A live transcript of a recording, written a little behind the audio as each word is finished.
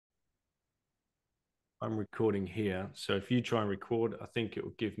I'm recording here. So if you try and record, I think it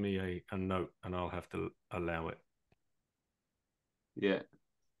will give me a note and I'll have to allow it. Yeah.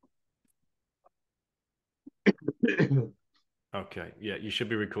 Okay. Yeah, you should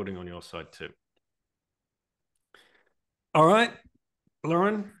be recording on your side too. All right,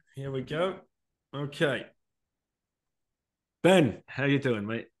 Lauren, here we go. Okay. Ben, how you doing,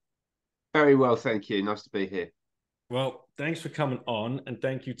 mate? Very well, thank you. Nice to be here. Well, thanks for coming on, and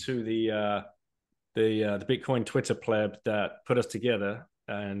thank you to the Bitcoin Twitter pleb that put us together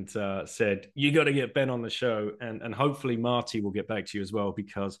and said you got to get Ben on the show, and hopefully Marty will get back to you as well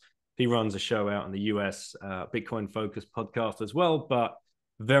because he runs a show out in the US, Bitcoin focused podcast as well, but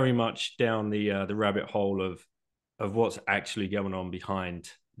very much down the rabbit hole of what's actually going on behind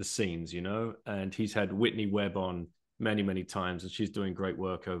the scenes, you know. And he's had Whitney Webb on many times, and she's doing great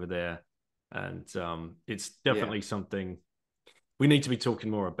work over there. And it's Yeah. definitely something we need to be talking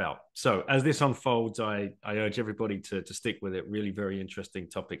more about. So as this unfolds, I urge everybody to stick with it. Really very interesting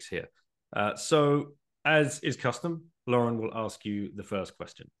topics here. So as is custom, Lauren will ask you the first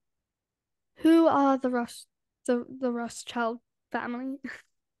question. Who are the Rothschild family?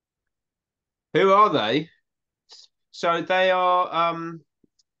 Who are they? So they are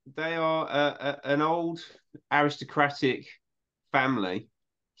an old aristocratic family,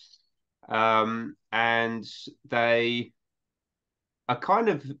 and they are kind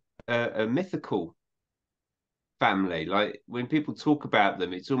of a mythical family. Like when people talk about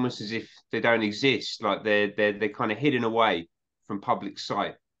them, it's almost as if they don't exist. Like they're kind of hidden away from public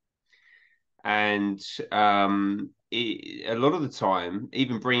sight. And a lot of the time,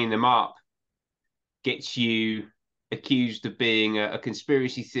 even bringing them up gets you accused of being a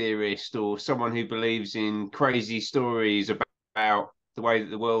conspiracy theorist or someone who believes in crazy stories about the way that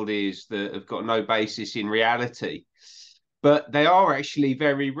the world is that have got no basis in reality. But they are actually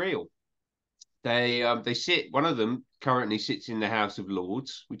very real. They sit. One of them currently sits in the House of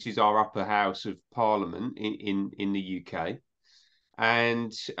Lords, which is our upper house of Parliament in the UK,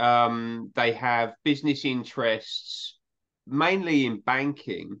 and they have business interests mainly in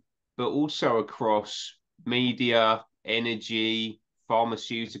banking, but also across media, energy,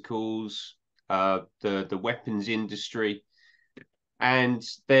 pharmaceuticals, the weapons industry, and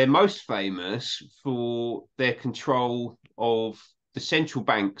they're most famous for their control of the central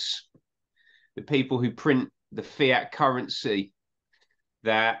banks, the people who print the fiat currency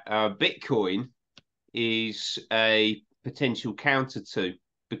that Bitcoin is a potential counter to,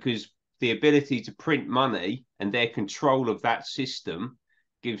 because the ability to print money and their control of that system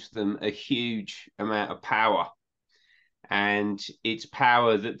gives them a huge amount of power. And it's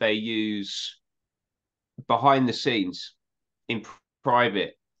power that they use behind the scenes, in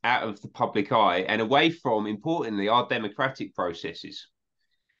private, out of the public eye, and away from, importantly, our democratic processes,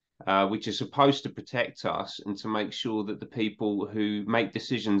 which are supposed to protect us and to make sure that the people who make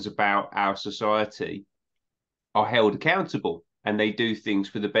decisions about our society are held accountable and they do things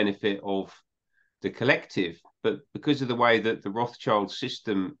for the benefit of the collective. But because of the way that the Rothschild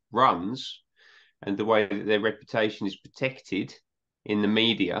system runs and the way that their reputation is protected in the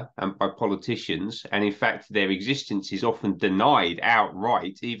media and by politicians, and in fact their existence is often denied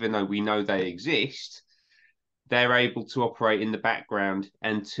outright, even though we know they exist, they're able to operate in the background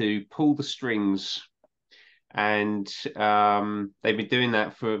and to pull the strings. And they've been doing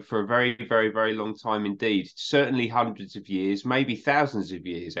that for a very long time indeed, certainly hundreds of years, maybe thousands of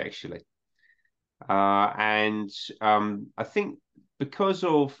years actually. And I think because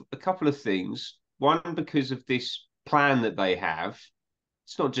of a couple of things. One, because of this plan that they have.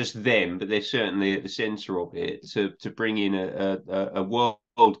 It's not just them, but they're certainly at the center of it, to bring in a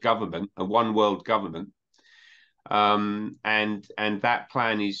world government, a one world government. And that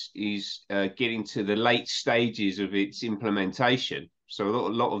plan is getting to the late stages of its implementation. So a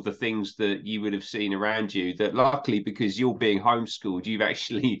lot of the things that you would have seen around you, that luckily, because you're being homeschooled, you've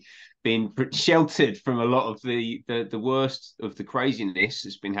actually been sheltered from a lot of the worst of the craziness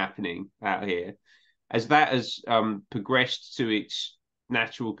that's been happening out here. As that has progressed to its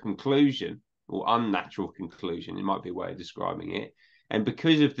natural conclusion, or unnatural conclusion, it might be a way of describing it. And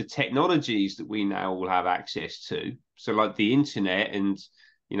because of the technologies that we now all have access to, so like the internet, and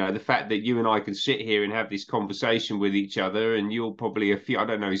the fact that you and I can sit here and have this conversation with each other, and you're probably I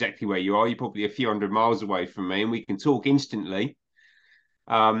don't know exactly where you are, you're probably a few hundred miles away from me, and we can talk instantly.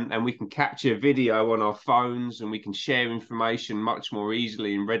 And we can capture video on our phones, and we can share information much more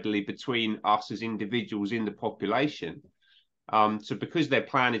easily and readily between us as individuals in the population. So because their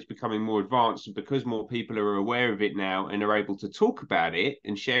plan is becoming more advanced, and because more people are aware of it now and are able to talk about it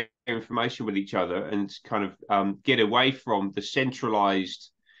and share information with each other, and kind of get away from the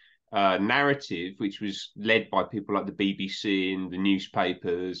centralized narrative, which was led by people like the BBC and the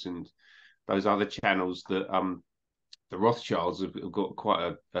newspapers and those other channels that the Rothschilds have got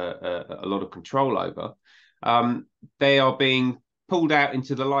quite a lot of control over, they are being pulled out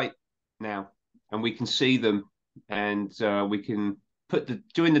into the light now, and we can see them, and we can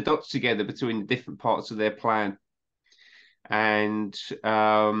join the dots together between the different parts of their plan. And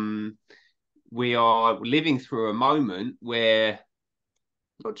we are living through a moment where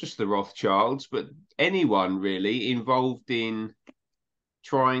not just the Rothschilds, but anyone really involved in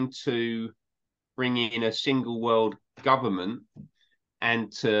trying to bring in a single world government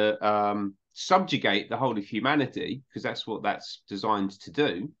and to subjugate the whole of humanity, because that's what that's designed to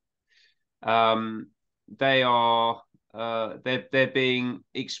do. They're being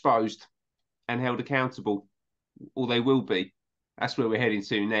exposed and held accountable, or they will be. That's where we're heading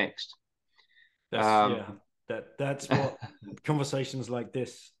to next. That's what conversations like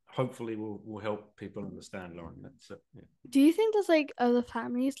this hopefully will help people understand, Lauren. Yeah. Do you think there's like other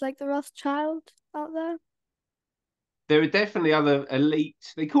families like the Rothschild out there? There are definitely other elite.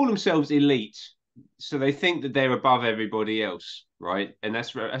 They call themselves elite, so they think that they're above everybody else, right? And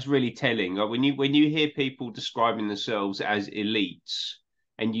that's really telling. Like when you hear people describing themselves as elites,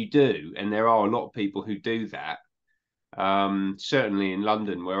 and you do, and there are a lot of people who do that. Certainly in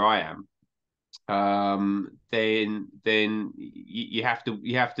London, where I am. Then you have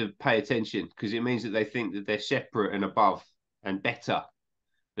to pay attention, because it means that they think that they're separate and above and better,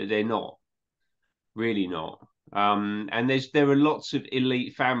 but they're not, really not. And there are lots of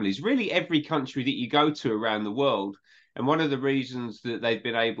elite families, really every country that you go to around the world. And one of the reasons that they've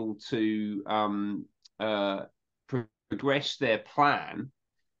been able to progress their plan,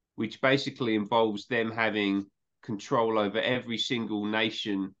 which basically involves them having control over every single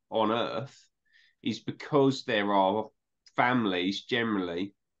nation on Earth, is because there are families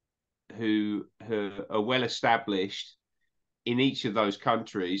generally who are well established in each of those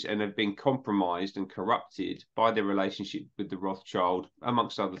countries and have been compromised and corrupted by their relationship with the Rothschild,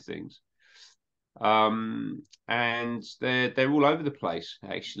 amongst other things. And they're all over the place,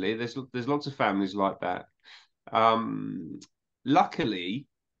 actually. There's lots of families like that. Luckily,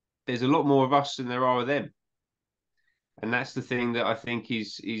 there's a lot more of us than there are of them. And that's the thing that I think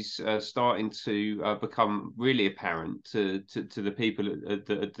is starting to become really apparent to the people at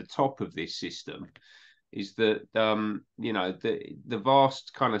the top of this system, is that the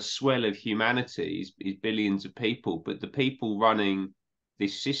vast kind of swell of humanity is billions of people, but the people running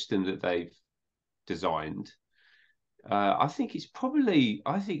this system that they've designed, I think it's probably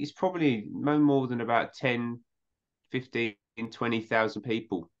no more than about 10, 15, 20,000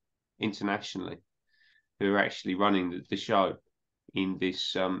 people internationally who are actually running the show in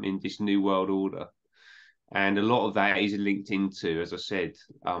this new world order. And a lot of that is linked into, as I said,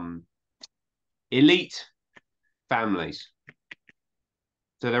 elite families.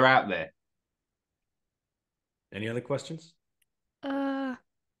 So they're out there. Any other questions? No.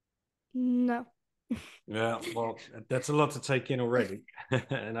 Yeah, well, that's a lot to take in already.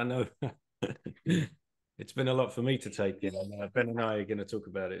 And I know it's been a lot for me to take in. And Ben and I are going to talk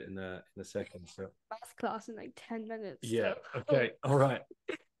about it in a second. So Math class in like 10 minutes. Yeah. Okay. All right.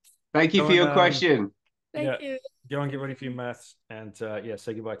 Thank you for your question. Thank you. Go and get ready for your maths, and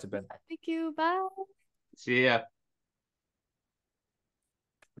say goodbye to Ben. Thank you. Bye. See ya.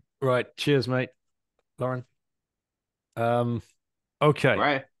 Right. Cheers, mate. Lauren. Okay.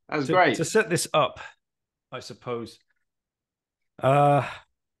 Right. That was great. To set this up, I suppose. I'm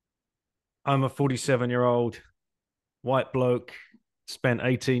a 47-year-old white bloke, spent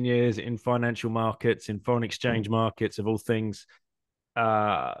 18 years in financial markets, in foreign exchange markets, of all things.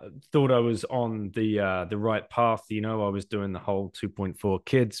 Thought I was on the right path. I was doing the whole 2.4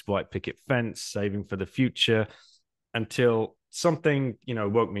 kids, white picket fence, saving for the future, until something,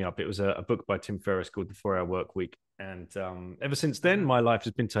 woke me up. It was a book by Tim Ferriss called The 4-Hour Work Week. And ever since then, my life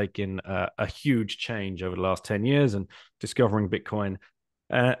has been taking a huge change over the last 10 years and discovering Bitcoin.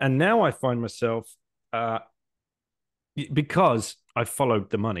 And now I find myself, because I followed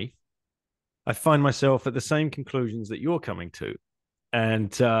the money, I find myself at the same conclusions that you're coming to.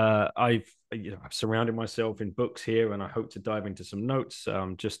 And I've surrounded myself in books here, and I hope to dive into some notes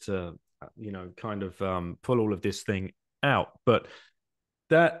just to, kind of pull all of this thing out. But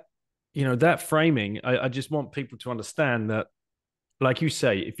that framing, I just want people to understand that, like you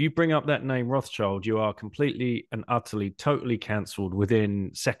say, if you bring up that name Rothschild, you are completely and utterly, totally cancelled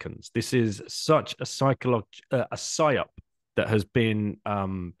within seconds. This is such a psyop that has been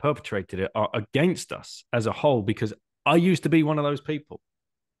perpetrated against us as a whole, because I used to be one of those people.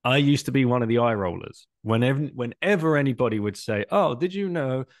 I used to be one of the eye rollers. Whenever anybody would say, "Oh, did you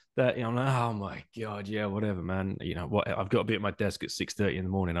know that?" I'm like, "Oh my god, yeah, whatever, man. You know what? I've got to be at my desk at 6:30 in the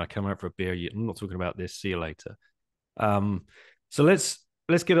morning. I come out for a beer. I'm not talking about this. See you later." Um, so let's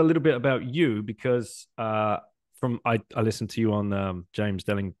get a little bit about you because I listened to you on James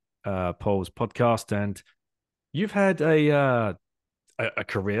Delling Paul's podcast, and you've had a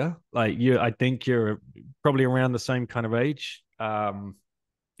career. Like you, I think you're probably around the same kind of age.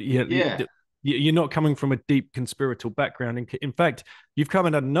 Yeah. You're not coming from a deep conspiratorial background. In fact, you've come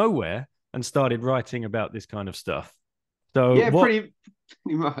out of nowhere and started writing about this kind of stuff. So Yeah, what? pretty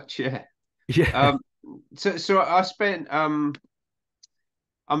much, yeah. Yeah, Um, so I spent I'm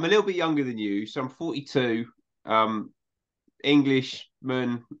a little bit younger than you, so I'm 42.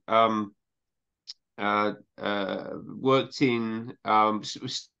 Englishman, worked in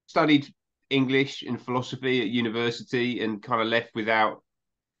studied English and philosophy at university, and kind of left without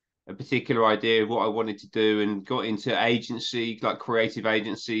a particular idea of what I wanted to do, and got into agency, like creative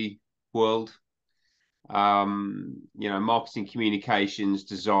agency world. Marketing, communications,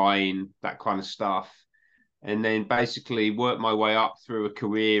 design, that kind of stuff, and then basically worked my way up through a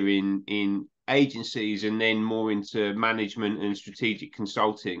career in agencies, and then more into management and strategic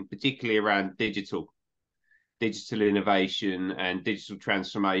consulting, particularly around digital innovation and digital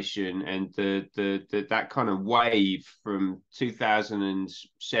transformation, and the that kind of wave from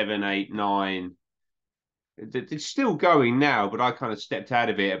 2007, 8, 9. It's still going now, but I kind of stepped out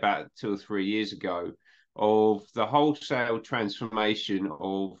of it about 2 or 3 years ago, of the wholesale transformation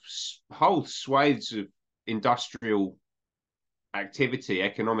of whole swathes of industrial activity,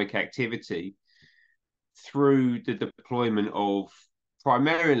 economic activity, through the deployment of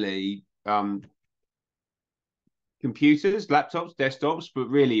primarily computers, laptops, desktops, but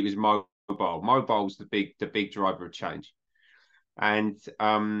really it was mobile. Mobile was the big driver of change, and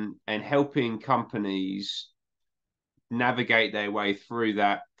helping companies navigate their way through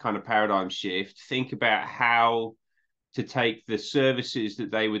that kind of paradigm shift, think about how to take the services that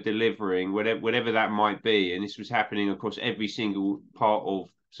they were delivering, whatever that might be. And this was happening across every single part of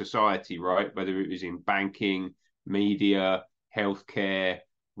society, right? Whether it was in banking, media, healthcare,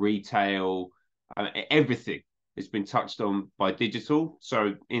 retail, everything has been touched on by digital.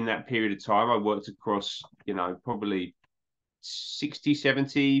 So in that period of time, I worked across, probably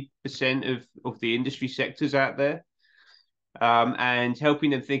 60-70% of the industry sectors out there, and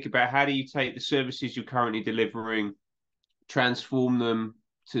helping them think about how do you take the services you're currently delivering, transform them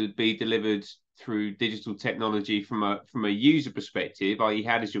to be delivered through digital technology from a user perspective, i.e.,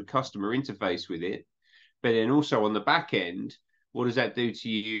 how does your customer interface with it? But then also on the back end, what does that do to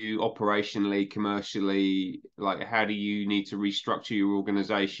you operationally, commercially? Like, how do you need to restructure your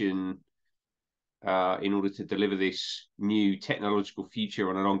organization in order to deliver this new technological future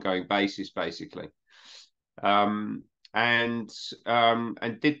on an ongoing basis, basically? And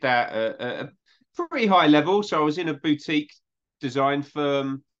did that at a pretty high level. So I was in a boutique design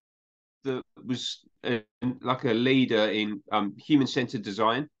firm that was like a leader in human-centered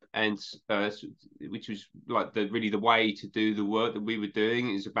design, and which was like really the way to do the work that we were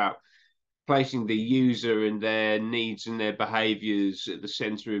doing. Is about placing the user and their needs and their behaviors at the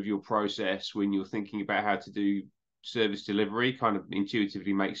center of your process when you're thinking about how to do service delivery. Kind of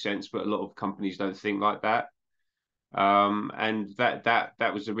intuitively makes sense, but a lot of companies don't think like that. And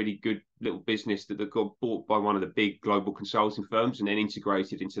that was a really good little business that got bought by one of the big global consulting firms and then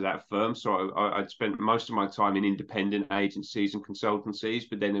integrated into that firm. So I'd spent most of my time in independent agencies and consultancies,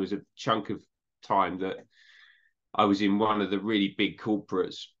 but then there was a chunk of time that I was in one of the really big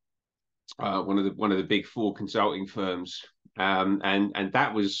corporates, one of the big four consulting firms, and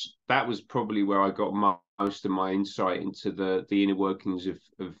that was probably where I got most of my insight into the inner workings of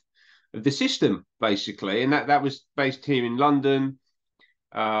the system, basically. And that was based here in London.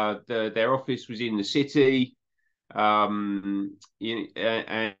 Their office was in the city, and we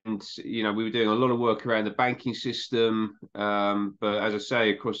were doing a lot of work around the banking system, but as I say,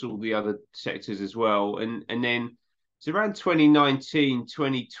 across all the other sectors as well. And then it's around 2019,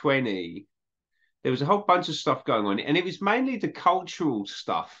 2020. There was a whole bunch of stuff going on, and it was mainly the cultural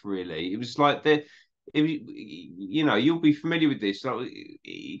stuff. Really, it was like you'll be familiar with this. Like,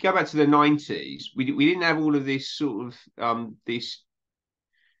 you go back to the 90s, we didn't have all of this sort of this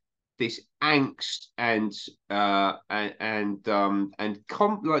angst and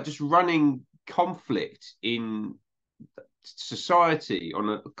like just running conflict in society on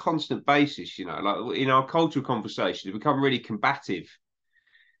a constant basis. Like in our cultural conversation, it become really combative,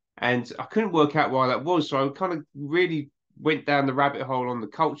 and I couldn't work out why that was. So I kind of really went down the rabbit hole on the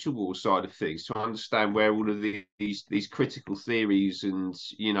culture war side of things to understand where all of these critical theories and,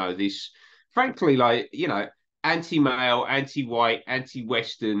 you know, this, frankly, like, you know, anti-male, anti-white,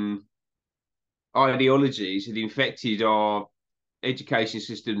 anti-Western ideologies had infected our education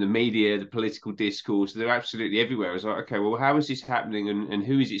system, the media, the political discourse. They're absolutely everywhere. It's like, okay, well, how is this happening, and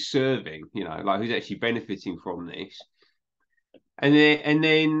who is it serving? You know, like, who's actually benefiting from this? And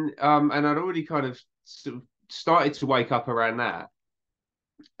I'd already kind of sort of started to wake up around that.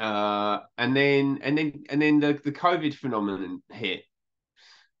 And then the COVID phenomenon hit.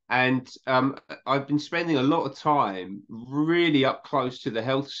 And I've been spending a lot of time really up close to the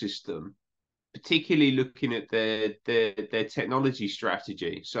health system, particularly looking at their technology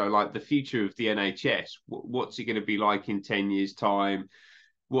strategy. So, like, the future of the NHS, what's it going to be like in 10 years' time?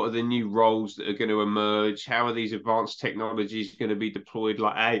 What are the new roles that are going to emerge? How are these advanced technologies going to be deployed,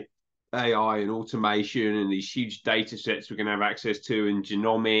 like AI and automation, and these huge data sets we're going to have access to, and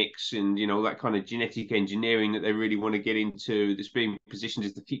genomics, and, you know, that kind of genetic engineering that they really want to get into, that's being positioned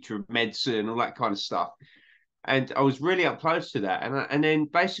as the future of medicine, all that kind of stuff. And I was really up close to that, and then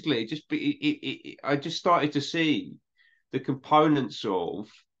basically I just started to see the components of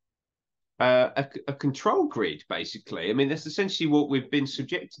a control grid. Basically, I mean, that's essentially what we've been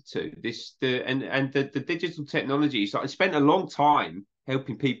subjected to. The digital technology. So I spent a long time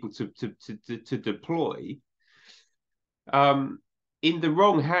helping people to deploy in the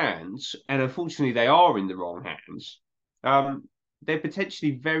wrong hands, and unfortunately, they are in the wrong hands. They're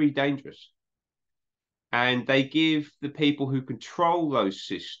potentially very dangerous. And they give the people who control those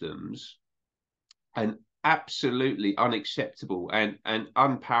systems an absolutely unacceptable and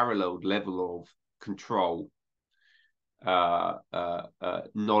unparalleled level of control,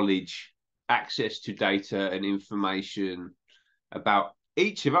 knowledge, access to data and information about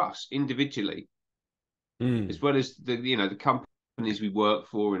each of us individually, as well as the, you know, the companies we work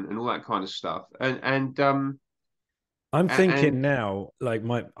for, and all that kind of stuff. I'm thinking now, like,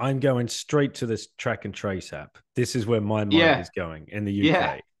 I'm going straight to this track and trace app. This is where my mind is going in the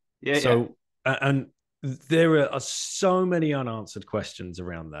UK. And there are so many unanswered questions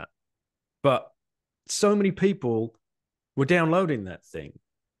around that, but so many people were downloading that thing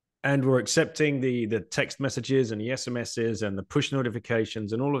and were accepting the text messages and the SMSs and the push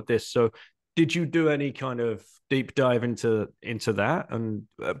notifications and all of this. So did you do any kind of deep dive into that? And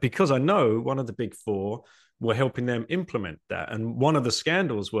because I know one of the big four were helping them implement that. And one of the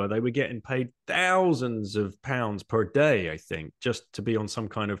scandals were they were getting paid thousands of pounds per day, I think, just to be on some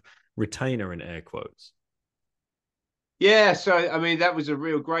kind of retainer, in air quotes. Yeah, so I mean, that was a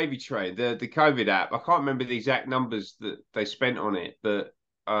real gravy train. The COVID app. I can't remember the exact numbers that they spent on it, but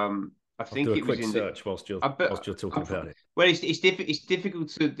I think do a it was quick search whilst you're talking about it. Well, it's difficult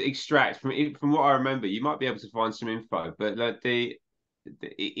to extract from what I remember. You might be able to find some info, but like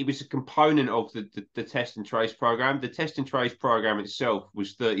it was a component of the test and trace program. The test and trace program itself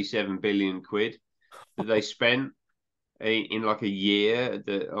was 37 billion quid that they spent in like a year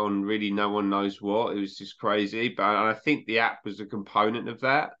on really no one knows what. It was just crazy. But I think the app was a component of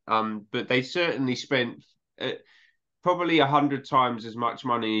that. But they certainly spent probably 100 times as much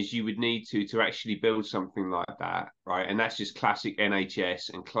money as you would need to actually build something like that, right? And that's just classic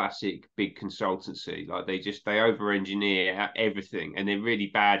NHS and classic big consultancy. Like, they over-engineer everything, and they're really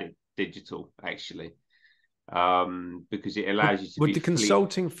bad at digital, actually, because it allows you to would the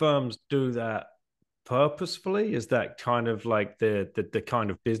consulting firms do that purposefully? Is that kind of like the kind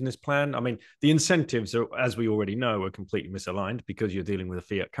of business plan? I mean, the incentives are, as we already know, are completely misaligned because you're dealing with a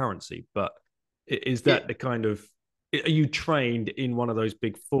fiat currency. But is that the kind of, are you trained in one of those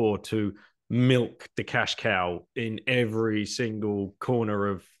big four to milk the cash cow in every single corner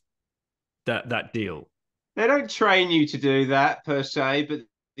of that deal? They don't train you to do that per se, but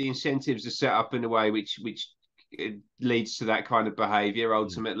the incentives are set up in a way which it leads to that kind of behavior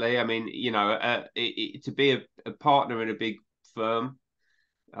ultimately. I mean, you know, to be a partner in a big firm,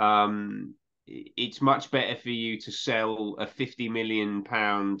 it's much better for you to sell a 50 million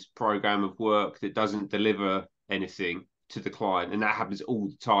pound program of work that doesn't deliver anything to the client, and that happens all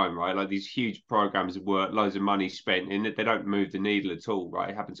the time, right? Like, these huge programs of work, loads of money spent, and they don't move the needle at all, right?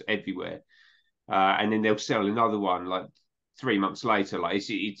 It happens everywhere, and then they'll sell another one like 3 months later. Like,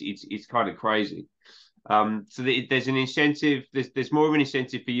 it's kind of crazy. So there's an incentive. There's more of an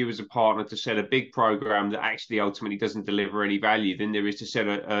incentive for you as a partner to sell a big program that actually ultimately doesn't deliver any value than there is to sell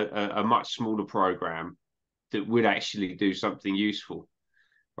a much smaller program that would actually do something useful,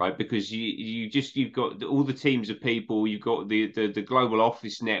 right? Because you've got all the teams of people, you've got the global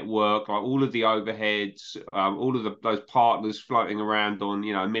office network, like all of the overheads, all of those partners floating around on,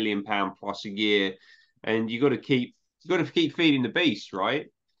 you know, £1 million plus a year, and you've got to keep you've got to keep feeding the beast, right?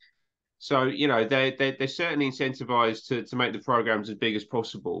 So, you know, they're certainly incentivized to make the programs as big as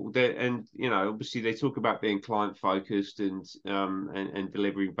possible. And, you know, obviously they talk about being client focused and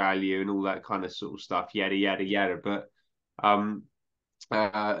delivering value and all that kind of sort of stuff, yada, yada, yada. But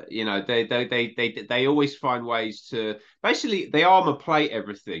you know, they always find ways to basically they armor plate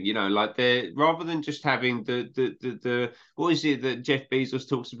everything, you know, like they rather than just having the what is it that Jeff Bezos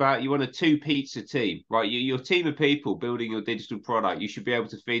talks about? You want a two pizza team, right? Your team of people building your digital product, you should be able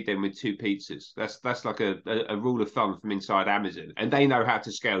to feed them with two pizzas. That's like a rule of thumb from inside Amazon, and they know how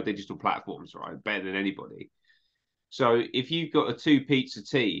to scale digital platforms, right? Better than anybody. So if you've got a two pizza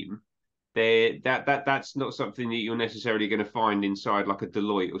team, that's not something that you're necessarily going to find inside like a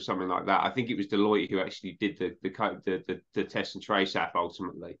Deloitte or something like that. I think it was Deloitte who actually did the test and trace app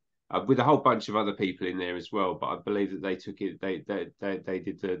ultimately, with a whole bunch of other people in there as well. But I believe that they took it, they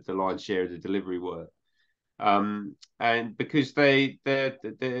did the lion's share of the delivery work. And because they'll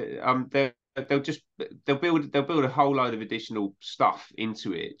build a whole load of additional stuff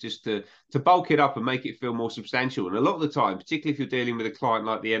into it just to bulk it up and make it feel more substantial. And a lot of the time, particularly if you're dealing with a client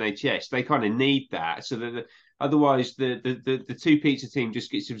like the NHS, they kind of need that so that otherwise the two pizza team just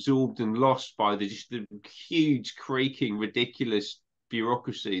gets absorbed and lost by the huge creaking ridiculous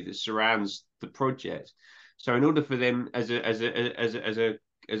bureaucracy that surrounds the project. So in order for them as a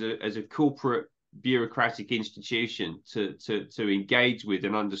corporate bureaucratic institution to engage with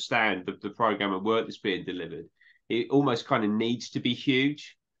and understand the program of work that's being delivered, it almost kind of needs to be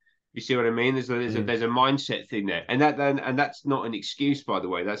huge. You see what I mean? There's a mindset thing there, and that's not an excuse, by the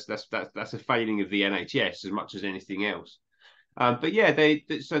way. That's a failing of the NHS as much as anything else. But yeah,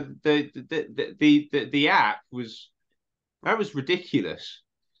 so the app was ridiculous.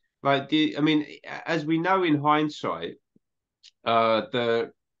 Like I mean, as we know in hindsight,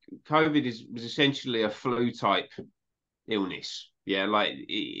 the COVID was essentially a flu type illness, yeah, like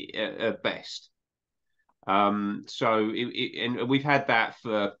at best. So and we've had that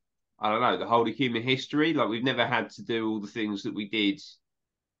for I don't know the whole of human history. Like we've never had to do all the things that we did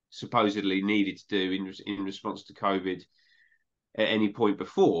supposedly needed to do in response to COVID at any point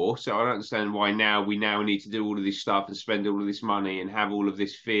before. So I don't understand why we now need to do all of this stuff and spend all of this money and have all of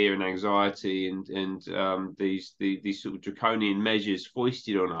this fear and anxiety and these sort of draconian measures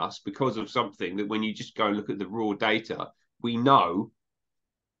foisted on us because of something that when you just go and look at the raw data, we know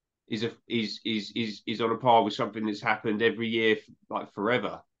is on a par with something that's happened every year like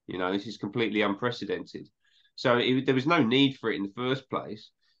forever. You know, this is completely unprecedented. So there was no need for it in the first place.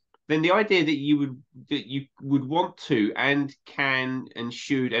 Then the idea that you would want to and can and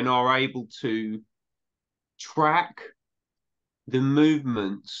should and are able to track the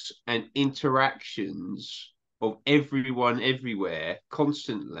movements and interactions of everyone everywhere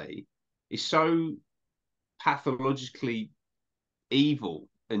constantly is so pathologically evil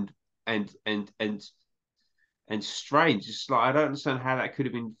and strange. It's like I don't understand how that could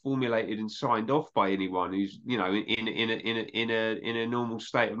have been formulated and signed off by anyone who's, you know, in a normal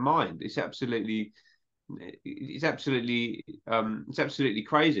state of mind. It's absolutely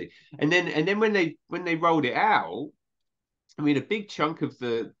crazy. And then when they rolled it out, I mean, a big chunk of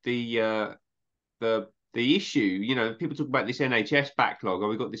the issue, you know, people talk about this NHS backlog, or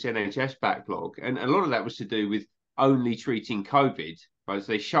we've got this NHS backlog, and a lot of that was to do with only treating COVID. Right?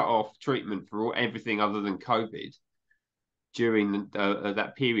 So they shut off treatment for everything other than COVID during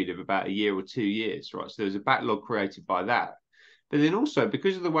that period of about a year or 2 years, right? So there was a backlog created by that. But then also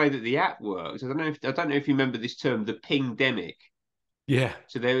because of the way that the app works, I don't know if you remember this term, the pingdemic. Yeah.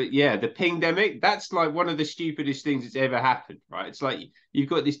 So the pingdemic, that's like one of the stupidest things that's ever happened, right? It's like you've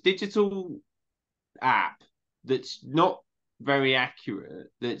got this digital app that's not very accurate,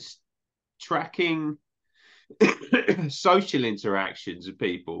 that's tracking social interactions of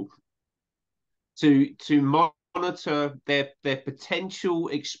people to monitor their potential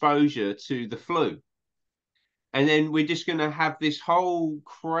exposure to the flu. And then we're just going to have this whole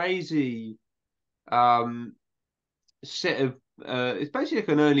crazy set of it's basically like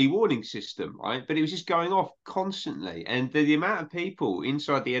an early warning system, right? But it was just going off constantly. And the amount of people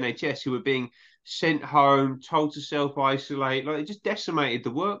inside the NHS who were being sent home, told to self-isolate, like it just decimated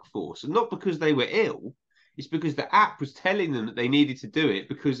the workforce. And not because they were ill, it's because the app was telling them that they needed to do it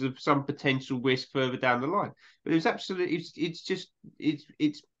because of some potential risk further down the line. But it was absolutely,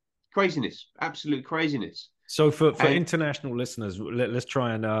 it's craziness, absolute craziness. So for international listeners, let's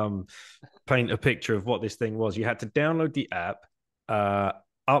try and paint a picture of what this thing was. You had to download the app.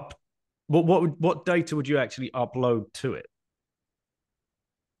 What data would you actually upload to it?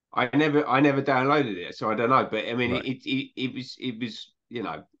 I never downloaded it, so I don't know. But I mean, right. it was you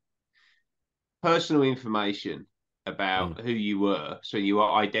know, personal information about who you were, so you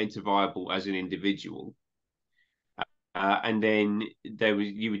are identifiable as an individual. And then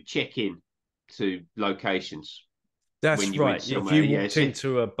you would check in to locations That's when you went right. If somewhere. you Yeah, walked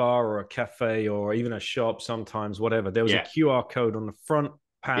into a bar or a cafe or even a shop, sometimes whatever, there was a yeah, QR code on the front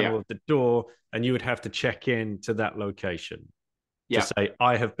panel yeah, of the door, and you would have to check in to that location to yeah. say,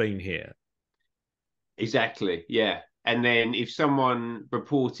 "I have been here." Exactly. Yeah. And then if someone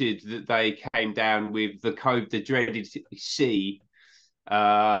reported that they came down with the dreaded C,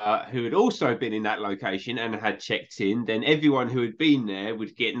 who had also been in that location and had checked in, then everyone who had been there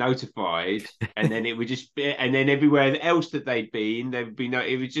would get notified, and then it would just be, and then everywhere else that they'd been, there would be no.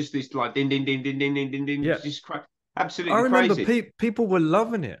 It was just this like ding ding ding ding ding ding ding ding, Yeah. just I absolutely remember crazy. people were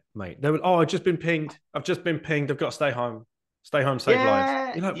loving it, mate. They were, oh, I've just been pinged. I've just been pinged. I've got to stay home. Stay home, save lives.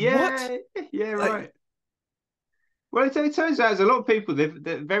 Yeah, You're like, what? yeah, yeah, Like, right. Well, it turns out there's a lot of people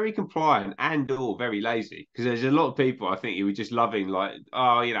they're very compliant and or very lazy, because there's a lot of people I think you were just loving, like,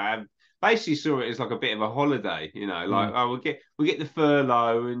 oh, I basically saw it as like a bit of a holiday, like, oh, we'll get the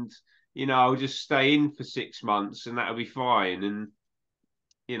furlough, and I'll just stay in for 6 months and that'll be fine. And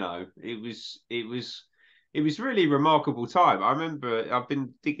it was really remarkable time. I remember I've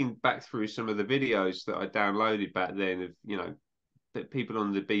been digging back through some of the videos that I downloaded back then of that people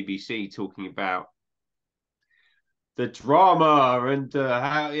on the BBC talking about the drama and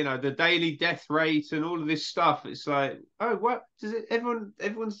how the daily death rate and all of this stuff. It's like, oh, what does it?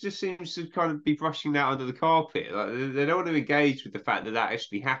 Everyone's just seems to kind of be brushing that under the carpet. Like, they don't want to engage with the fact that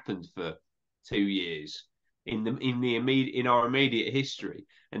actually happened for 2 years in our immediate history.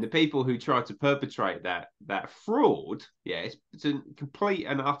 And the people who try to perpetrate that fraud, yeah, it's a complete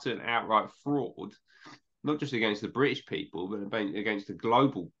and utter and outright fraud, not just against the British people, but against the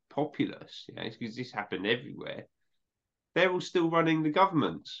global populace. Yeah, because this happened everywhere. They're all still running the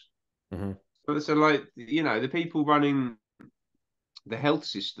governments. mm-hmm. So like, the people running the health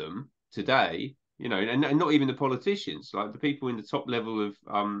system today, and not even the politicians, like the people in the top level of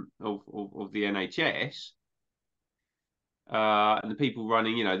the NHS, and the people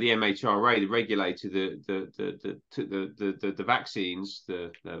running, the MHRA, the regulator, the vaccines,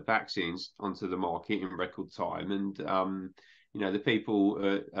 the vaccines onto the market in record time, and the people,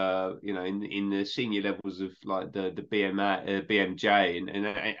 in the senior levels of like the BMA,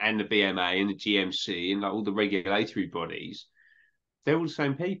 BMJ, and the BMA and the GMC and like all the regulatory bodies, they're all the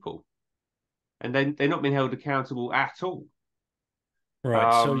same people, and then they're not being held accountable at all.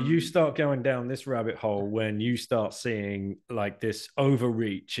 Right. So you start going down this rabbit hole when you start seeing like this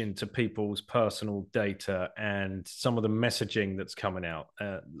overreach into people's personal data and some of the messaging that's coming out.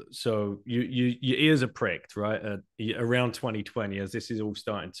 So your ears are pricked, right? Around 2020, as this is all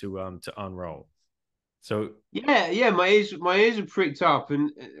starting to unroll. So yeah, my ears are pricked up,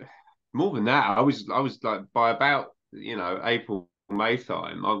 and more than that, I was like, by about April, May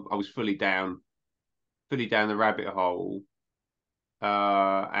time, I was fully down the rabbit hole.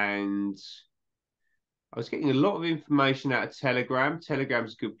 And I was getting a lot of information out of Telegram.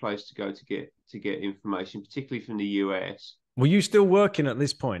 Telegram's a good place to go to get information, particularly from the US. were you still working at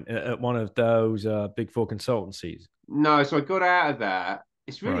this point at one of those Big Four consultancies? No, so I got out of that.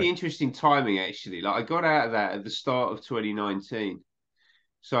 It's really Right. interesting timing, actually. Like, I got out of that at the start of 2019.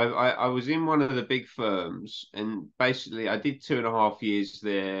 So I was in one of the big firms, and basically I did 2.5 years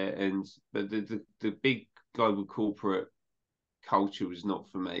there, but the big global corporate culture was not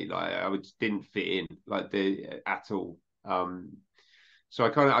for me. Like, didn't fit in at all. So I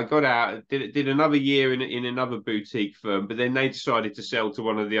got out, did another year in another boutique firm, but then they decided to sell to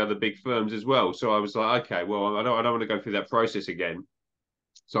one of the other big firms as well. So I was like, okay, well, I don't want to go through that process again.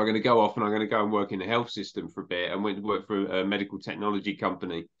 So I'm going to go off and I'm going to go and work in the health system for a bit. I went to work for a medical technology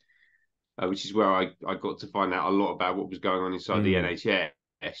company, which is where I got to find out a lot about what was going on inside the NHS.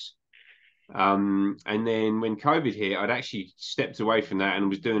 And then when COVID hit, I'd actually stepped away from that and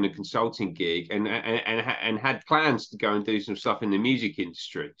was doing a consulting gig, and had plans to go and do some stuff in the music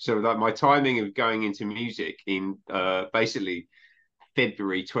industry. So that my timing of going into music in basically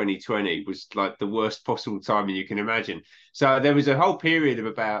February 2020 was like the worst possible timing you can imagine. So there was a whole period of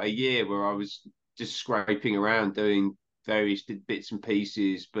about a year where I was just scraping around doing various bits and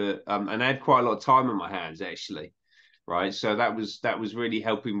pieces, but and I had quite a lot of time on my hands, actually. Right, so that was really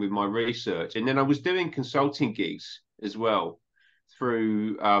helping with my research, and then I was doing consulting gigs as well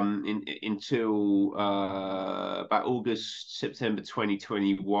through until about August, September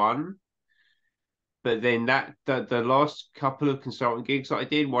 2021. But then the last couple of consulting gigs that I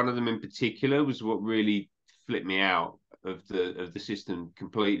did, one of them in particular, was what really flipped me out of the system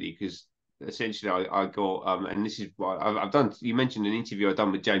completely, because essentially I got and this is what I've done. You mentioned an interview I've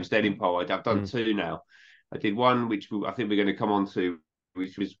done with James Delingpole. I've done two now. I did one which I think we're going to come on to,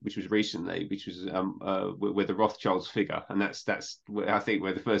 which was recently, which was with the Rothschilds figure, and that's I think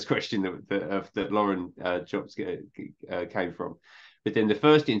where the first question that Lauren Jobs came from. But then the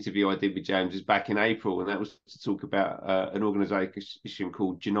first interview I did with James was back in April, and that was to talk about an organisation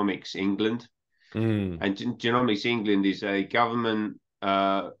called Genomics England. And Genomics England is a government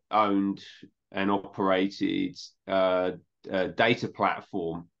owned and operated data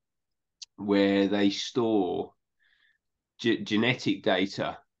platform where they store genetic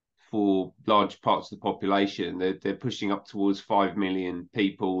data for large parts of the population. They're pushing up towards 5 million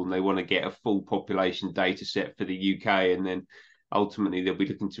people, and they want to get a full population data set for the UK, and then ultimately they'll be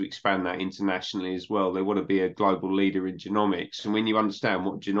looking to expand that internationally as well. They want to be a global leader in genomics. And when you understand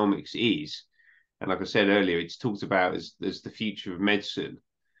what genomics is, and like I said earlier, it's talked about as the future of medicine.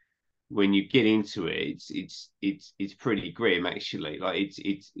 When you get into it, it's pretty grim, actually. Like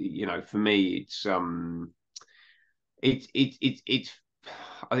it's you know, for me, it's I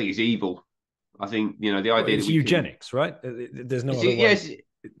think it's evil. I think, you know, the idea it's that eugenics, right? There's no other way. Yes,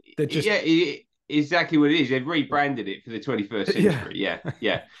 just... exactly what it is. They've rebranded it for the 21st century.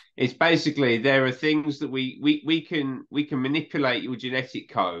 Yeah. It's basically, there are things that we can manipulate your genetic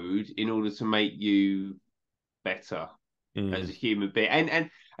code in order to make you better as a human being.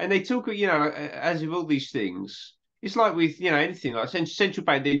 And they talk, you know, as with all these things, it's like with, you know, anything like central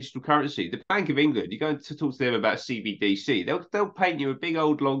bank digital currency. The Bank of England, you go to talk to them about CBDC, they'll paint you a big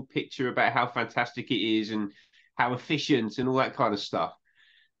old long picture about how fantastic it is and how efficient and all that kind of stuff.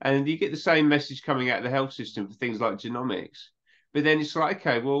 And you get the same message coming out of the health system for things like genomics. But then it's like,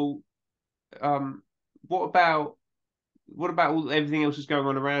 okay, well, what about everything else that's going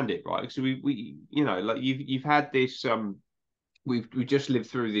on around it, right? So we you know, like you've had this we've just lived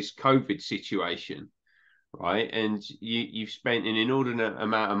through this COVID situation, right? And you've spent an inordinate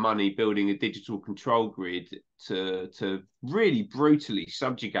amount of money building a digital control grid to really brutally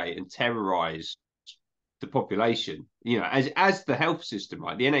subjugate and terrorize the population, you know, as the health system,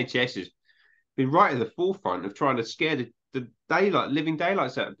 right? The NHS has been right at the forefront of trying to scare the living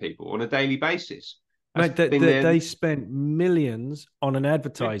daylights out of people on a daily basis. Right, they spent millions on an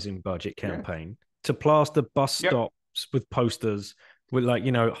advertising budget campaign to plaster bus stops with posters, with, like,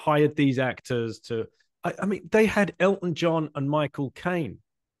 you know, hired these actors to. I mean, they had Elton John and Michael Caine.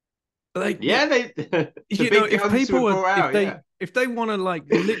 Like, you know, if people if they want to, like,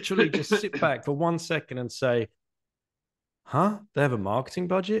 literally just sit back for 1 second and say, huh, they have a marketing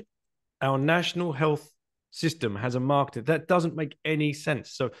budget? Our national health system has a marketing. That doesn't make any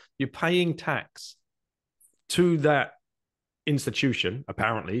sense. So you're paying tax to that institution,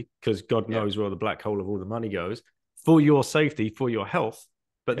 apparently, because God knows where the black hole of all the money goes, for your safety, for your health.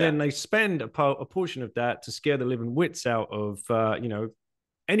 But then they spend a portion of that to scare the living wits out of, you know,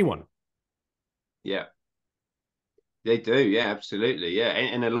 anyone. Yeah, they do. Yeah, absolutely. Yeah.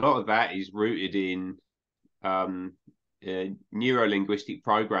 And a lot of that is rooted in neuro-linguistic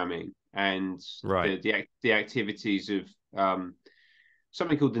programming and the activities of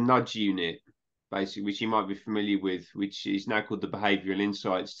something called the nudge unit, basically, which you might be familiar with, which is now called the Behavioral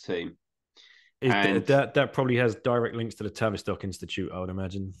Insights team. That probably has direct links to the Tavistock Institute, I would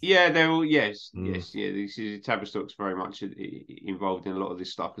imagine. Yeah, they're all yes. This is Tavistock's very much involved in a lot of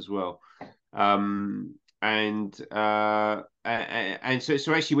this stuff as well. And so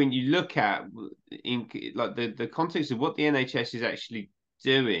actually, when you look at in like the context of what the NHS is actually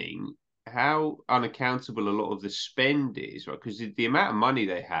doing, how unaccountable a lot of the spend is, right? Because the amount of money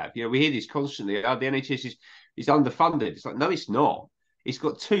they have, you know, we hear this constantly. Oh, the NHS is underfunded. It's like, no, it's not. It's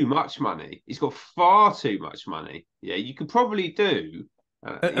got too much money. It's got far too much money. Yeah, you could probably do.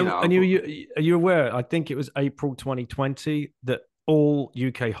 And are you aware? I think it was April 2020 that all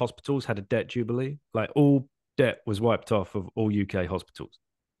UK hospitals had a debt jubilee. Like, all debt was wiped off of all UK hospitals.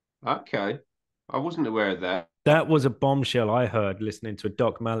 Okay, I wasn't aware of that. That was a bombshell I heard listening to a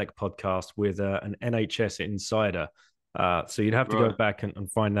Doc Malik podcast with an NHS insider. So you'd have to go back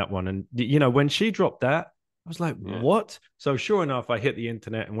and find that one. And, you know, when she dropped that, I was like, what? So sure enough, I hit the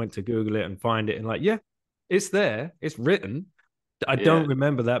internet and went to Google it and find it. And, like, yeah, it's there. It's written. I don't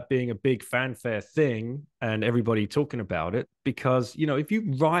remember that being a big fanfare thing and everybody talking about it, because, you know, if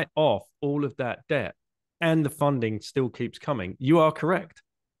you write off all of that debt and the funding still keeps coming, you are correct.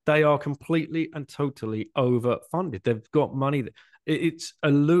 They are completely and totally overfunded. They've got money. It's a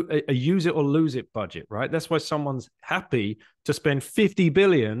use it or lose it budget, right? That's why someone's happy to spend 50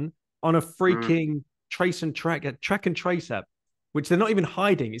 billion on a freaking track and trace app, which they're not even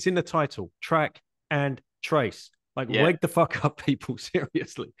hiding. It's in the title, track and trace. Like, wake the fuck up, people.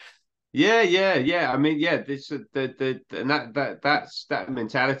 Seriously. Yeah. I mean, yeah, this and that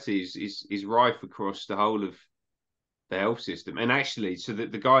mentality is rife across the whole of the health system. And actually, so the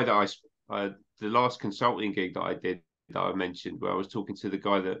guy that the last consulting gig that I did that I mentioned, where I was talking to the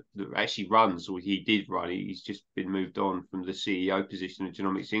guy that actually runs, or he did run, he's just been moved on from the CEO position of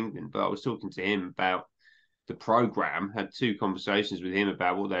Genomics England. But I was talking to him about the program, had two conversations with him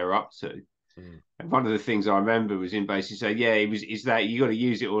about what they were up to. Mm. And one of the things I remember was him basically saying, "Yeah, is that you got to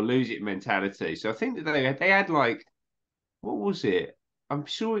use it or lose it mentality." So I think that they had like, what was it? I'm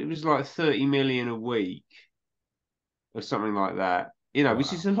sure it was like 30 million a week or something like that. You know,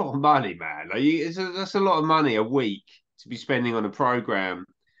 which is Wow. a lot of money, man. Like, that's a lot of money a week to be spending on a program.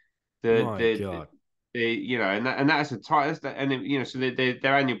 The My the God. you know, and that's a tight. And you know, so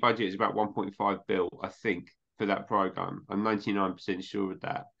their annual budget is about 1.5 bill, I think, for that program. I'm 99% sure of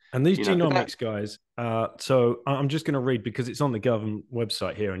that. And these You know, but that genomics guys, so I'm just going to read because it's on the government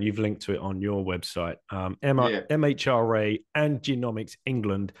website here, and you've linked to it on your website. yeah MHRA and Genomics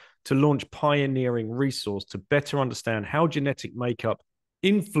England to launch pioneering resource to better understand how genetic makeup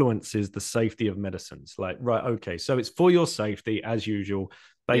influences the safety of medicines. Like, right, okay, so it's for your safety as usual,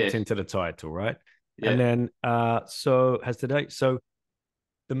 baked yes into the title, right? And yeah then, so has today, so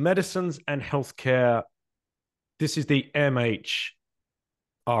the medicines and healthcare. This is the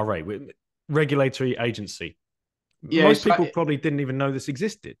MHRA, regulatory agency. yeah. Most It's people like probably didn't even know this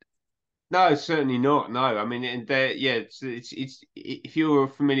existed. no, certainly not. No, I mean, and there, yeah, it's if you're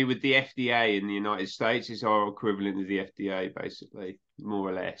familiar with the FDA in the United States, it's our equivalent of the FDA, basically, more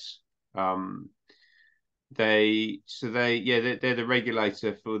or less. Um, they're the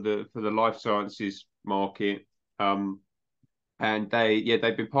regulator for the life sciences market. And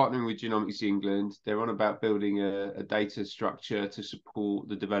they've been partnering with Genomics England. They're on about building a data structure to support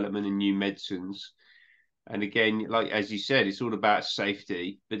the development of new medicines. And again, like as you said, it's all about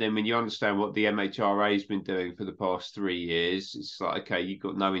safety. But then when you understand what the MHRA has been doing for the past 3 years, it's like, okay, you've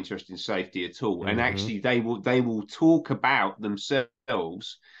got no interest in safety at all. And Mm-hmm. actually, they will talk about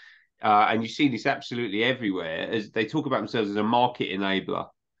themselves, and you see this absolutely everywhere, as they talk about themselves as a market enabler.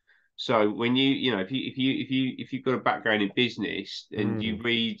 So when you know if you've got a background in business and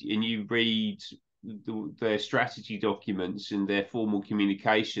Mm. you read their strategy documents and their formal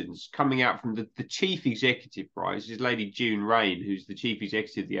communications coming out from the chief executive, right? This is Lady June Rain, who's the chief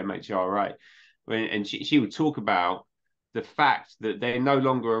executive of the MHRA, and she would talk about the fact that they're no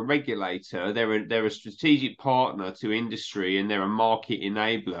longer a regulator, they're a strategic partner to industry, and they're a market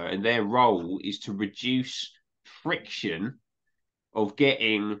enabler, and their role is to reduce friction of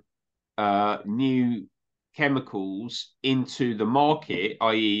getting new chemicals into the market,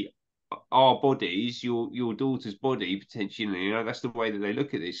 i.e., our bodies, your daughter's body, potentially. You know, that's the way that they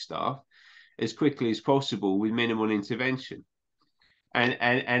look at this stuff, as quickly as possible with minimal intervention.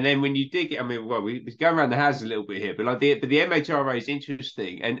 And then when you dig it, I mean, well, we're going around the house a little bit here, but the MHRA is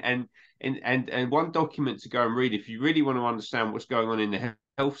interesting, and one document to go and read if you really want to understand what's going on in the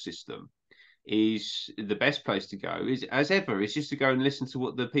health system is the best place to go is as ever is just to go and listen to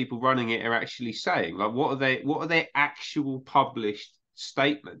what the people running it are actually saying. Like, what are their actual published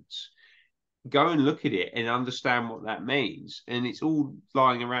statements? Go and look at it and understand what that means, and it's all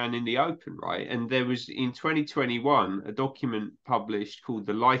lying around in the open, right? And there was in 2021 a document published called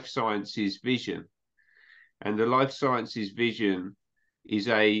the Life Sciences Vision, and the Life Sciences Vision is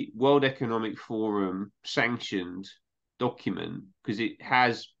a World Economic Forum sanctioned document because it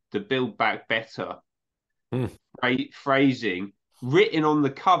has the Build Back Better Mm. phrasing written on the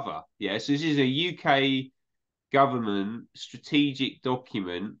cover. Yeah, so this is a UK government strategic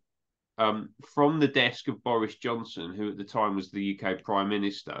document from the desk of Boris Johnson, who at the time was the UK Prime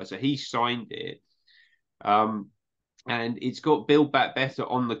Minister. So he signed it. And it's got Build Back Better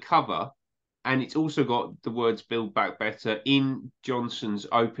on the cover. And it's also got the words Build Back Better in Johnson's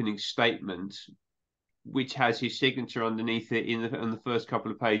opening statement, which has his signature underneath it on the first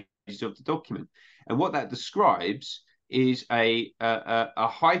couple of pages of the document. And what that describes is a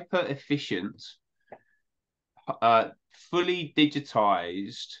hyper efficient, fully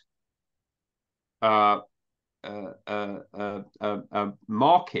digitized uh,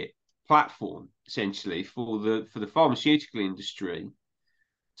 market platform, essentially for the pharmaceutical industry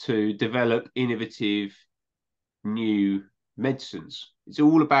to develop innovative new medicines. It's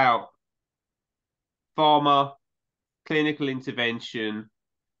all about pharma, clinical intervention,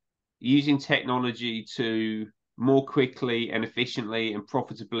 using technology to more quickly and efficiently and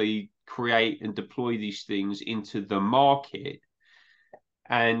profitably create and deploy these things into the market.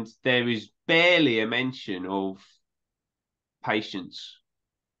 And there is barely a mention of patients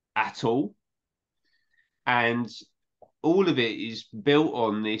at all. And all of it is built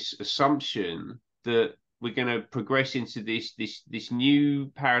on this assumption that we're going to progress into this new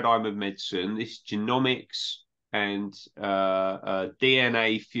paradigm of medicine, this genomics and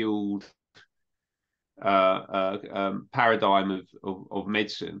DNA fueled paradigm of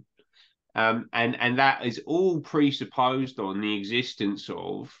medicine. And that is all presupposed on the existence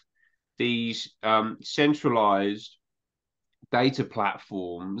of these centralized data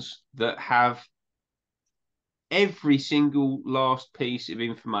platforms that have every single last piece of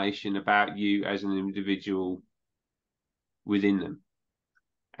information about you as an individual within them.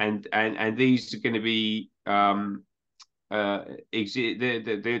 And these are going to be it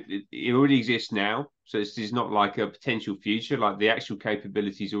already exists now. So this is not like a potential future, like the actual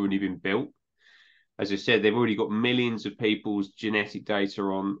capability's already been built. As I said, they've already got millions of people's genetic data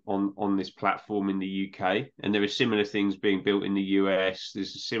on this platform in the UK, and there are similar things being built in the US.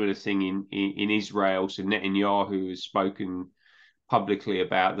 There's a similar thing in Israel. So Netanyahu has spoken publicly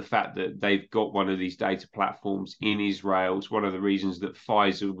about the fact that they've got one of these data platforms in Israel. It's one of the reasons that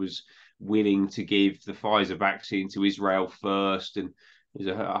Pfizer was willing to give the Pfizer vaccine to Israel first, and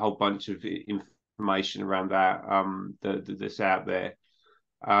there's a whole bunch of information around that that's out there.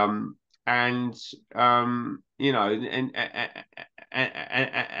 You know, and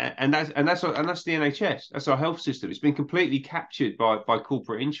that's the NHS. That's our health system. It's been completely captured by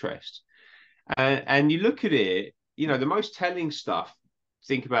corporate interests. And you look at it, you know, the most telling stuff.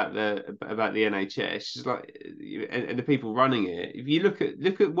 Think about the NHS is like, and the people running it. If you look at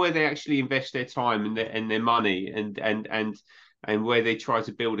where they actually invest their time and their money, and where they try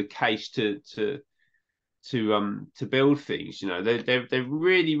to build a case to build things, you know, they're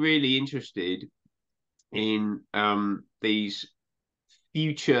really interested in these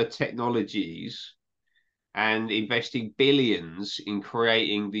future technologies and investing billions in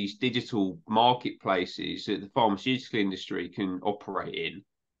creating these digital marketplaces that the pharmaceutical industry can operate in.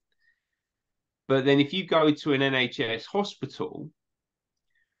 But then if you go to an NHS hospital,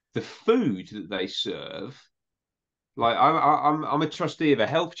 the food that they serve, like I'm a trustee of a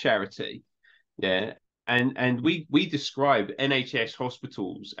health charity, yeah, and we describe NHS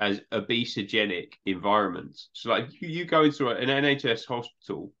hospitals as obesogenic environments. So like you go into an NHS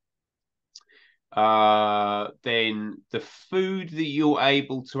hospital, then the food that you're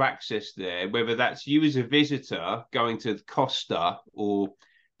able to access there, whether that's you as a visitor going to Costa or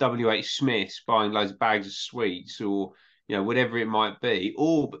WH Smith's buying loads of bags of sweets, or you know, whatever it might be,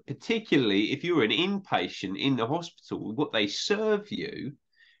 or but particularly if you're an inpatient in the hospital, what they serve you,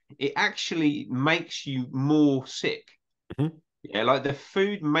 it actually makes you more sick. Mm-hmm. Yeah, like the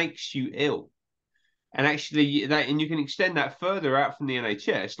food makes you ill. And actually, and you can extend that further out from the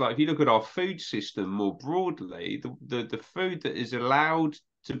NHS. Like if you look at our food system more broadly, the food that is allowed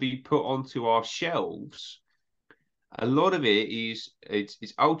to be put onto our shelves, a lot of it it's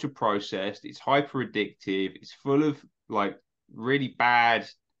ultra processed, it's hyper addictive, it's full of like really bad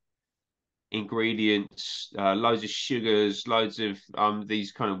ingredients, loads of sugars, loads of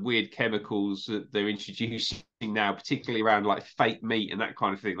these kind of weird chemicals that they're introducing now, particularly around like fake meat and that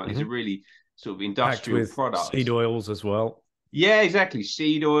kind of thing. Like these are really sort of industrial products. Seed oils as well. Yeah, exactly.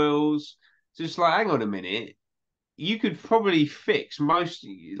 Seed oils. So it's like, hang on a minute. You could probably fix most,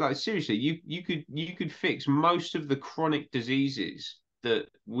 like seriously, you could fix most of the chronic diseases that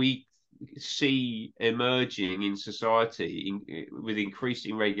we see emerging in society with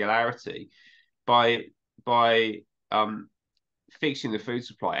increasing regularity by fixing the food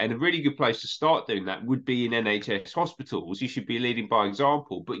supply. And a really good place to start doing that would be in NHS hospitals. You should be leading by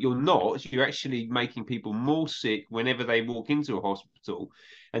example, but you're not. You're actually making people more sick whenever they walk into a hospital.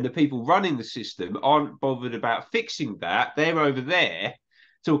 And the people running the system aren't bothered about fixing that. They're over there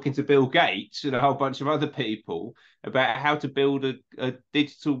talking to Bill Gates and a whole bunch of other people about how to build a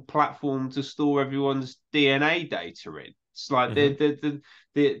digital platform to store everyone's DNA data in. It's like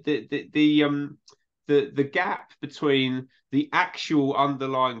the gap between the actual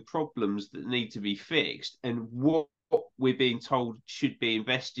underlying problems that need to be fixed and what we're being told should be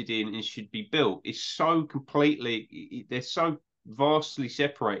invested in and should be built is so completely, they're so vastly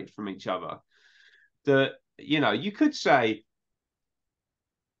separated from each other that, you know, you could say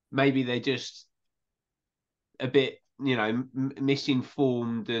maybe they're just a bit, you know,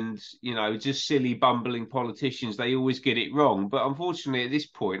 misinformed and, you know, just silly bumbling politicians. They always get it wrong. But unfortunately, at this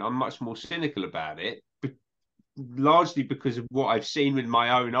point, I'm much more cynical about it, largely because of what I've seen with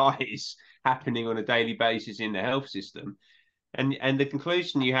my own eyes happening on a daily basis in the health system. And the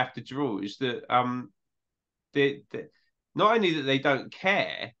conclusion you have to draw is that not only that they don't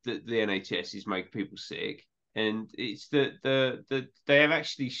care that the NHS is making people sick, and it's that they have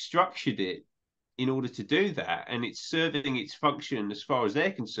actually structured it in order to do that, and it's serving its function as far as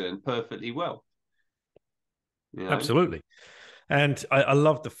they're concerned perfectly well. You know? Absolutely. And I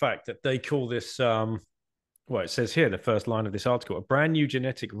love the fact that they call this, well, it says here, the first line of this article, a brand new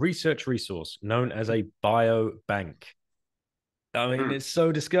genetic research resource known as a biobank. I mean, it's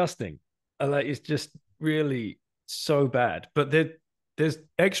so disgusting. Like, it's just really so bad. But there's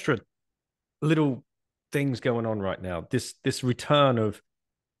extra little things going on right now. This return of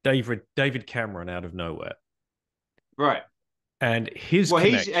David Cameron out of nowhere. Right. And his well,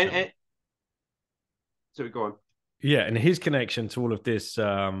 connection. So go on. Yeah, and his connection to all of this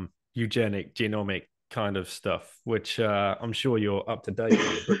eugenic, genomic kind of stuff, which I'm sure you're up to date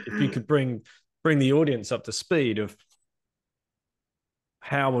on. But if you could bring the audience up to speed of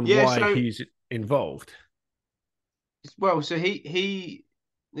how and why he's involved. Well, so he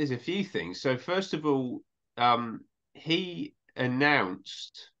there's a few things. So first of all, he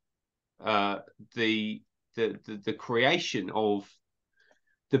announced the creation of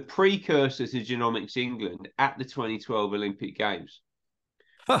the precursor to Genomics England at the 2012 Olympic Games.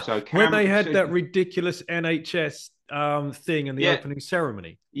 So when they had that ridiculous NHS thing in the opening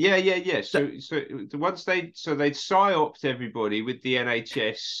ceremony. Yeah. So once they'd psyoped everybody with the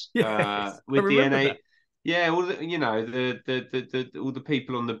NHS, with the NHS. Yeah, all the, you know, all the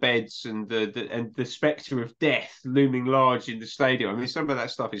people on the beds and the spectre of death looming large in the stadium. I mean, some of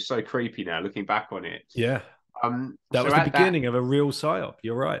that stuff is so creepy now, looking back on it. Yeah. That was the beginning of a real psyop.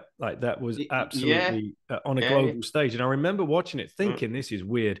 You're right. Like, that was absolutely on a global stage. And I remember watching it thinking, this is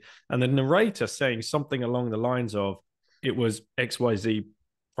weird. And the narrator saying something along the lines of, it was XYZ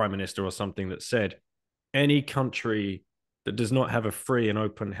prime minister or something that said, any country that does not have a free and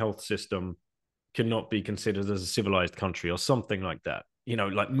open health system cannot be considered as a civilized country, or something like that. You know,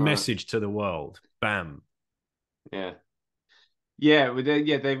 like message to the world. Bam. Yeah. They're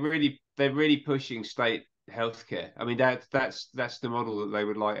really pushing state healthcare. I mean, that's the model that they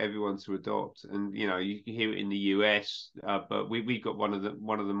would like everyone to adopt. And you know, you can hear it in the US, but we've got one of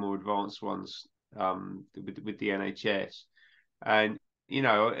the more advanced ones with the NHS. And you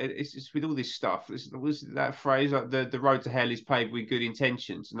know, it's with all this stuff. Was that phrase, like the road to hell is paved with good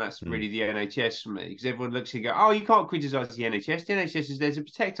intentions, and that's really the NHS for me, because everyone looks and go, oh, you can't criticize the NHS. The NHS is there to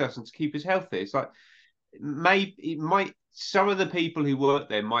protect us and to keep us healthy. It's like, some of the people who work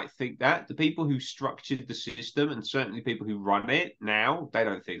there might think that. The people who structured the system, and certainly people who run it now, they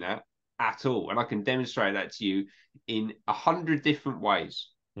don't think that at all. And I can demonstrate that to you in 100 different ways.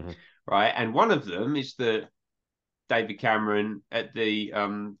 Right. And one of them is that David Cameron at the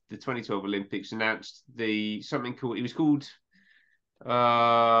 2012 Olympics announced something called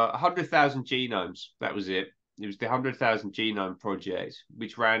 100,000 genomes. That was it. It was the 100,000 genome project,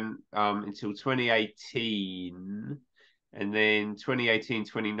 which ran until 2018, and then 2018,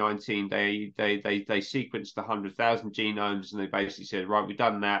 2019, they sequenced the 100,000 genomes, and they basically said, right, we've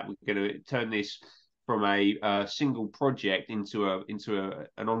done that. We're going to turn this from a single project into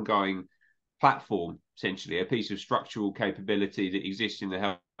an ongoing platform, essentially a piece of structural capability that exists in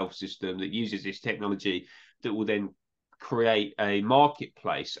the health system that uses this technology that will then create a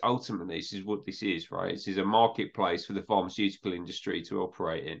marketplace. Ultimately, this is what this is, right? This is a marketplace for the pharmaceutical industry to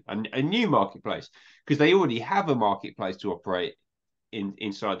operate in, and a new marketplace, because they already have a marketplace to operate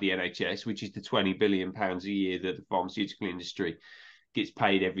inside the NHS, which is the £20 billion a year that the pharmaceutical industry gets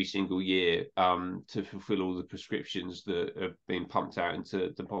paid every single year to fulfill all the prescriptions that have been pumped out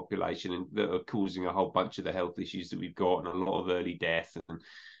into the population and that are causing a whole bunch of the health issues that we've got, and a lot of early death. And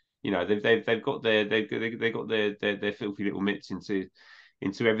you know, they've got their filthy little mitts into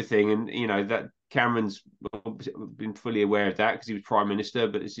everything. And you know, that Cameron's been fully aware of that because he was prime minister,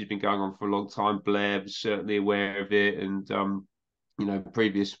 but this has been going on for a long time. Blair was certainly aware of it, and you know,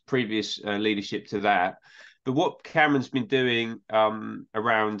 previous leadership to that. But what Cameron's been doing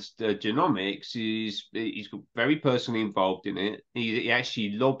around the genomics is he's very personally involved in it. He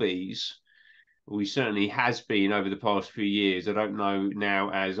actually lobbies, or he certainly has been over the past few years. I don't know now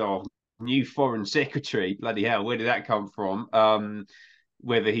as our new foreign secretary. Bloody hell, where did that come from?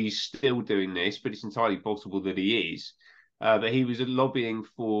 Whether he's still doing this, but it's entirely possible that he is. But he was lobbying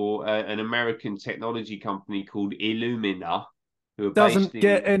for an American technology company called Illumina, who are doesn't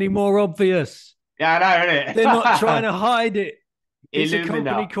get any more obvious. Yeah, I know, isn't it? They're not trying to hide it. It's Illumina. a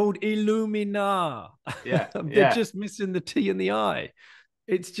company called Illumina. Yeah, they're just missing the T and the I.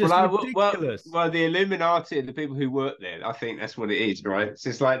 It's just ridiculous. Well, the Illuminati and the people who work there, I think that's what it is, right? So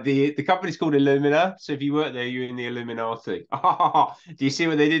it's like the company's called Illumina. So if you work there, you're in the Illuminati. Do you see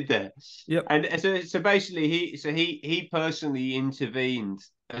what they did there? Yep. And so basically, he personally intervened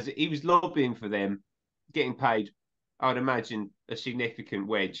as he was lobbying for them, getting paid I'd imagine, a significant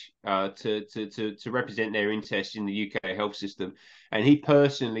wedge to represent their interests in the UK health system. And he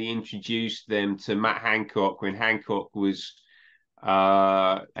personally introduced them to Matt Hancock when Hancock was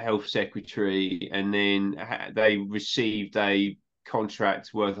health secretary, and then they received a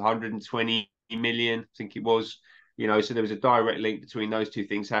contract worth 120 million, I think it was. So there was a direct link between those two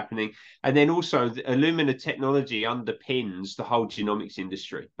things happening. And then also the Illumina technology underpins the whole genomics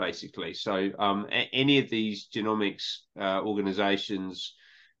industry, basically. So any of these genomics organizations,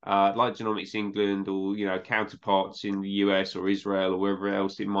 like Genomics England or, counterparts in the US or Israel or wherever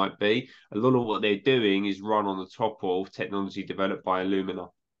else it might be, a lot of what they're doing is run on the top of technology developed by Illumina.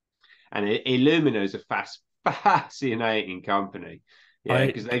 And Illumina is a fascinating company. Yeah,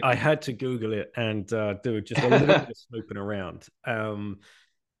 because I had to Google it and do just a little bit of snooping around.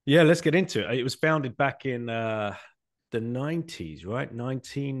 Yeah, let's get into it. It was founded back in the 90s, right?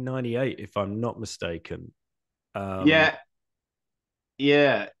 1998, if I'm not mistaken. Yeah,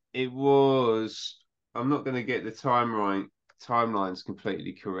 it was. I'm not going to get the timelines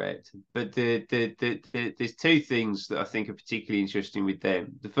completely correct, but there's two things that I think are particularly interesting with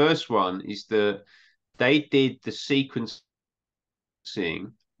them. The first one is that they did the sequencing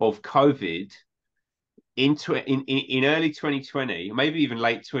of COVID in early 2020, maybe even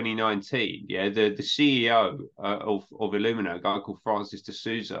late 2019. Yeah, the CEO of Illumina, a guy called Francis de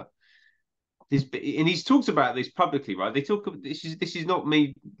Souza, and he's talked about this publicly, right? They talk. This is not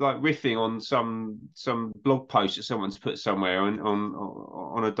me like riffing on some blog post that someone's put somewhere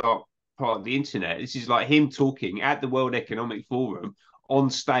on a dark part of the internet. This is like him talking at the World Economic Forum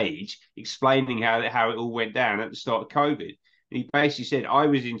on stage, explaining how it all went down at the start of COVID. And he basically said, "I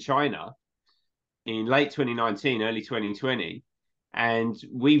was in China in late 2019, early 2020, and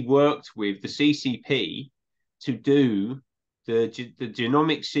we worked with the CCP to do the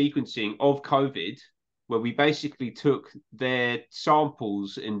genomic sequencing of COVID, where we basically took their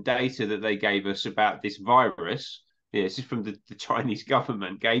samples and data that they gave us about this virus. Yeah, this is from the Chinese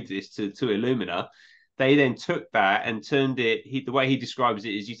government, gave this to Illumina. They then took that and turned it, the way he describes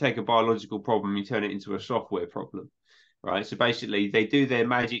it is you take a biological problem, you turn it into a software problem, right? So basically they do their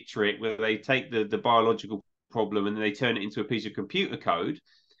magic trick where they take the biological problem and then they turn it into a piece of computer code.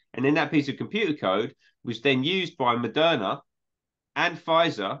 And then that piece of computer code was then used by Moderna and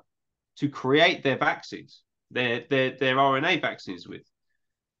Pfizer to create their vaccines, their RNA vaccines with.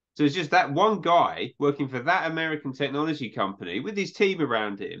 So it's just that one guy working for that American technology company with his team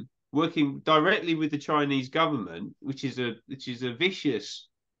around him, working directly with the Chinese government, which is a vicious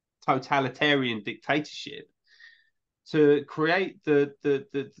totalitarian dictatorship, to create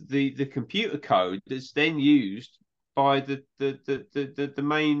the computer code that's then used by the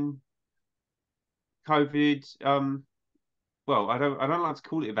main COVID. Well, I don't like to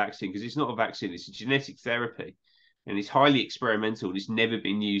call it a vaccine because it's not a vaccine. It's a genetic therapy, and it's highly experimental. And it's never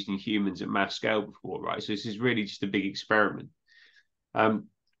been used in humans at mass scale before, right? So this is really just a big experiment. But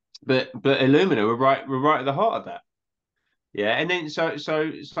Illumina were right at the heart of that. Yeah, and then so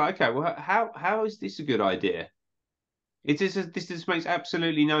okay. Well, how is this a good idea? This just makes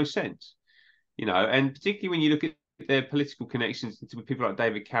absolutely no sense, and particularly when you look at their political connections to people like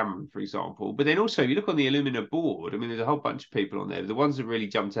David Cameron, for example. But then also, you look on the Illumina board. I mean, there's a whole bunch of people on there. The ones that really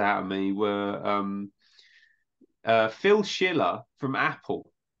jumped out at me were Phil Schiller from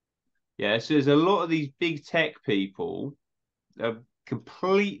Apple. Yeah, so there's a lot of these big tech people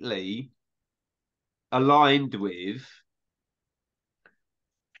completely aligned with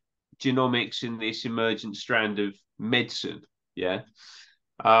genomics in this emergent strand of medicine. Yeah.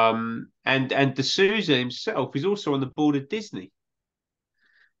 And de Souza himself is also on the board of Disney.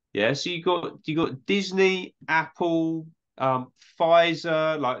 Yeah, so you got Disney, Apple,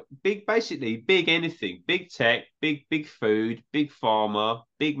 Pfizer, like basically big anything, big tech, big food, big pharma,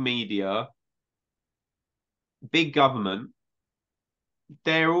 big media, big government.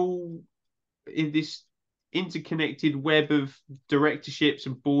 They're all in this interconnected web of directorships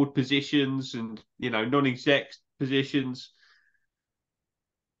and board positions and non-exec positions.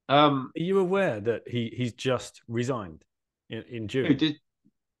 Are you aware that he's just resigned in June?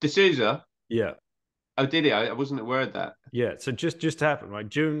 De Souza? Yeah. Oh, did he? I wasn't aware of that. Yeah, so just happened, right?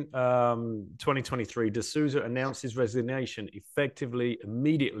 June 2023, de Souza announced his resignation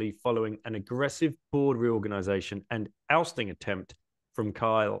immediately following an aggressive board reorganization and ousting attempt from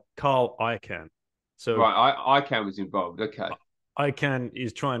Carl Icahn. So right, Icahn was involved. Okay. Icahn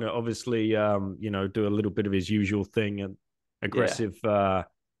is trying to obviously do a little bit of his usual thing and aggressive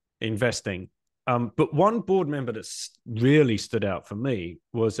investing. But one board member that really stood out for me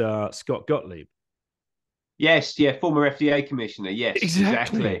was Scott Gottlieb. Yes, yeah, former FDA commissioner. Yes,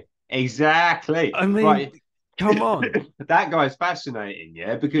 exactly. I mean, right. Come on. That guy's fascinating,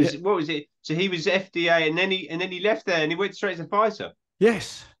 yeah. Because what was it? So he was FDA, and then he left there, and he went straight to Pfizer,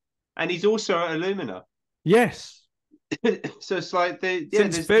 Yes. and he's also at Illumina. Yes. So it's like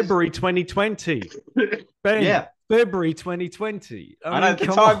Since February 2020. Ben, yeah, February 2020. I know mean,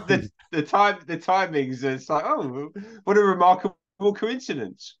 come on. the timings. It's like, oh, what a remarkable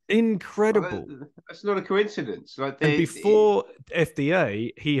coincidence! Incredible. That's not a coincidence. Like And before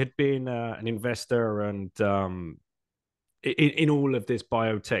FDA, he had been an investor and in all of this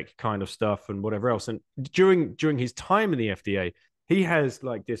biotech kind of stuff and whatever else. And during his time in the FDA, he has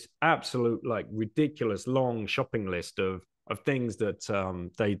like this absolute like ridiculous long shopping list of things that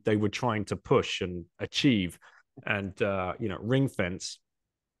they were trying to push and achieve and ring fence.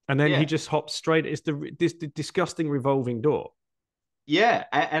 And then he just hops straight. It's the disgusting revolving door. Yeah,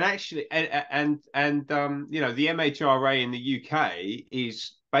 and actually, the MHRA in the UK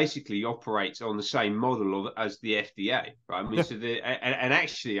is basically operates on the same model as the FDA, right? I mean, so and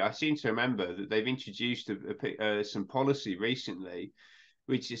actually, I seem to remember that they've introduced some policy recently,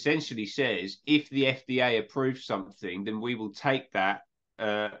 which essentially says if the FDA approves something, then we will take that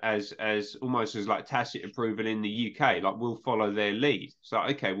as almost as like tacit approval in the UK, like we'll follow their lead. So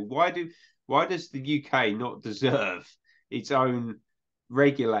okay, well, why does the UK not deserve its own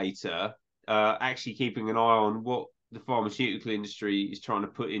regulator actually keeping an eye on what the pharmaceutical industry is trying to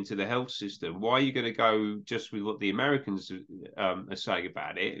put into the health system? Why are you going to go just with what the Americans are saying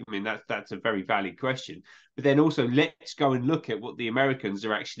about it? I mean, that's a very valid question. But then also, let's go and look at what the Americans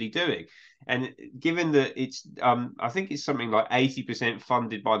are actually doing. And given that it's, I think it's something like 80%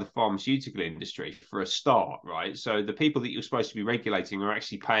 funded by the pharmaceutical industry for a start, right? So the people that you're supposed to be regulating are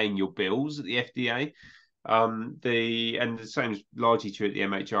actually paying your bills at the FDA. The same is largely true at the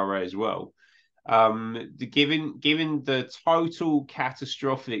MHRA as well. Given the total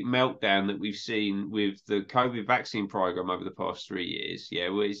catastrophic meltdown that we've seen with the COVID vaccine program over the past 3 years,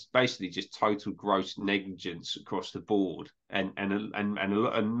 where it's basically just total gross negligence across the board, and a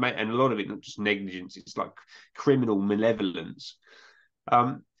lot of it not just negligence, it's like criminal malevolence.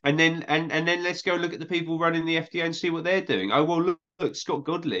 And then let's go look at the people running the FDA and see what they're doing. Oh well, look, Scott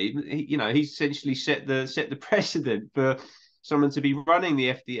Godley, he's essentially set the precedent for someone to be running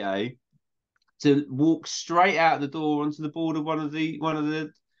the FDA to walk straight out the door onto the board of one of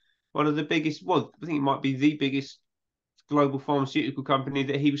the biggest. Well, I think it might be the biggest global pharmaceutical company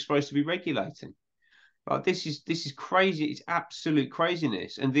that he was supposed to be regulating. Like this is crazy. It's absolute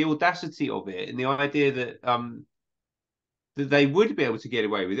craziness, and the audacity of it, and the idea that that they would be able to get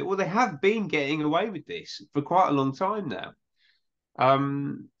away with it. Well, they have been getting away with this for quite a long time now.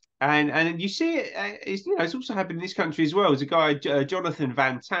 And you see it, it's also happened in this country as well. There's a guy, Jonathan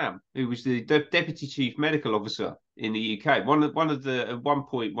Van Tam, who was the deputy chief medical officer in the UK. At one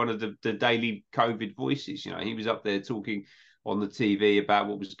point, one of the daily COVID voices. He was up there talking on the TV about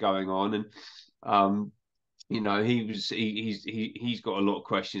what was going on, and he's got a lot of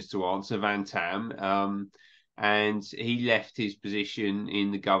questions to answer, Van Tam. And he left his position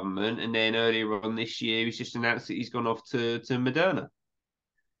in the government, and then earlier on this year, he's just announced that he's gone off to Moderna.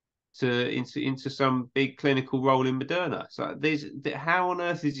 Into some big clinical role in Moderna. So how on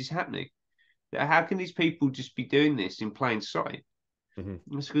earth is this happening? How can these people just be doing this in plain sight?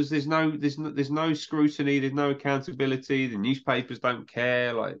 Mm-hmm. It's because there's no scrutiny, there's no accountability. The newspapers don't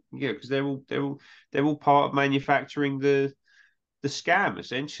care, because they're all part of manufacturing the scam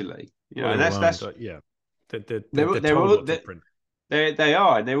essentially. And that's they're all different. They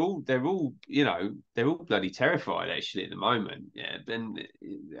are, and they're all bloody terrified actually at the moment. Yeah,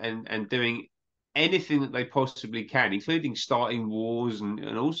 and doing anything that they possibly can, including starting wars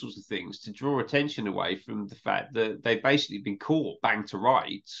and all sorts of things to draw attention away from the fact that they've basically been caught bang to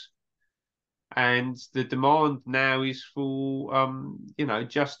rights. And the demand now is for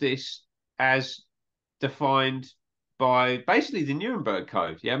justice as defined by basically the Nuremberg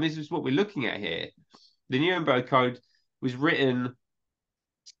Code. Yeah, I mean, this is what we're looking at here. The Nuremberg Code was written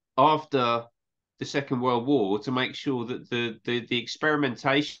after the Second World War to make sure that the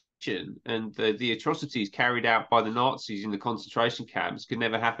experimentation and the atrocities carried out by the Nazis in the concentration camps could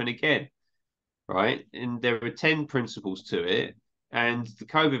never happen again, right? And there are 10 principles to it, and the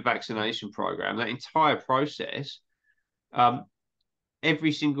COVID vaccination program, that entire process,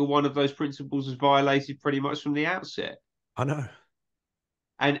 every single one of those principles was violated pretty much from the outset. I know.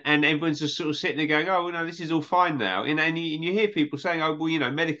 And everyone's just sort of sitting there going, oh, no, this is all fine now. And you hear people saying, oh, well,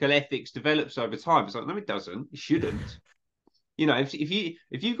 medical ethics develops over time. It's like, no, it doesn't. It shouldn't.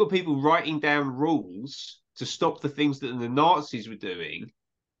 If you've got people writing down rules to stop the things that the Nazis were doing,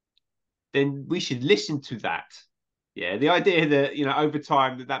 then we should listen to that. Yeah, the idea that over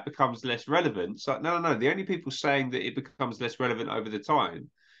time that becomes less relevant. It's like no. The only people saying that it becomes less relevant over the time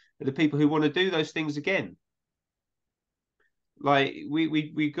are the people who want to do those things again. Like we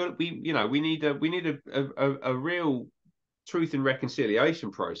need a real truth and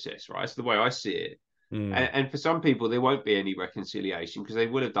reconciliation process, right? That's the way I see it. And for some people, there won't be any reconciliation because they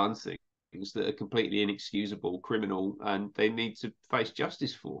would have done things that are completely inexcusable, criminal, and they need to face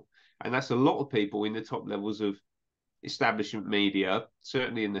justice for. And that's a lot of people in the top levels of establishment media,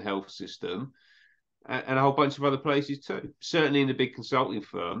 certainly in the health system, and a whole bunch of other places too. Certainly in the big consulting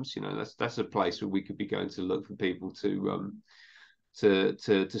firms, that's a place where we could be going to look for people to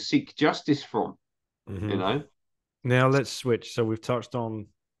seek justice from. Now let's switch. So we've touched on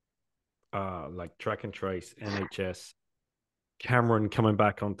like track and trace, NHS, Cameron coming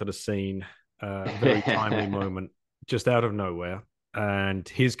back onto the scene, very timely moment, just out of nowhere, and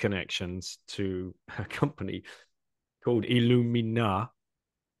his connections to a company called Illumina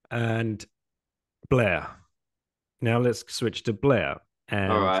and Blair. Now let's switch to Blair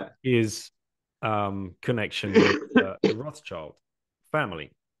and his connection with the Rothschild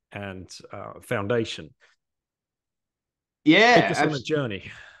family and foundation. Yeah, take us on a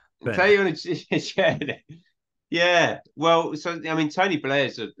journey, Ben. Tell you on a journey. Yeah, well, so I mean, Tony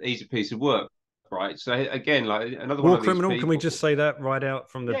Blair's he's a piece of work, right? So again, like another War one of criminal. these people. Can we just say that right out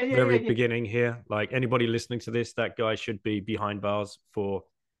from the very beginning here? Like anybody listening to this, that guy should be behind bars for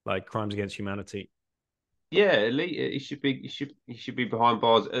like crimes against humanity. Yeah, he should be. He should be behind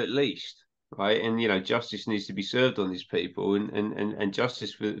bars at least, right? And justice needs to be served on these people, and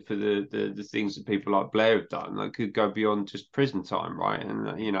justice for the things that people like Blair have done, that could go beyond just prison time, right? And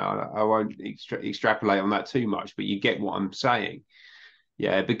I won't extrapolate on that too much, but you get what I'm saying.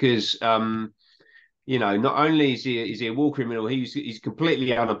 Yeah, because not only is he a war criminal, he's completely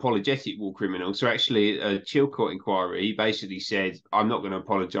unapologetic war criminal. So actually, a Chilcot inquiry, he basically said, "I'm not going to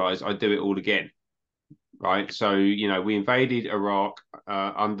apologise. I do it all again." Right. So we invaded Iraq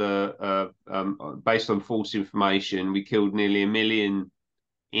based on false information. We killed nearly 1 million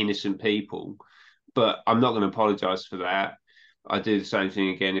innocent people, but I'm not going to apologise for that. I do the same thing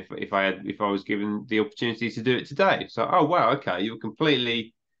again if I was given the opportunity to do it today. So wow, okay, you're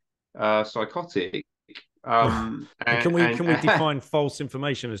completely psychotic. And can we define false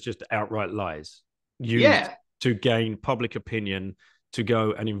information as just outright lies used to gain public opinion, to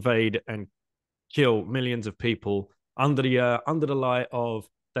go and invade and kill millions of people under the lie of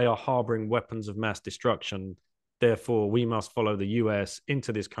they are harboring weapons of mass destruction. Therefore, we must follow the US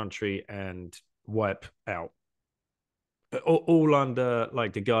into this country and wipe out. All under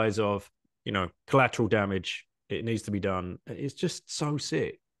like the guise of collateral damage. It needs to be done. It's just so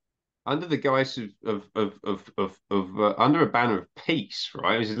sick. Under the guise of under a banner of peace,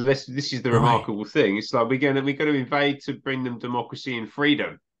 right? This is the remarkable thing. It's like we're going to invade to bring them democracy and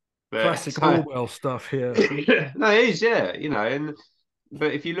freedom. But classic Orwell stuff here. No, it is, yeah,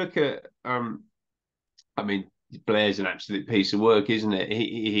 but if you look at I mean, Blair's an absolute piece of work, isn't it?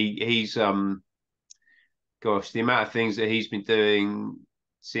 He's gosh, the amount of things that he's been doing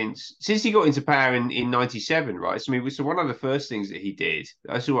since he got into power in 97, right? So I mean, so one of the first things that he did,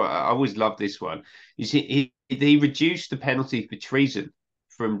 I always loved this one, is he reduced the penalty for treason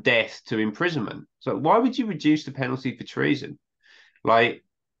from death to imprisonment. So why would you reduce the penalty for treason? Like,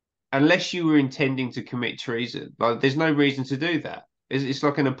 unless you were intending to commit treason, like there's no reason to do that. It's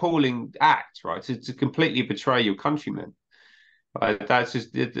like an appalling act, right? To completely betray your countrymen. That's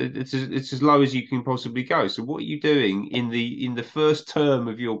just it's as low as you can possibly go. So what are you doing in the first term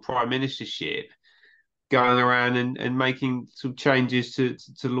of your prime ministership, going around and making some changes to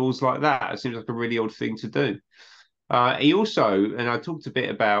laws like that? It seems like a really odd thing to do. He also, and I talked a bit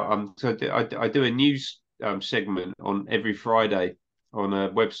about so I do a news segment on every Friday on a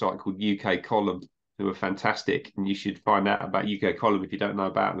website called UK Column, who are fantastic, and you should find out about UK Column if you don't know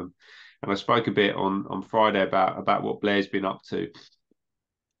about them. And I spoke a bit on Friday about what Blair's been up to.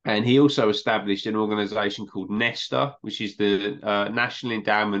 And he also established an organisation called Nesta, which is the National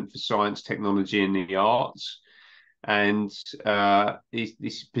Endowment for Science, Technology and the Arts. And this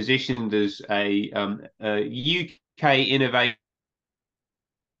is positioned as a UK innovation.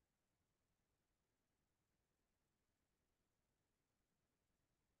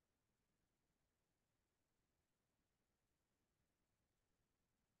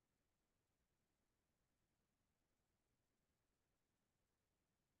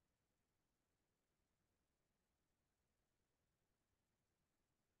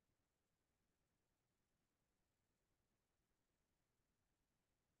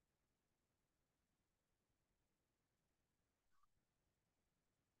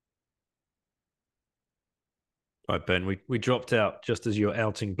 Right, Ben, we dropped out just as you're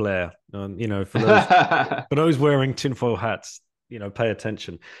outing Blair. You know, for those wearing tinfoil hats, you know, pay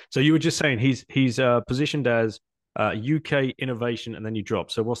attention. So you were just saying he's positioned as UK innovation, and then you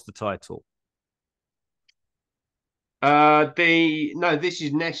drop. So what's the title? This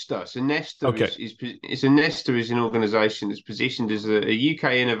is Nesta. So Nesta Okay. is an organisation that's positioned as a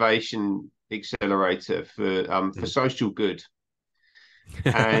UK innovation accelerator for social good.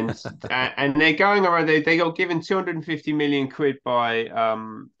 and and they're going around. They got given 250 million quid by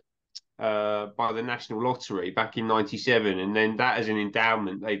the National Lottery back in '97, and then that as an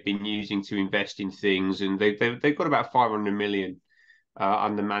endowment they've been using to invest in things, and they've got about 500 million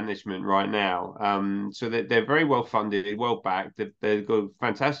under management right now. So they're very well funded, well backed. They've got a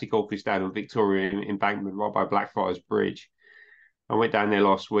fantastic office down on Victoria Embankment, right by Blackfriars Bridge. I went down there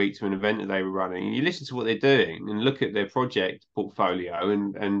last week to an event that they were running. And you listen to what they're doing and look at their project portfolio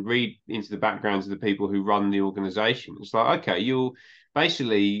and read into the backgrounds of the people who run the organization. It's like, okay, you're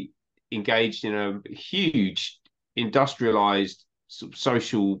basically engaged in a huge industrialized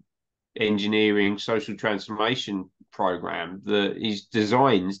social engineering, social transformation program that is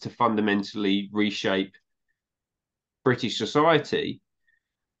designed to fundamentally reshape British society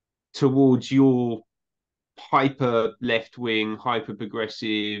towards your hyper left wing, hyper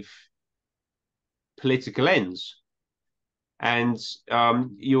progressive political ends, and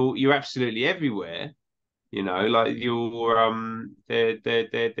you're absolutely everywhere. You know, like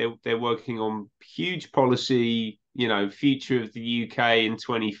they're working on huge policy. You know, future of the UK in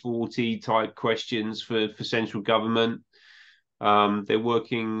 2040 type questions for central government. They're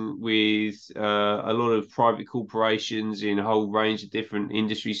working with a lot of private corporations in a whole range of different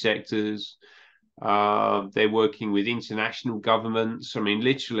industry sectors. They're working with international governments. I mean,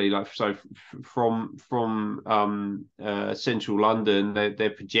 literally, like so from central London, they're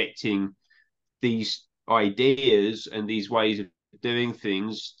projecting these ideas and these ways of doing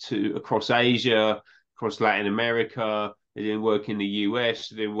things to across Asia, across Latin America. They're doing work in the US.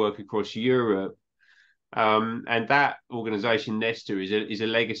 They're doing work across Europe. And that organization, Nesta, is a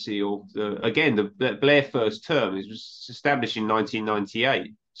legacy of the Blair first term. It was established in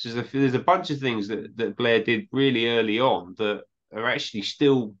 1998. So there's a bunch of things that Blair did really early on that are actually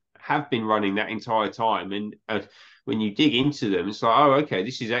still have been running that entire time. And when you dig into them, it's like, oh, okay,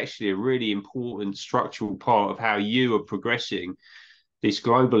 this is actually a really important structural part of how you are progressing this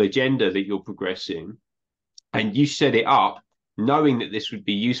global agenda that you're progressing. And you set it up knowing that this would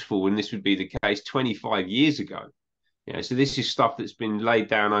be useful and this would be the case 25 years ago. You know, so this is stuff that's been laid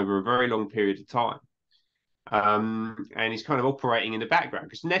down over a very long period of time. And it's kind of operating in the background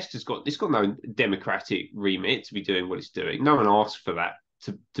because Nesta's got no democratic remit to be doing what it's doing. No one asked for that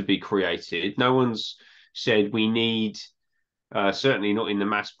to be created. No one's said we need, certainly not in the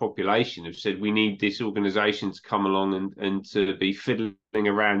mass population, have said we need this organization to come along and to be fiddling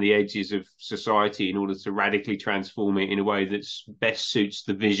around the edges of society in order to radically transform it in a way that best suits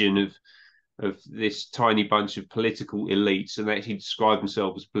the vision of this tiny bunch of political elites, and they actually describe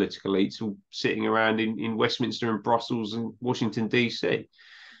themselves as political elites, all sitting around in Westminster and Brussels and Washington DC.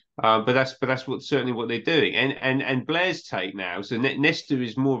 But that's certainly what they're doing. And Blair's take now. So Nesta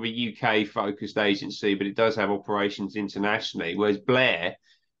is more of a UK focused agency, but it does have operations internationally. Whereas Blair,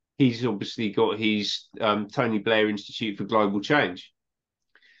 he's obviously got his Tony Blair Institute for Global Change.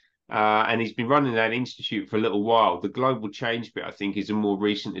 And he's been running that institute for a little while. The global change bit, I think, is a more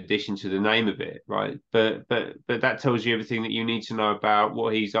recent addition to the name of it, right? But that tells you everything that you need to know about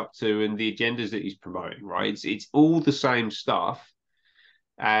what he's up to and the agendas that he's promoting, right? It's all the same stuff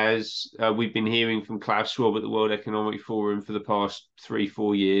as we've been hearing from Klaus Schwab at the World Economic Forum for the past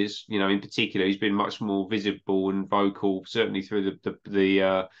 3-4 years. You know, in particular, he's been much more visible and vocal, certainly through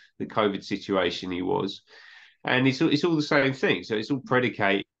the COVID situation he was. And it's all the same thing. So it's all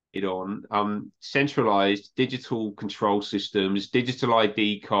predicated on centralized digital control systems, digital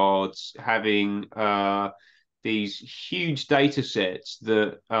ID cards, having these huge data sets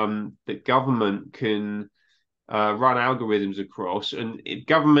that government can run algorithms across, and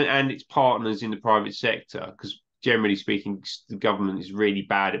government and its partners in the private sector, because generally speaking, the government is really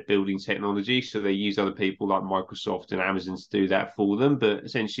bad at building technology, so they use other people like Microsoft and Amazon to do that for them. But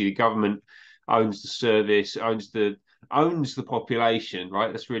essentially, the government owns the service, owns the population,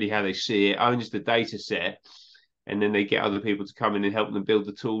 right? That's really how they see it, owns the data set, and then they get other people to come in and help them build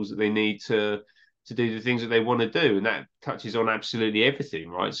the tools that they need to do the things that they want to do. And that touches on absolutely everything,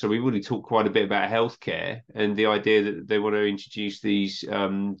 right? So we've already talked quite a bit about healthcare and the idea that they want to introduce these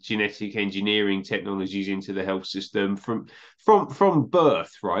genetic engineering technologies into the health system from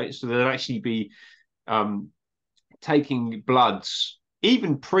birth, right? So they'll actually be taking bloods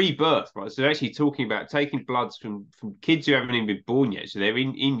even pre-birth, right? So they're actually talking about taking bloods from kids who haven't even been born yet. So they're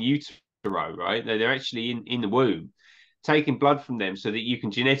in utero, right? They're actually in the womb, taking blood from them so that you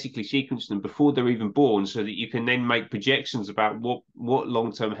can genetically sequence them before they're even born, so that you can then make projections about what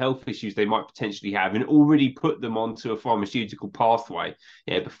long-term health issues they might potentially have, and already put them onto a pharmaceutical pathway,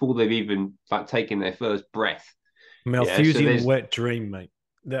 yeah, before they've even like taken their first breath. Yeah, so Malthusian there's wet dream, mate.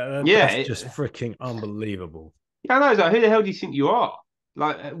 That's yeah, just freaking unbelievable. yeah, I know. It's like, who the hell do you think you are?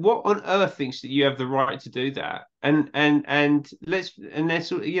 Like, what on earth thinks that you have the right to do that? And they're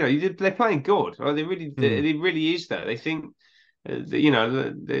sort of, they're playing God. Right? Mm. It really is that. They think, you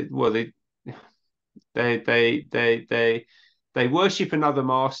know, well, they they worship another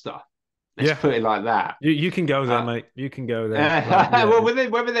master. Let's Yeah, put it like that. you can go there, Uh, mate. You can go there. Like, yeah, well,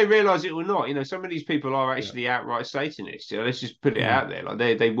 whether they realize it or not, some of these people are yeah. actually outright Satanists. Let's just put it Mm. out there.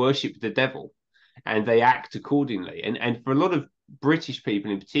 Like they worship the devil, and they act accordingly. And for a lot of British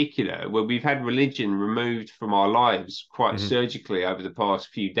people in particular, where we've had religion removed from our lives quite Mm-hmm. surgically over the past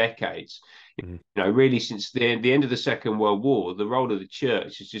few decades, Mm-hmm. really since the end of the Second World War, the role of the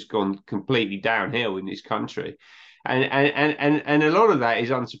church has just gone completely downhill in this country. And a lot of that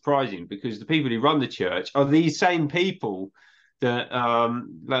is unsurprising, because the people who run the church are these same people that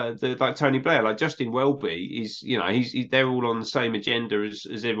like Tony Blair, like Justin Welby is, they're all on the same agenda as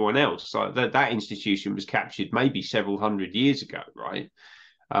everyone else. Like that institution was captured maybe several hundred years ago, right?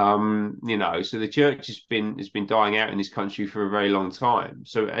 So the church has been dying out in this country for a very long time.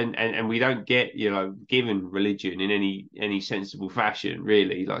 So and we don't get, given religion in any sensible fashion,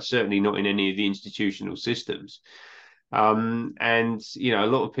 really, like certainly not in any of the institutional systems. And a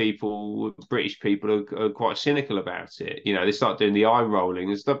lot of people, British people, are quite cynical about it. They start doing the eye rolling.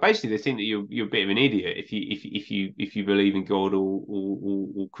 It's basically they think that you're a bit of an idiot if you believe in God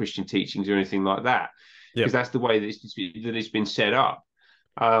or Christian teachings or anything like that, because Yep. that's the way that it's been set up.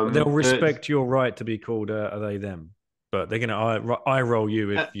 They'll But respect your right to be called are they them, but they're gonna eye roll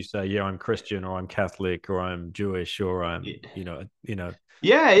you if you say, yeah, I'm Christian or I'm Catholic or I'm Jewish or I'm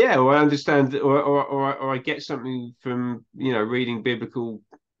yeah. Or I understand, or I get something from reading biblical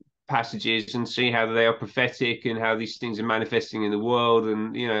passages and see how they are prophetic and how these things are manifesting in the world,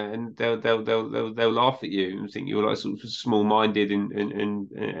 and and they'll laugh at you and think you're like sort of small minded and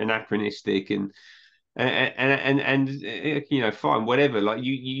anachronistic and fine, whatever, like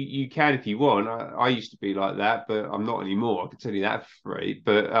you can if you want. I used to be like that, but I'm not anymore, I can tell you that for free.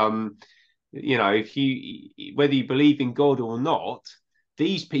 But if you, whether you believe in God or not,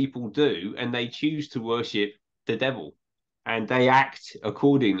 these people do, and they choose to worship the devil, and they act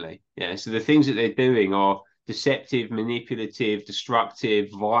accordingly. Yeah, so the things that they're doing are deceptive, manipulative, destructive,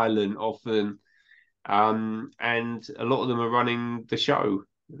 violent often, and a lot of them are running the show.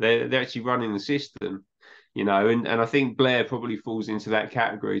 They're actually running the system, and I think Blair probably falls into that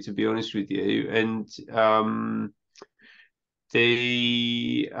category, to be honest with you. And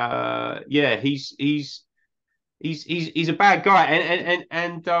yeah, he's a bad guy,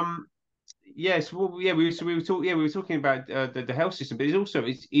 and yes, well, yeah, we were talking about the health system, but it's also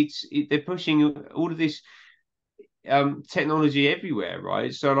they're pushing all of this technology everywhere,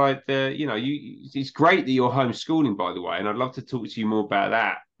 right? So like it's great that you're homeschooling, by the way, and I'd love to talk to you more about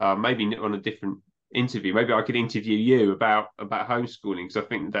that. Maybe on a different interview. Maybe I could interview you about homeschooling, because I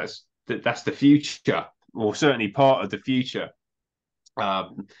think that's the future, or certainly part of the future.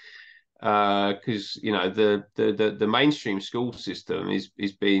 Because the mainstream school system is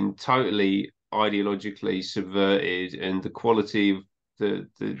being totally ideologically subverted, and the quality of the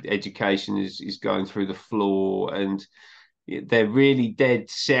education is going through the floor, and they're really dead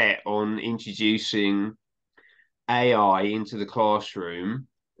set on introducing AI into the classroom.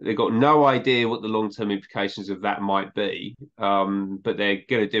 They've got no idea what the long-term implications of that might be, but they're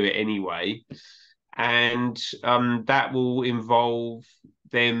going to do it anyway. And that will involve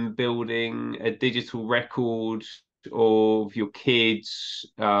them building a digital record of your kids,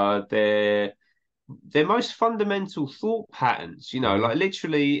 their most fundamental thought patterns, Mhm. like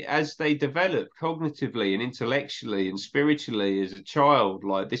literally as they develop cognitively and intellectually and spiritually as a child,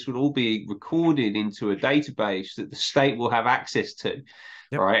 like this will all be recorded into a database that the state will have access to,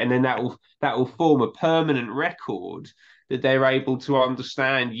 Yep. right? And then that will form a permanent record that they're able to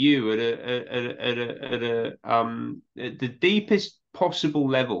understand you at the deepest possible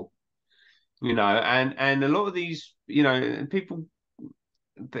level, and a lot of these, people,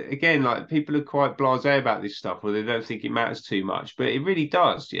 again, like people are quite blasé about this stuff, or they don't think it matters too much, but it really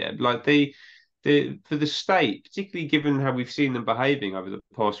does. Yeah, like the for the state, particularly given how we've seen them behaving over the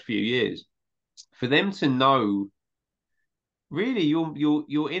past few years, for them to know really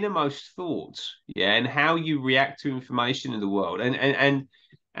your innermost thoughts, yeah, and how you react to information in the world,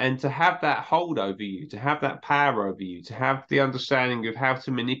 and to have that hold over you, to have that power over you, to have the understanding of how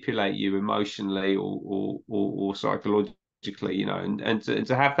to manipulate you emotionally or psychologically, you know, and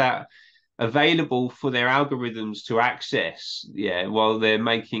to have that available for their algorithms to access, yeah, while they're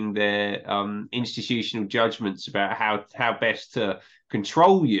making their institutional judgments about how best to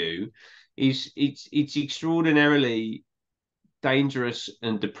control you, it's extraordinarily dangerous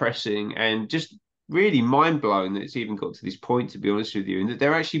and depressing, and just really mind-blowing that it's even got to this point, to be honest with you, and that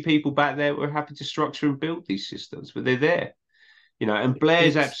there are actually people back there who are happy to structure and build these systems, but they're there, you know, and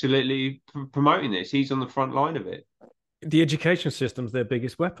Blair's absolutely promoting this. He's on the front line of it. The education system's their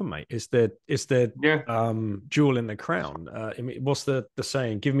biggest weapon, mate. It's their jewel in the crown. I mean, what's the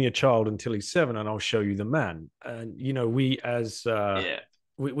saying? Give me a child until he's 7 and I'll show you the man. And you know, we as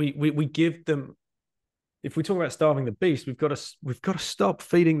we give them, if we talk about starving the beast, we've got to stop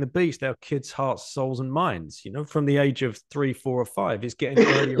feeding the beast our kids' hearts, souls, and minds. You know, from the age of 3, 4, or 5, it's getting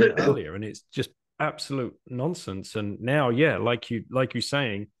earlier and earlier, and it's just absolute nonsense. And now, yeah, like you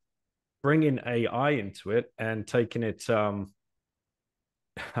saying, bringing AI into it and taking it,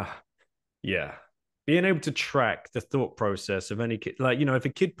 yeah, being able to track the thought process of any kid. Like, you know, if a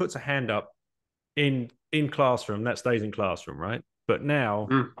kid puts a hand up in classroom, that stays in classroom, right? But now.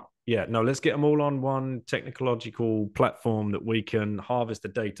 Yeah, no, let's get them all on one technological platform that we can harvest the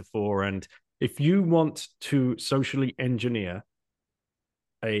data for. And if you want to socially engineer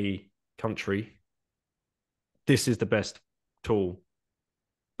a country, this is the best tool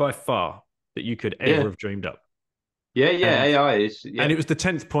by far that you could ever have dreamed up. Yeah, AI is. Yeah. And it was the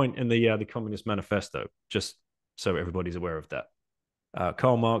 10th point in the Communist Manifesto, just so everybody's aware of that.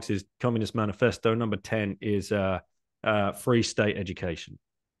 Karl Marx's Communist Manifesto, number 10 is free state education.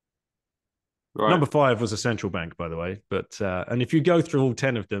 Right. Number 5 was a central bank, by the way. But and if you go through all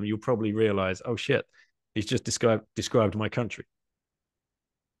 10 of them, you'll probably realize, oh shit, he's just described my country.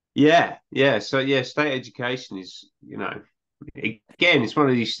 Yeah. So yeah, state education is, you know, again, it's one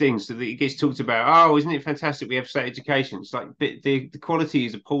of these things that it gets talked about. Oh, isn't it fantastic we have state education? It's like the quality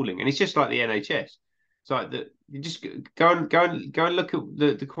is appalling, and it's just like the NHS. It's like that. You just go and look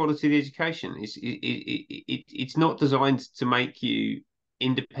at the quality of the education. It's not designed to make you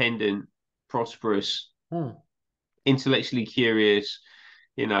independent, prosperous, intellectually curious,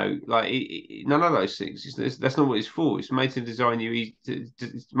 you know, like none of those things. That's not what it's for. It's made to design you. It's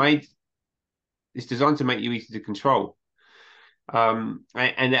designed to make you easy to control. And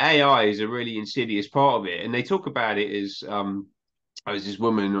the AI is a really insidious part of it. And they talk about it as I was this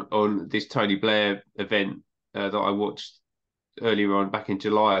woman on this Tony Blair event that I watched earlier on back in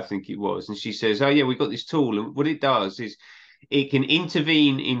July, I think it was, and she says, "Oh yeah, we got this tool, and what it does is." It can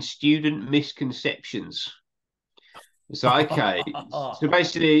intervene in student misconceptions. It's like, okay, so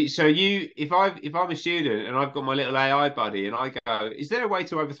basically, if I'm a student and I've got my little AI buddy, and I go, is there a way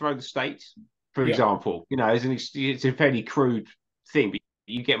to overthrow the state, for example? You know, it's a fairly crude thing, but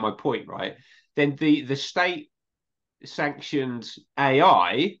you get my point, right? Then the state sanctioned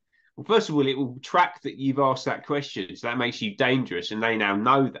AI. Well, first of all, it will track that you've asked that question, so that makes you dangerous, and they now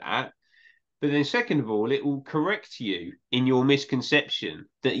know that. But then second of all, it will correct you in your misconception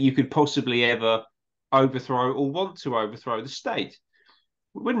that you could possibly ever overthrow or want to overthrow the state,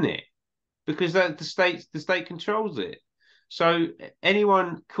 wouldn't it? Because the state controls it. So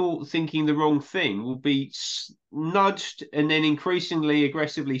anyone caught thinking the wrong thing will be nudged and then increasingly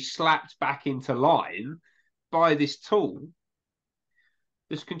aggressively slapped back into line by this tool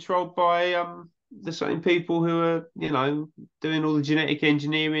that's controlled by the same people who are, you know, doing all the genetic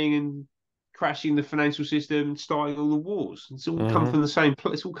engineering and crashing the financial system, starting all the wars. It's all come from the same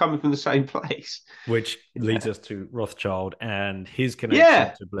place. It's all coming from the same place. Which leads us to Rothschild and his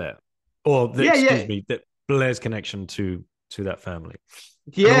connection to Blair, or excuse me, that Blair's connection to that family.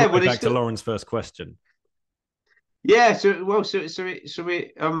 Yeah, well, back to Lauren's first question. Yeah,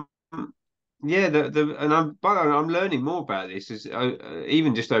 yeah, and I'm learning more about this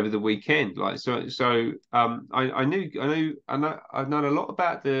even just over the weekend. Like I've known a lot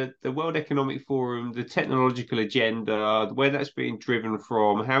about the World Economic Forum, the technological agenda, where that's being driven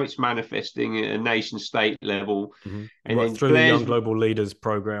from, how it's manifesting at a nation state level, and then through the Young Global Leaders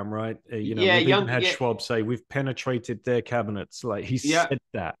program, right? You know, we've even had Schwab say we've penetrated their cabinets. Like he said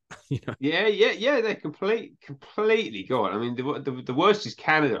that. You know? Yeah, they're completely gone. I mean, the worst is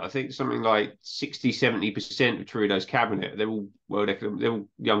Canada. I think something like 60-70% of Trudeau's cabinet, they're all they're all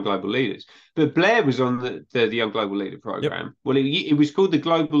young global leaders. But Blair was on the Young Global Leader program. Yep. Well, it was called the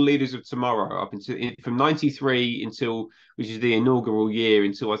Global Leaders of Tomorrow up until from 93 until, which is the inaugural year,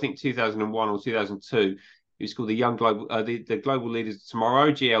 until I think 2001 or 2002. It was called the Young Global, the Global Leaders of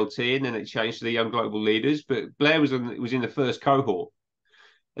Tomorrow, GLT, and then it changed to the Young Global Leaders. But Blair was in the first cohort.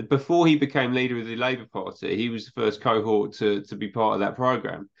 Before he became leader of the Labour Party, he was the first cohort to be part of that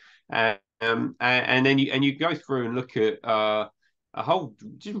program. And then you go through and look at a whole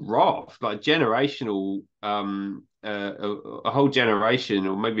just raft, like generational, a whole generation,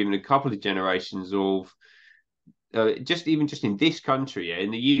 or maybe even a couple of generations of just in this country, yeah,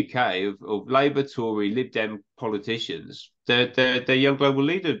 in the UK, of Labour, Tory, Lib Dem politicians. They're young global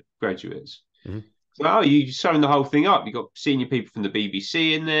leader graduates. Mm-hmm. So you're sewing the whole thing up. You've got senior people from the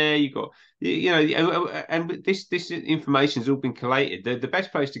BBC in there. You've got, and this information has all been collated. The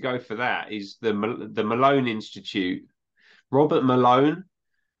best place to go for that is the Malone Institute. Robert Malone,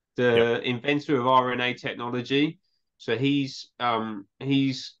 the inventor of RNA technology. So he's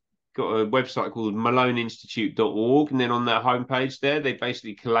got a website called maloneinstitute.org, and then on their homepage there, they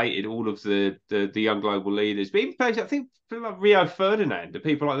basically collated all of the young global leaders. But even places, I think, like Rio Ferdinand, the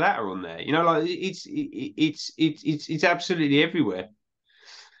people like that are on there. Like it's absolutely everywhere.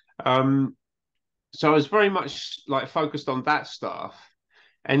 So I was very much like focused on that stuff,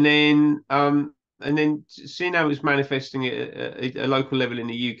 and then seeing how it was manifesting at a local level in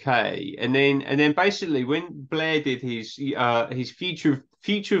the UK, and then basically when Blair did his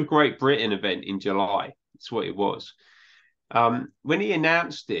Future of Great Britain event in July, that's what it was. When he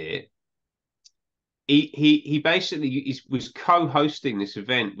announced it, he basically was co-hosting this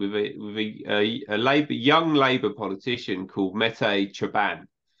event with a young Labour politician called Mete Chaban,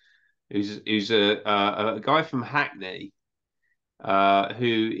 who's a guy from Hackney.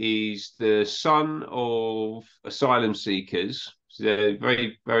 Who is the son of asylum seekers. So they're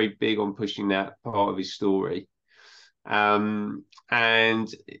very, very big on pushing that part of his story. And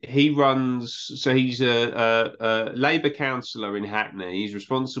he runs, so he's a Labour councillor in Hackney. He's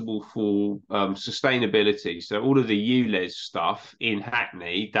responsible for sustainability. So all of the ULEZ stuff in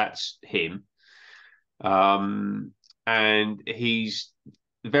Hackney, that's him. And he's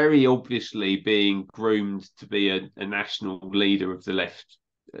very obviously being groomed to be a national leader of the left.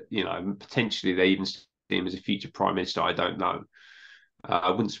 Potentially they even see him as a future prime minister. I don't know.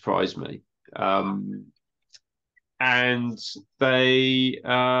 Wouldn't surprise me. And they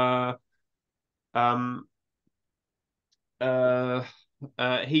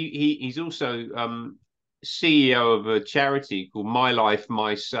he's also CEO of a charity called My Life,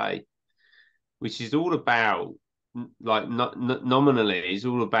 My Say, which is all about, like, nominally, is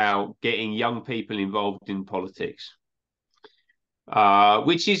all about getting young people involved in politics,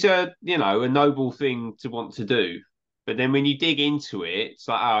 which is a noble thing to want to do. But then when you dig into it, it's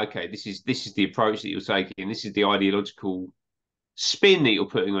like, oh, okay, this is the approach that you're taking. This is the ideological spin that you're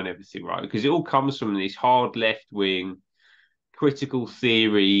putting on everything, right? Because it all comes from this hard left wing critical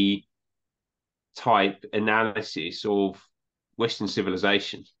theory type analysis of Western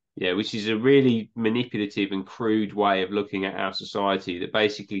civilization. Yeah, which is a really manipulative and crude way of looking at our society that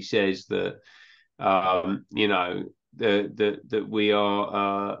basically says that, that we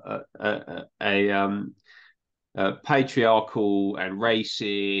are patriarchal and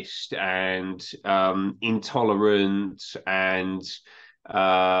racist and intolerant and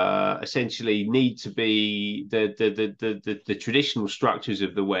essentially need to be the traditional structures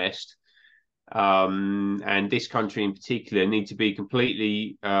of the West. And this country in particular need to be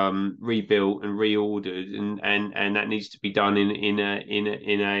completely rebuilt and reordered, and that needs to be done in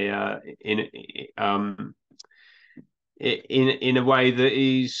a way that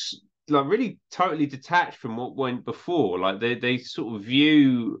is like really totally detached from what went before. Like they sort of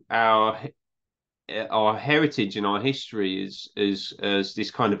view our heritage and our history as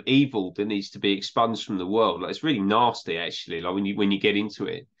this kind of evil that needs to be expunged from the world. Like it's really nasty, actually. Like when you get into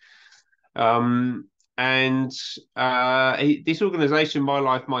it. This organization, My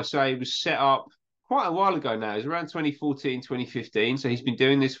Life, My Say, was set up quite a while ago now. It was around 2014, 2015. So he's been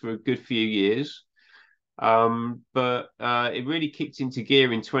doing this for a good few years. But it really kicked into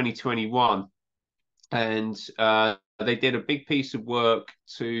gear in 2021. And they did a big piece of work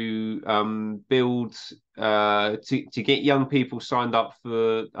to build, to get young people signed up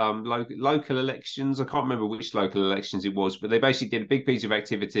for local elections. I can't remember which local elections it was, but they basically did a big piece of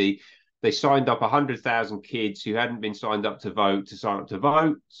activity. They signed up 100,000 kids who hadn't been signed up to vote to sign up to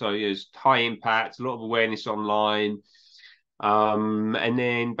vote. So it was high impact, a lot of awareness online. And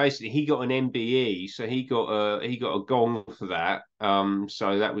then basically he got an MBE, so he got a gong for that.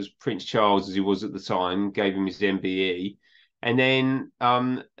 So that was Prince Charles, as he was at the time, gave him his MBE. And then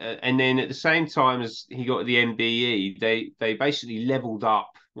at the same time as he got the MBE, they basically leveled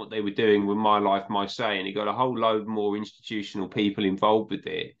up what they were doing with My Life, My Say, and he got a whole load more institutional people involved with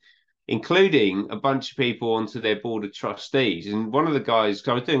it. including a bunch of people onto their board of trustees. And one of the guys,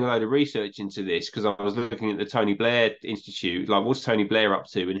 I was doing a load of research into this because I was looking at the Tony Blair Institute, like what's Tony Blair up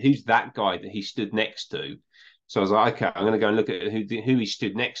to and who's that guy that he stood next to. So I was like, okay, I'm going to go and look at who he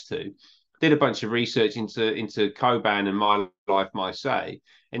stood next to. Did a bunch of research into Coban and My Life, My Say.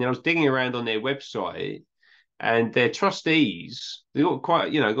 And then I was digging around on their website, and their trustees, they got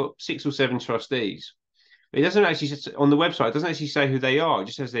quite, got 6 or 7 trustees. It doesn't actually, on the website, it doesn't actually say who they are. It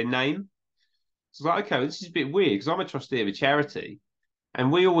just says their name. So it's like, okay, well, this is a bit weird because I'm a trustee of a charity,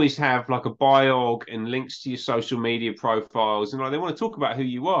 and we always have like a biog and links to your social media profiles, and like they want to talk about who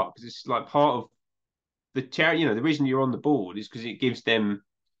you are because it's like part of the charity. The reason you're on the board is because it gives them,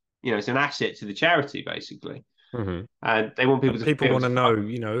 it's an asset to the charity basically. Mm-hmm. And they want people to people want to know,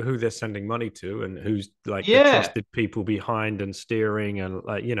 who they're sending money to and who's like the Yeah. trusted people behind and steering and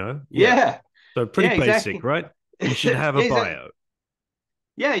like, Yeah. So pretty exactly. basic, right? You should have a bio.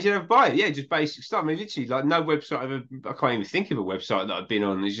 Yeah, you should have a bio. Yeah, just basic stuff. I mean, literally, like no website I can't even think of a website that I've been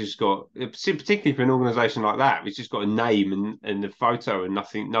on. It's just got, particularly for an organization like that, it's just got a name and the photo and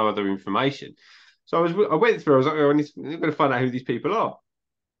nothing, no other information. So I went through. I was like, I'm going to find out who these people are.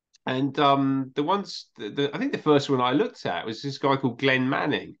 And the ones, I think the first one I looked at was this guy called Glenn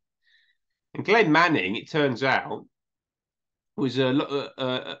Manning. And Glenn Manning, it turns out, was a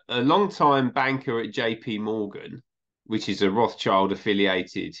long-time banker at JP Morgan, which is a Rothschild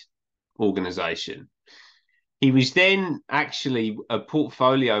affiliated organization. He was then actually a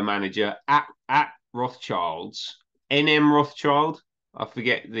portfolio manager at Rothschilds, NM Rothschild. I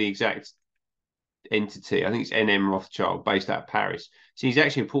forget the exact entity. I think it's NM Rothschild, based out of Paris. So he's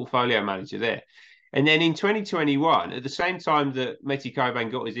actually a portfolio manager there. And then in 2021, at the same time that Mehdi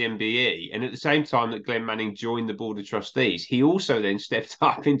Coban got his MBE, and at the same time that Glenn Manning joined the board of trustees, he also then stepped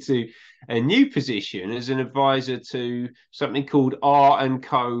up into a new position as an advisor to something called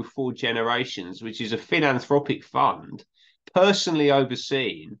R&Co for Generations, which is a philanthropic fund personally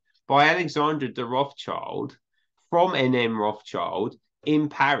overseen by Alexandre de Rothschild from NM Rothschild in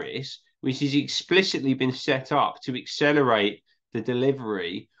Paris, which has explicitly been set up to accelerate the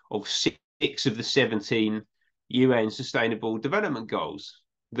delivery of 6 of the 17 UN Sustainable Development Goals,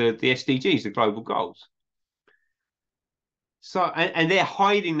 the SDGs, the global goals. So, and they're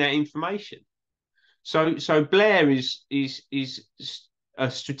hiding that information. So Blair is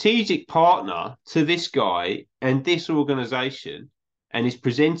a strategic partner to this guy and this organization, and is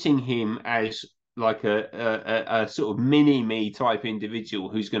presenting him as like a sort of mini me type individual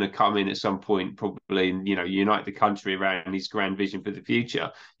who's going to come in at some point, probably, and unite the country around his grand vision for the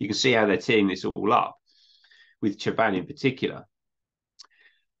future. You can see how they're teeing this all up with Chaban in particular.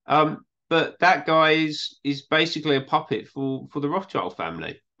 But that guy is basically a puppet for the Rothschild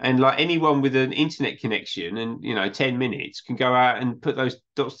family. And like anyone with an internet connection and 10 minutes can go out and put those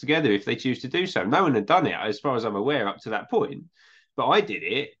dots together if they choose to do so. No one had done it, as far as I'm aware, up to that point. But I did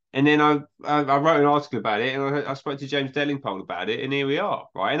it, and then I wrote an article about it, and I spoke to James Dellingpole about it, and here we are,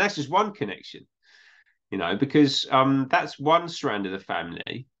 right? And that's just one connection, because that's one strand of the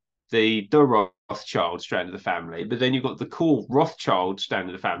family, the Rothschild strand of the family. But then you've got the core Rothschild strand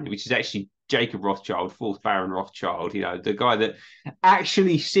of the family, which is actually Jacob Rothschild, 4th Baron Rothschild, the guy that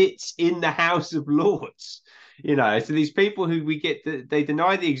actually sits in the House of Lords. So these people who they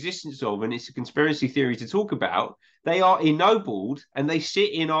deny the existence of, and it's a conspiracy theory to talk about, they are ennobled and they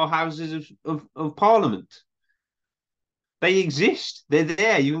sit in our houses of Parliament. They exist. They're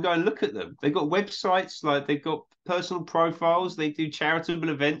there. You can go and look at them. They've got websites, like they've got personal profiles. They do charitable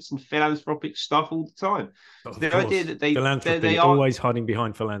events and philanthropic stuff all the time. So the idea that they are always hiding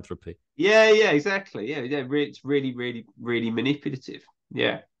behind philanthropy. Yeah, exactly. Yeah. It's really, really, really manipulative.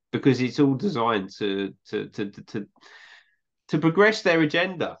 Yeah, because it's all designed to progress their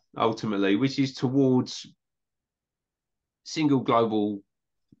agenda ultimately, which is towards single global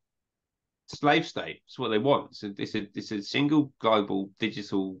slave state. It's what they want. So it's a single global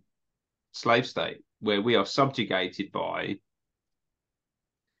digital slave state where we are subjugated by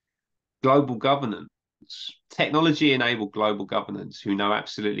global governance, technology-enabled global governance, who know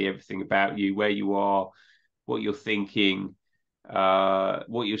absolutely everything about you, where you are, what you're thinking,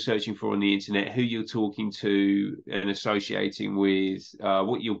 what you're searching for on the internet, who you're talking to and associating with,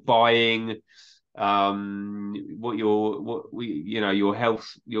 what you're buying, your health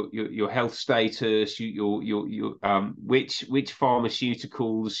status, which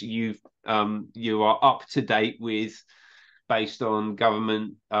pharmaceuticals you are up to date with based on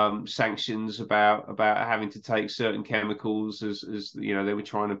government sanctions about having to take certain chemicals, as they were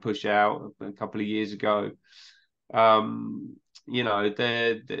trying to push out a couple of years ago. They're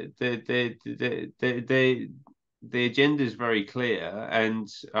the agenda is very clear, and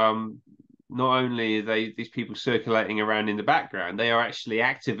not only are these people circulating around in the background, they are actually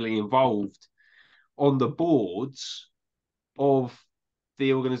actively involved on the boards of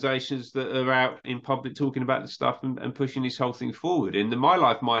the organizations that are out in public talking about the stuff and pushing this whole thing forward. And the My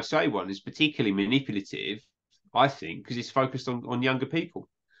Life My Say one is particularly manipulative, I think, because it's focused on younger people.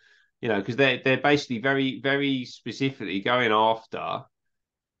 You know, because they're basically very, very specifically going after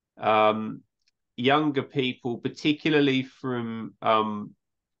younger people, particularly from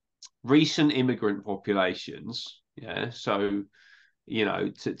recent immigrant populations. Yeah, so you know,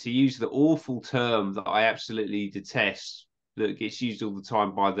 to use the awful term that I absolutely detest, that gets used all the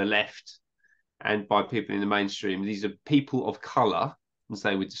time by the left and by people in the mainstream. These are people of color, as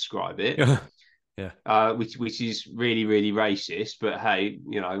they would describe it. Yeah. Which is really, really racist. But hey,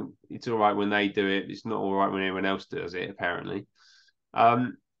 you know, it's all right when they do it. It's not all right when anyone else does it, apparently.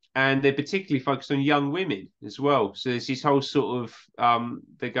 And they're particularly focused on young women as well. So there's this whole sort of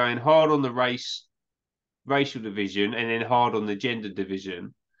they're going hard on the racial division and then hard on the gender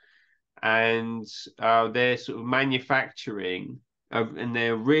division, and they're sort of manufacturing, and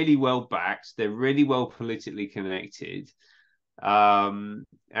they're really well backed. They're really well politically connected, and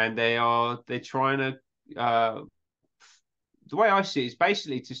they're trying to. The way I see it is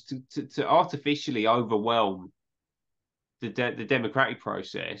basically just to artificially overwhelm the democratic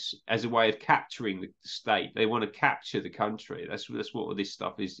process as a way of capturing the state. They want to capture the country. That's what this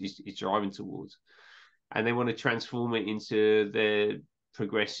stuff is driving towards, and they want to transform it into their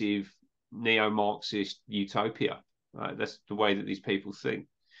progressive neo-Marxist utopia. Right? That's the way that these people think,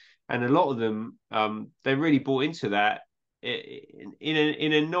 and a lot of them they're really bought into that in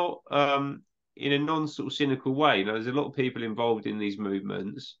a non sort of cynical way. You know, there's a lot of people involved in these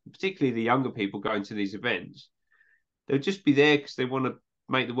movements, particularly the younger people going to these events. They'll just be there because they want to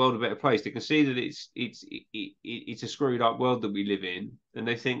make the world a better place. They can see that it's a screwed up world that we live in, and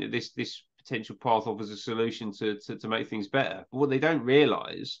they think that this potential path offers a solution to make things better. But what they don't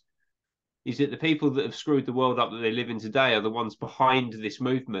realize is that the people that have screwed the world up that they live in today are the ones behind this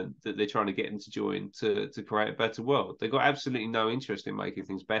movement that they're trying to get them to join to create a better world. They've got absolutely no interest in making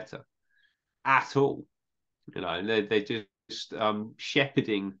things better at all. You know, they're just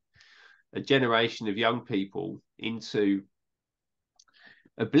shepherding a generation of young people into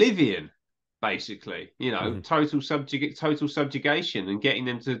oblivion, basically. You know, total subjugation, and getting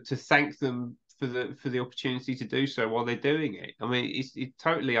them to thank them for the opportunity to do so while they're doing it. I mean, it's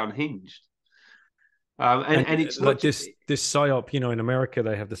totally unhinged. And it's like not just this psyop, you know, in America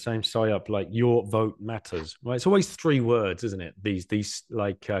they have the same psyop, like your vote matters, right? It's always 3 words, isn't it? These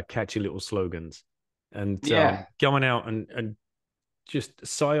like catchy little slogans, and going out and just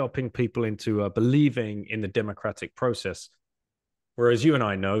psyoping people into believing in the democratic process. Whereas you and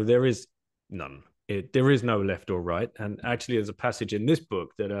I know there is none. There is no left or right. And actually, there's a passage in this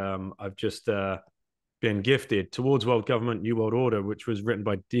book that I've just been gifted, Towards World Government, New World Order, which was written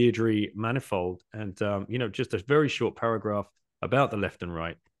by Deirdre Manifold. And, you know, just a very short paragraph about the left and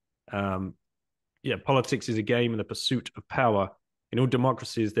right. Politics is a game in the pursuit of power. In all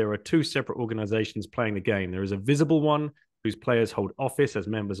democracies, there are 2 separate organizations playing the game. There is a visible one whose players hold office as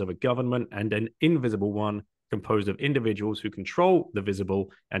members of a government, and an invisible one composed of individuals who control the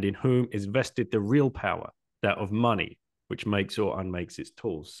visible and in whom is vested the real power, that of money, which makes or unmakes its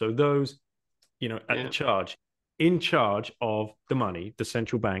tools. So those, you know, in charge of the money, the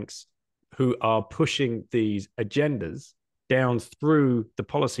central banks, who are pushing these agendas down through the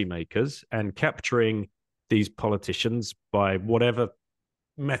policymakers and capturing these politicians by whatever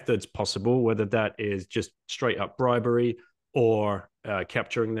methods possible, whether that is just straight up bribery or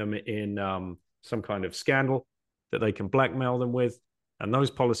capturing them in some kind of scandal that they can blackmail them with. And those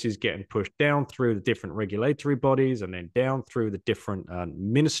policies getting pushed down through the different regulatory bodies and then down through the different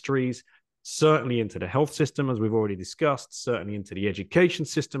ministries, certainly into the health system, as we've already discussed, certainly into the education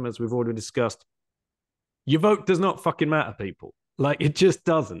system, as we've already discussed. Your vote does not fucking matter, people. Like, it just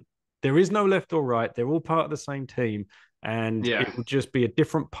doesn't. There is no left or right. They're all part of the same team. And it will just be a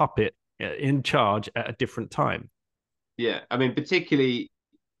different puppet in charge at a different time. Yeah, I mean, particularly,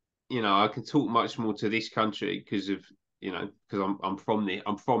 you know, I can talk much more to this country because of, you know, because I'm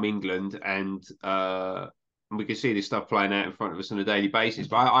from England, and we can see this stuff playing out in front of us on a daily basis.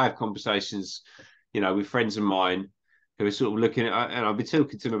 But I have conversations, you know, with friends of mine who are sort of looking at, and I've been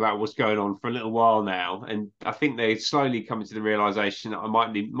talking to them about what's going on for a little while now, and I think they're slowly coming to the realization that I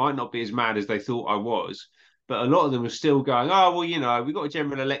might not be as mad as they thought I was. But a lot of them are still going, oh, well, you know, we've got a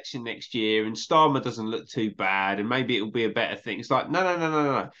general election next year and Starmer doesn't look too bad and maybe it'll be a better thing. It's like,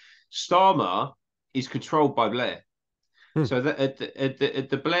 no. Starmer is controlled by Blair. So that at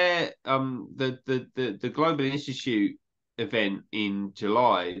the Blair the Global Institute event in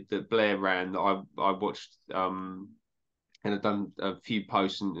July that Blair ran, that I watched, and I've done a few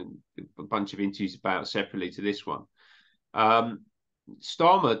posts and a bunch of interviews about separately to this one.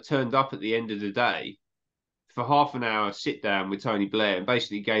 Starmer turned up at the end of the day for half an hour sit down with Tony Blair and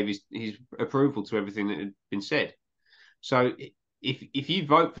basically gave his approval to everything that had been said. So if you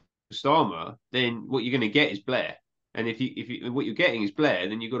vote for Starmer, then what you're going to get is Blair. And if what you're getting is Blair,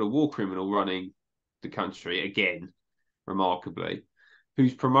 then you've got a war criminal running the country again, remarkably,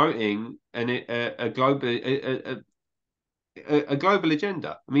 who's promoting a global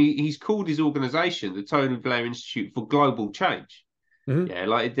agenda. I mean, he's called his organization the Tony Blair Institute for Global Change. Mm-hmm. Yeah,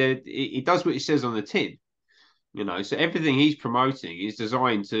 like it does what it says on the tin. So everything he's promoting is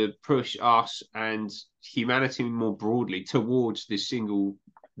designed to push us and humanity more broadly towards this single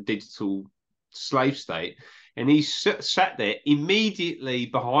digital slave state. And he's sat there immediately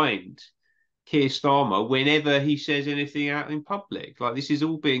behind Keir Starmer whenever he says anything out in public. Like, this is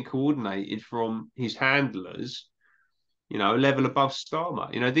all being coordinated from his handlers, a level above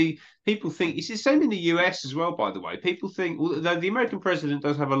Starmer. The people think it's the same in the US as well, by the way. People think, although the American president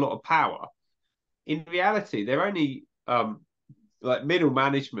does have a lot of power, in reality, they're only like middle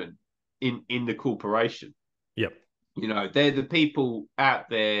management in the corporation. Yep. They're the people out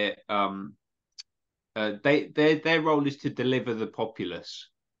there. Their role is to deliver the populace.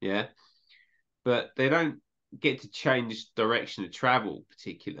 Yeah, but they don't get to change direction of travel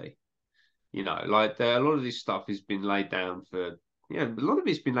particularly. Like a lot of this stuff has been laid down for. A lot of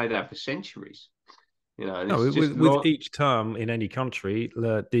it's been laid down for centuries. With each term in any country,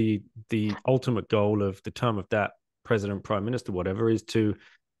 the ultimate goal of the term of that president, prime minister, whatever, is to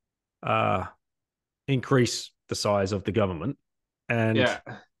increase the size of the government and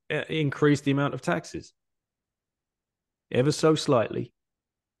increase the amount of taxes ever so slightly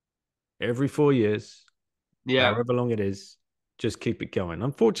every 4 years, however long it is. Just keep it going.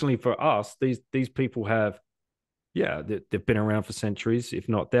 Unfortunately for us, these people have. Yeah, they've been around for centuries, if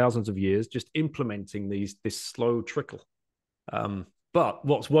not thousands of years, just implementing this slow trickle. But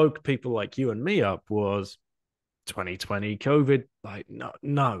what's woke people like you and me up was 2020, COVID. Like,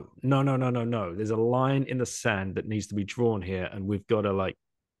 no. There's a line in the sand that needs to be drawn here, and we've got to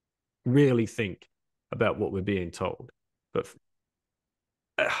really think about what we're being told. But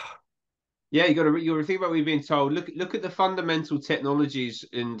you got to think about what we're being told. Look at the fundamental technologies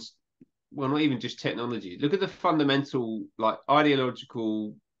and. Well, not even just technology. Look at the fundamental,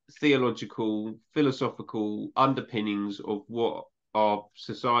 ideological, theological, philosophical underpinnings of what our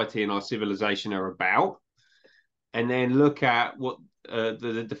society and our civilization are about, and then look at what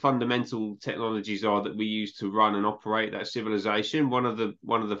the fundamental technologies are that we use to run and operate that civilization. One of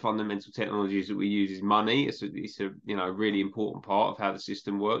the fundamental technologies that we use is money. It's a really important part of how the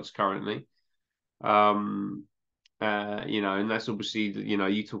system works currently. And that's obviously,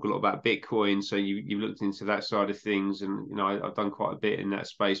 you talk a lot about Bitcoin, so you've looked into that side of things, and I've done quite a bit in that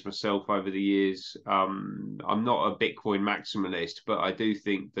space myself over the years. I'm not a Bitcoin maximalist, but I do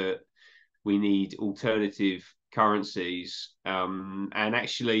think that we need alternative currencies, and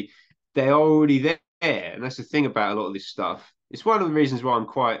actually they're already there, and that's the thing about a lot of this stuff. It's one of the reasons why I'm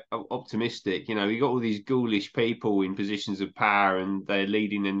quite optimistic. You got all these ghoulish people in positions of power, and they're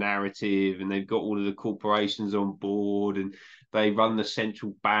leading the narrative, and they've got all of the corporations on board, and they run the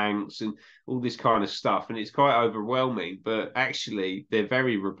central banks and all this kind of stuff. And it's quite overwhelming, but actually they're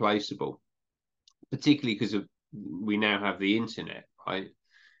very replaceable, particularly because we now have the internet, right?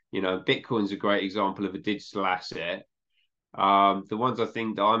 Bitcoin's a great example of a digital asset. The ones I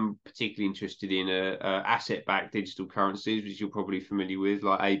think that I'm particularly interested in are asset-backed digital currencies, which you're probably familiar with,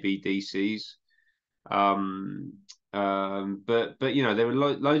 like ABDCs. But there are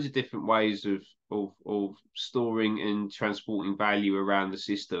loads of different ways of storing and transporting value around the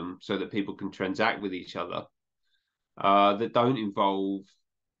system so that people can transact with each other, that don't involve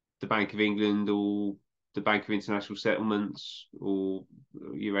the Bank of England or the Bank of International Settlements or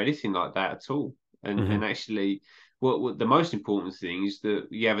anything like that at all. And actually, what the most important thing is that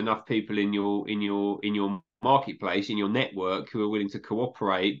you have enough people in your marketplace, in your network, who are willing to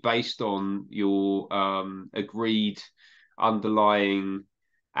cooperate based on your agreed underlying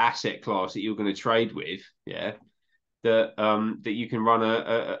asset class that you're going to trade with. Yeah, that you can run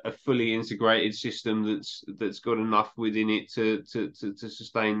a fully integrated system that's got enough within it to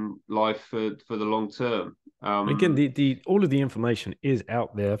sustain life for the long term. Again, the all of the information is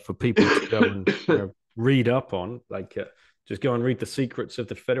out there for people to go and read up on. Just go and read The Secrets of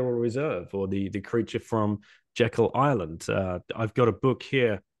the Federal Reserve or the creature from Jekyll Island. I've got a book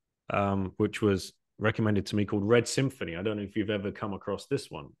here, which was recommended to me called Red Symphony. I don't know if you've ever come across this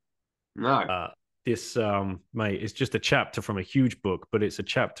one. No. This, mate, it's just a chapter from a huge book, but it's a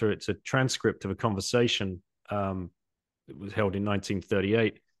transcript of a conversation. It was held in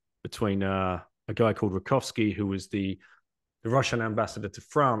 1938 between a guy called Rakovsky, who was the Russian ambassador to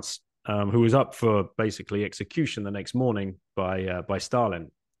France, who was up for basically execution the next morning by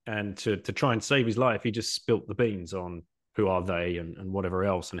Stalin. And to try and save his life, he just spilt the beans on who are they and whatever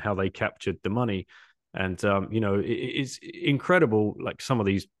else and how they captured the money. And it's incredible, like some of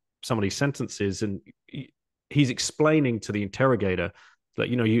these sentences, and he's explaining to the interrogator that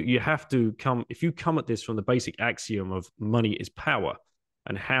you have to come, if you come at this from the basic axiom of money is power,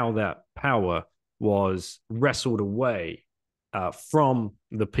 and how that power was wrestled away from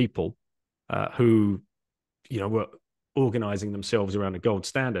the people who were organizing themselves around a gold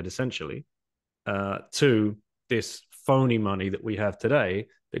standard, essentially, to this phony money that we have today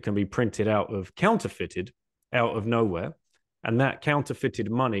that can be printed counterfeited out of nowhere, and that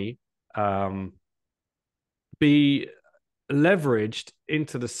counterfeited money be leveraged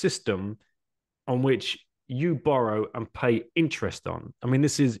into the system on which you borrow and pay interest on. I mean,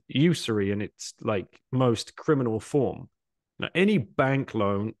 this is usury in its like most criminal form. Now, any bank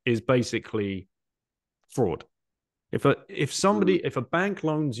loan is basically fraud. If a bank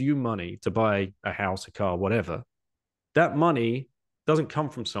loans you money to buy a house, a car, whatever, that money doesn't come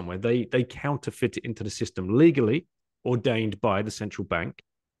from somewhere. They counterfeit it into the system legally ordained by the central bank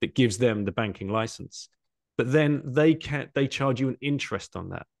that gives them the banking license. But then they charge you an interest on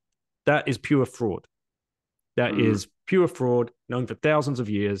that. That is pure fraud. That is pure fraud, known for thousands of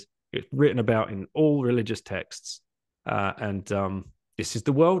years. It's written about in all religious texts. And this is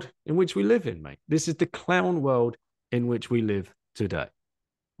the world in which we live in, mate. This is the clown world in which we live today.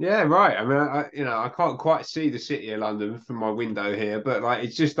 Yeah, right. I mean, I can't quite see the city of London from my window here, but like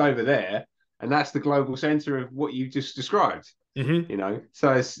it's just over there, and that's the global center of what you just described. Mm-hmm.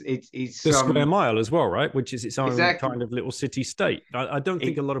 So it's the square mile as well, right? Which is its own kind of little city state. I don't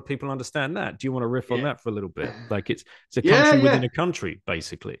think a lot of people understand that. Do you want to riff on that for a little bit? Like it's a country within a country,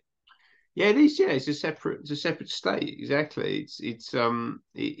 basically. Yeah, it is. Yeah, it's a separate state. Exactly. It's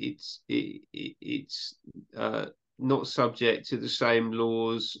not subject to the same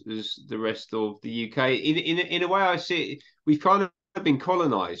laws as the rest of the UK. In a way, I see it, we've kind of been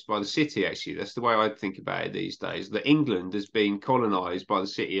colonized by the city. Actually, that's the way I think about it these days. That England has been colonized by the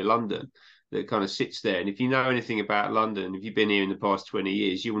city of London. That kind of sits there. And if you know anything about London, if you've been here in the past 20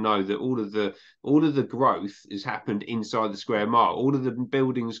 years, you'll know that all of the growth has happened inside the square mile. All of the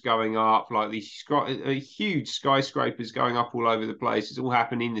buildings going up, like these huge skyscrapers going up all over the place, it's all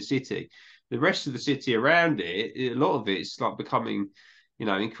happened in the city. The rest of the city around it, a lot of it's like becoming,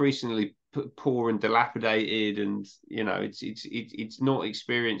 increasingly poor and dilapidated, and it's not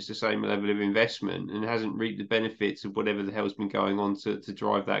experienced the same level of investment and hasn't reaped the benefits of whatever the hell's been going on to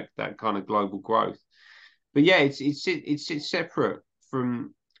drive that kind of global growth. But yeah, it's separate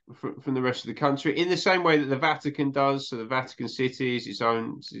from the rest of the country in the same way that the Vatican does. So the Vatican City is it's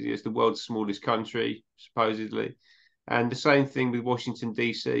the world's smallest country supposedly. And the same thing with Washington,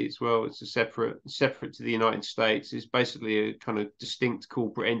 D.C. as well. It's a separate to the United States. It's basically a kind of distinct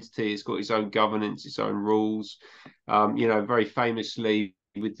corporate entity. It's got its own governance, its own rules. Very famously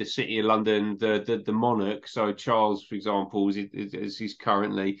with the City of London, the monarch, so Charles, for example, as he's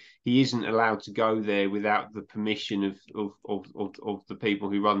currently, he isn't allowed to go there without the permission of the people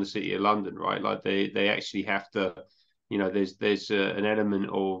who run the City of London, right? Like they actually have to, there's an element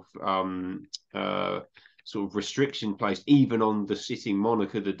of sort of restriction placed even on the sitting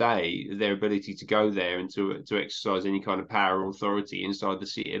monarch of the day, their ability to go there and to exercise any kind of power or authority inside the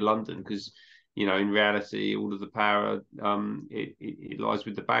City of London, because in reality all of the power it lies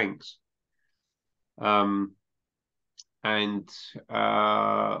with the banks. And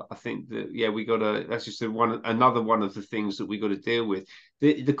I think that we gotta, that's just another one of the things that we got to deal with.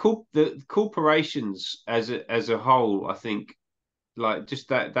 The corporations as a whole, I think, like just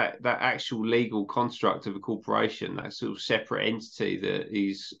that actual legal construct of a corporation, that sort of separate entity that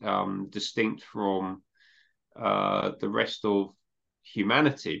is distinct from the rest of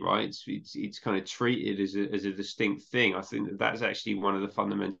humanity, right? It's kind of treated as a distinct thing. I think that's actually one of the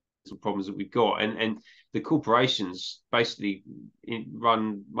fundamental problems that we've got, and the corporations basically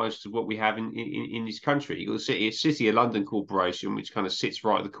run most of what we have in this country. You've got the City of London Corporation, which kind of sits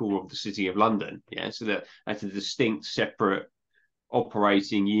right at the core of the City of London. So that's a distinct, separate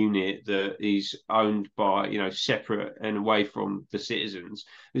operating unit that is owned by, separate and away from the citizens.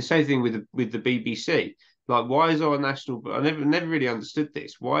 The same thing with the BBC. Like, why is our national? I never really understood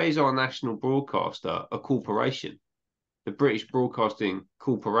this. Why is our national broadcaster a corporation? The British Broadcasting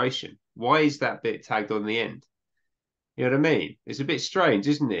Corporation. Why is that bit tagged on the end? You know what I mean? It's a bit strange,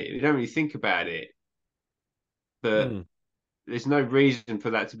 isn't it? You don't really think about it, but there's no reason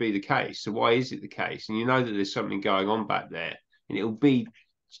for that to be the case. So why is it the case? And you know that there's something going on back there, and it'll be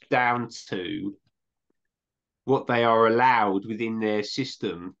down to what they are allowed within their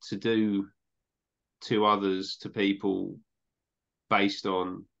system to do to others, to people, based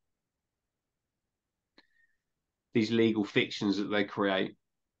on these legal fictions that they create.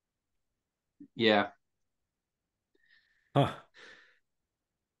 Yeah. Huh.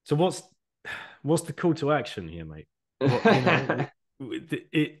 So what's the call to action here, mate? What, you know,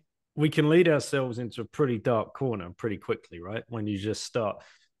 we can lead ourselves into a pretty dark corner pretty quickly, right? When you just start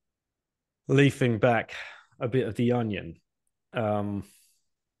leafing back a bit of the onion. There's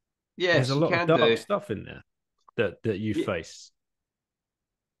Yes, a you lot of can dark do. stuff in there that you face.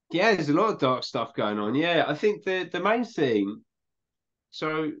 Yeah, there's a lot of dark stuff going on. Yeah, I think the main thing.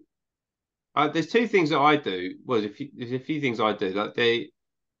 So there's two things that I do. Well, there's a few things I do. Like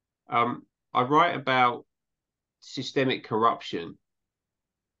I write about systemic corruption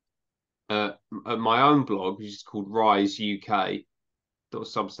at my own blog, which is called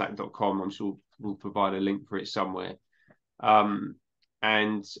riseuk.substack.com. I'm sure we'll provide a link for it somewhere.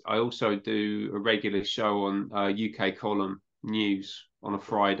 And I also do a regular show on UK Column News on a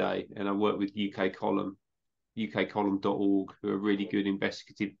Friday, and I work with UK Column, ukcolumn.org, who are really good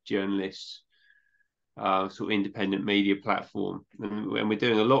investigative journalists, sort of independent media platform. And we're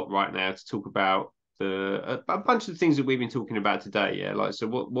doing a lot right now to talk about a bunch of the things that we've been talking about today. Yeah, like, so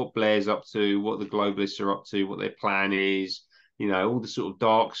what Blair's up to, what the globalists are up to, what their plan is, you know, all the sort of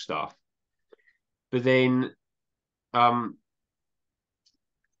dark stuff. But then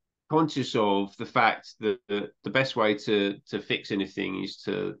conscious of the fact that the best way to fix anything is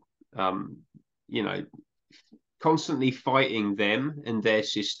to you know, constantly fighting them and their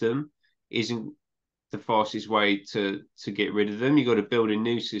system isn't the fastest way to get rid of them. You've got to build a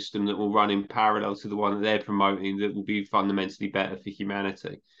new system that will run in parallel to the one that they're promoting, that will be fundamentally better for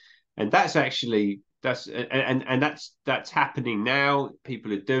humanity. And that's actually that's happening now.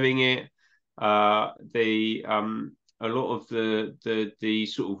 People are doing it. A lot of the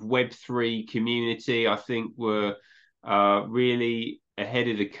sort of Web3 community, I think, were really ahead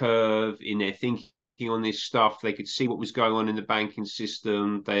of the curve in their thinking on this stuff. They could see what was going on in the banking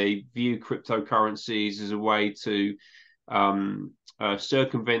system. They view cryptocurrencies as a way to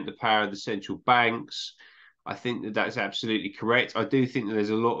circumvent the power of the central banks. I think that that's absolutely correct. I do think that there's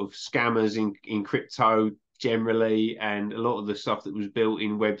a lot of scammers in crypto generally, and a lot of the stuff that was built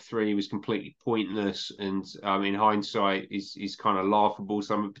in Web3 was completely pointless, and in hindsight is kind of laughable.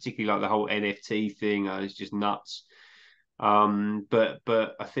 Some, particularly like the whole NFT thing, is just nuts. But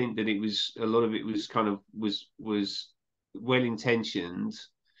I think that it was, a lot of it was kind of was well intentioned,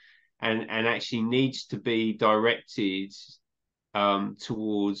 and actually needs to be directed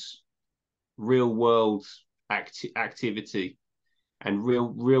towards real world activity and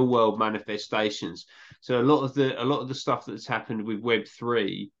real world manifestations. So a lot of the stuff that's happened with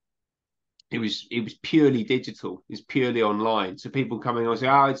Web3, it was purely digital, it's purely online. So people coming on and say,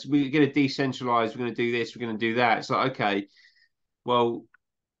 oh, we're going to decentralize, we're going to do this, we're going to do that. It's like, okay, well,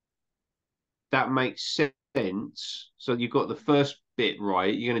 that makes sense. So you've got the first bit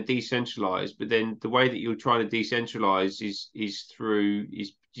right, you're going to decentralize, but then the way that you're trying to decentralize is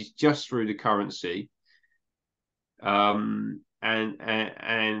just through the currency. And then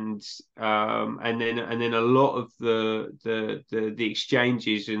a lot of the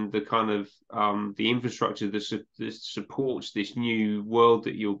exchanges and the kind of the infrastructure that supports this new world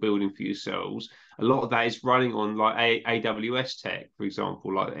that you're building for yourselves, a lot of that is running on like AWS tech, for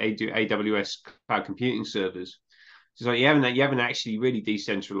example, like AWS cloud computing servers. So like you haven't actually really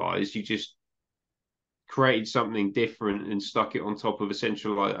decentralized. You just created something different and stuck it on top of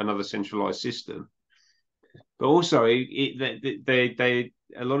another centralized system. But also, they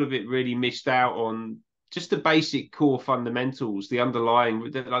a lot of it really missed out on just the basic core fundamentals, the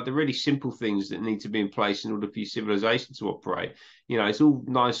underlying, like the really simple things that need to be in place in order for your civilization to operate. You know, it's all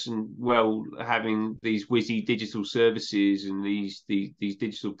nice and well having these whizzy digital services and these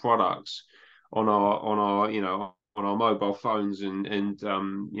digital products on our you know, on our mobile phones, and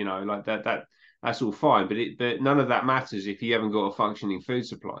you know, like that's all fine, but none of that matters if you haven't got a functioning food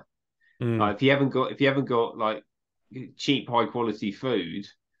supply. If you haven't got like cheap, high quality food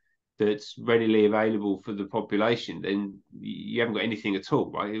that's readily available for the population, then you haven't got anything at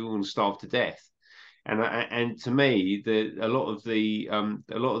all, right? You're going to starve to death. And to me, a lot of the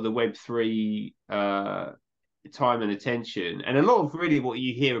Web3 time and attention, and a lot of really what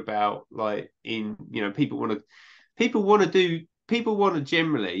you hear about, like in, you know, people want to do people want to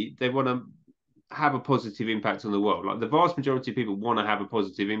generally, they want to have a positive impact on the world. Like the vast majority of people want to have a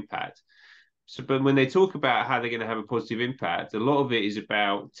positive impact. So, but when they talk about how they're going to have a positive impact, a lot of it is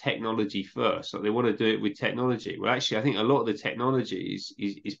about technology first. Like they want to do it with technology. Well, actually, I think a lot of the technology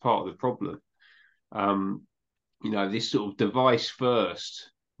is part of the problem. This sort of device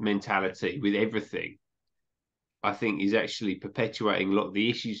first mentality with everything, I think, is actually perpetuating a lot of the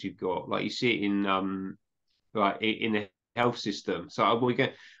issues you've got. Like you see it in the health system. So we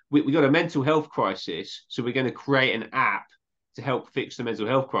got a mental health crisis, so we're going to create an app to help fix the mental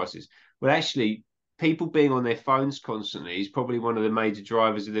health crisis. Well, actually, people being on their phones constantly is probably one of the major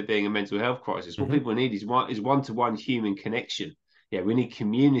drivers of there being a mental health crisis. What people need is one-to-one human connection. Yeah, we need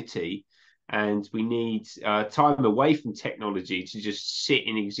community, and we need time away from technology to just sit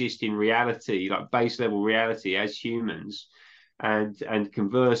and exist in reality, like base level reality as humans, and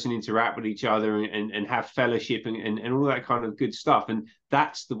converse and interact with each other and have fellowship and all that kind of good stuff. And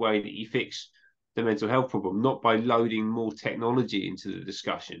that's the way that you fix the mental health problem, not by loading more technology into the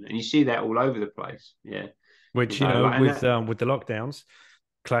discussion. And you see that all over the place. Yeah. Which, with the lockdowns,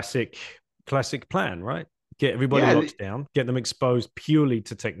 classic plan, right? Get everybody locked down, get them exposed purely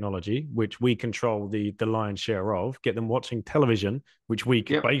to technology, which we control the lion's share of, get them watching television, which we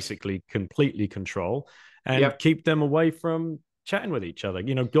basically completely control, and keep them away from chatting with each other.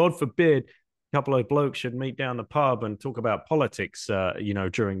 God forbid a couple of blokes should meet down the pub and talk about politics,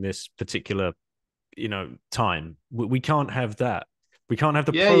 during this particular, time. We can't have that. We can't have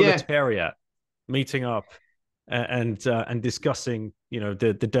the proletariat meeting up and discussing,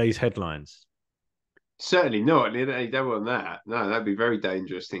 the day's headlines. Certainly not. You don't want that. No, that'd be a very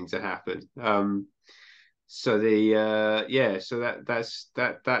dangerous thing to happen. So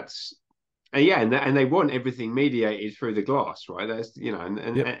and they want everything mediated through the glass, right? That's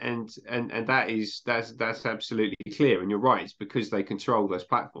and that's absolutely clear. And you're right. It's because they control those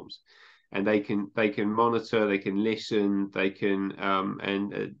platforms, and they can monitor, they can listen, they can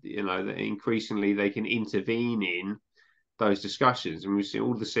increasingly they can intervene in those discussions. And we've seen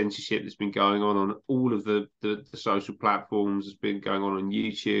all the censorship that's been going on all of the social platforms. It's been going on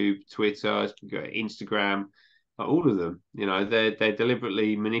YouTube, Twitter, it's been going on Instagram, all of them. They're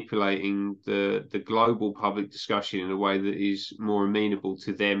deliberately manipulating the global public discussion in a way that is more amenable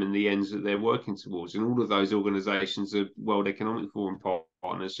to them and the ends that they're working towards. And all of those organizations are World Economic Forum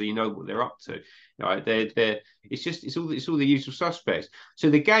partners, so you know what they're up to. Right? It's all the usual suspects.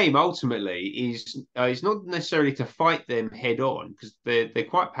 So the game ultimately is not necessarily to fight them head on, because they're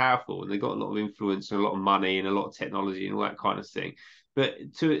quite powerful and they've got a lot of influence and a lot of money and a lot of technology and all that kind of thing. But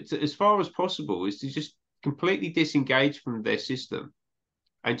to as far as possible is to just completely disengage from their system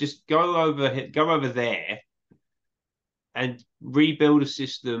and just go over there and rebuild a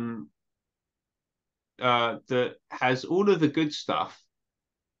system that has all of the good stuff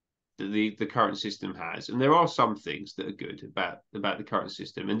that the current system has. And there are some things that are good about the current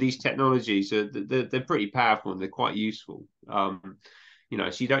system, and these technologies they're pretty powerful and they're quite useful. So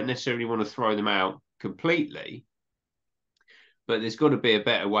you don't necessarily want to throw them out completely, but there's got to be a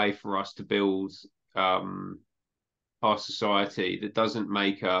better way for us to build our society that doesn't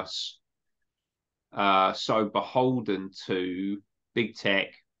make us so beholden to big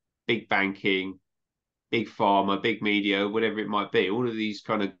tech, big banking, big pharma, big media, whatever it might be. All of these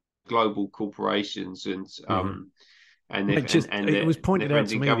kind of global corporations and it was pointed out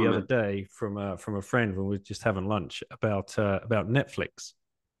to me the other day from a friend when we were just having lunch about Netflix.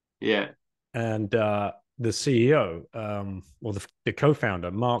 Yeah, and the CEO, or the co-founder,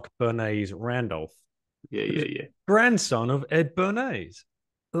 Mark Bernays Randolph. Yeah. Grandson of Ed Bernays.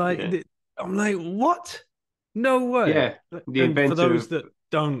 I'm like, what? No way. Yeah. The inventor. For those that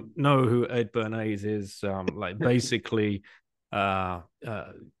don't know who Ed Bernays is, basically a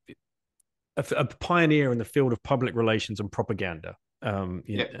pioneer in the field of public relations and propaganda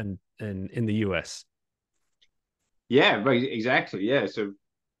in the US. Yeah, exactly. Yeah. So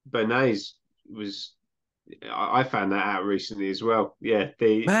Bernays was, I found that out recently as well. Yeah,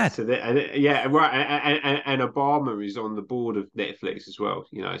 Mad. Right, and Obama is on the board of Netflix as well.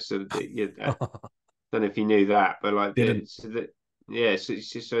 So I don't know if you knew that, but it's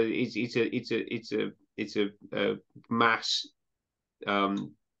a mass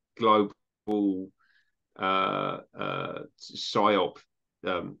global psyop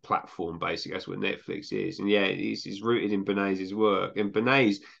platform. Basically, that's what Netflix is. And it's rooted in Bernays' work. And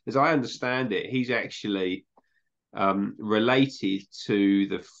Bernays, as I understand it, he's actually related to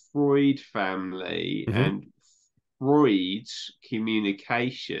the Freud family, and Freud's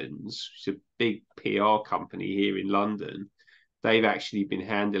Communications, which is a big PR company here in London. They've actually been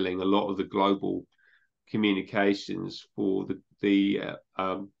handling a lot of the global communications for the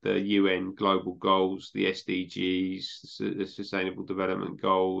UN global goals, the SDGs, the Sustainable Development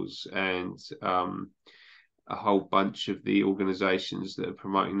Goals, and a whole bunch of the organizations that are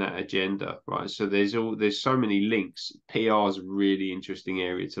promoting that agenda, right? So there's so many links. PR is a really interesting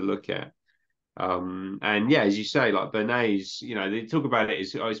area to look at. And yeah, as you say, like Bernays, they talk about it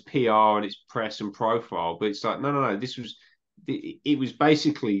as it's PR and it's press and profile, but it's like, no. It was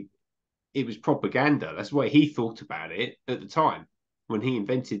basically, it was propaganda. That's the way he thought about it at the time when he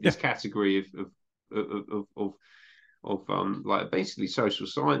invented this category of like basically social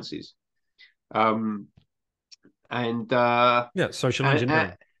sciences. Social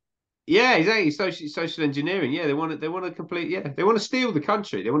engineering. Yeah, exactly. Social engineering. Yeah, they want to complete. Yeah, they want to steal the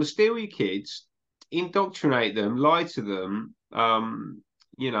country. They want to steal your kids, indoctrinate them, lie to them.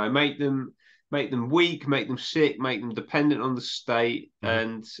 Make them weak, make them sick, make them dependent on the state,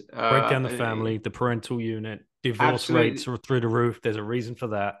 and break down the family, the parental unit. Divorce rates are through the roof. There's a reason for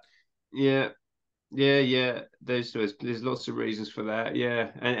that. Yeah. There's lots of reasons for that. Yeah,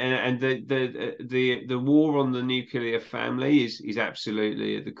 and the war on the nuclear family is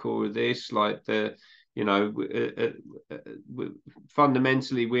absolutely at the core of this. Like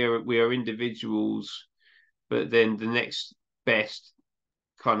fundamentally we are individuals, but then the next best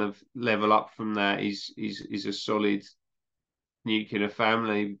kind of level up from that is a solid nuclear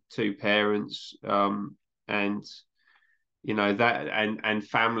family, two parents, and that and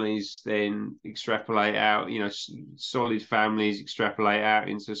families then extrapolate out, solid families extrapolate out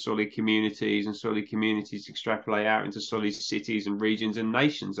into solid communities, and solid communities extrapolate out into solid cities and regions and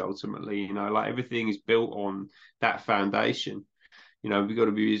nations ultimately. Like everything is built on that foundation. We've got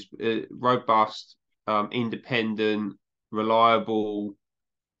to be as robust, independent, reliable,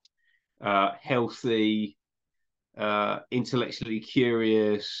 healthy, intellectually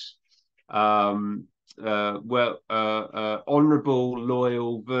curious, honorable,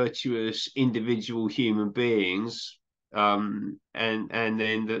 loyal, virtuous, individual human beings, and then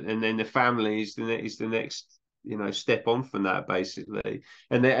the families is the next step on from that, basically,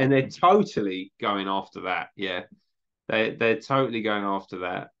 and they're totally going after that. Yeah, they're totally going after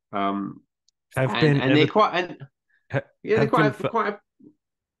that.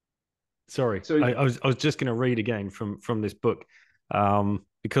 Sorry, I was just going to read again from this book,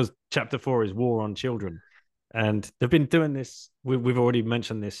 because chapter 4 is war on children, and they've been doing this. We've already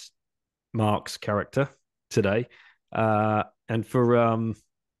mentioned this Mark's character today, and for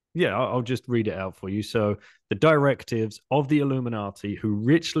I'll just read it out for you. So the directives of the Illuminati, who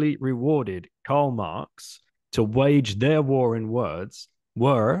richly rewarded Karl Marx to wage their war in words,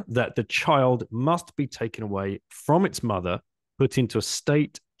 were that the child must be taken away from its mother, put into a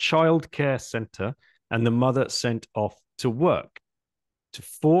state child care center, and the mother sent off to work to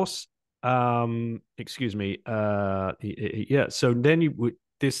force so then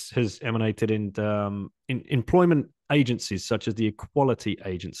this has emanated in employment agencies such as the Equality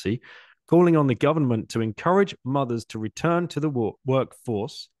Agency, calling on the government to encourage mothers to return to the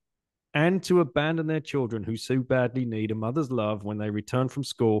workforce and to abandon their children who so badly need a mother's love when they return from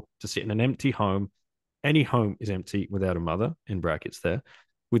school to sit in an empty home. Any home is empty without a mother, in brackets there,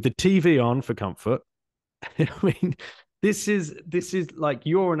 with the TV on for comfort. I mean, this is like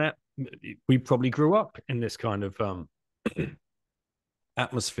we probably grew up in this kind of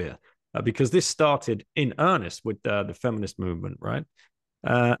atmosphere, because this started in earnest with the feminist movement, right?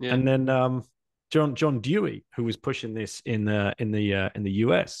 And then John Dewey, who was pushing this in the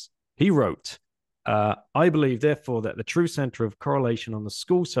US, he wrote, I believe, therefore, that the true center of correlation on the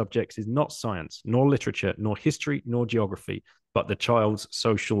school subjects is not science, nor literature, nor history, nor geography, but the child's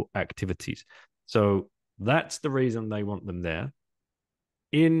social activities. So that's the reason they want them there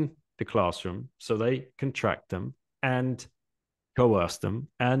in the classroom, so they can track them and coerce them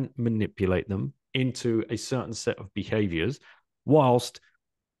and manipulate them into a certain set of behaviors, whilst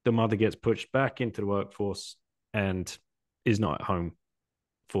the mother gets pushed back into the workforce and is not at home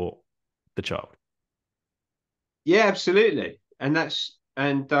for the child. Yeah, absolutely. And that's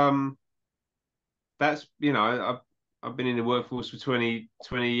I've been in the workforce for 20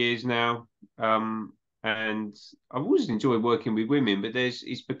 years now. And I've always enjoyed working with women, but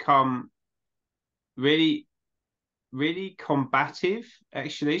it's become really, really combative,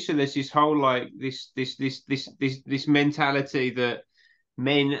 actually. So there's this whole like this mentality that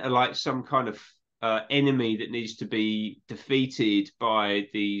men are like some kind of enemy that needs to be defeated by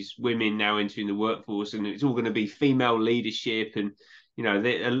these women now entering the workforce, and it's all going to be female leadership. And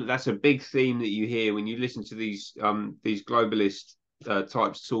that's a big theme that you hear when you listen to these globalist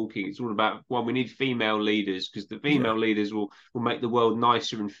types talking. It's all about, well, we need female leaders because the female leaders will make the world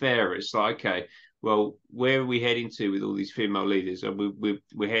nicer and fairer. It's like, okay, well, where are we heading to with all these female leaders?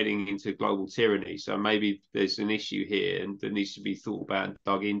 We're heading into global tyranny. So maybe there's an issue here, and that needs to be thought about and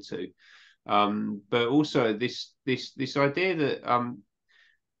dug into. But also this idea that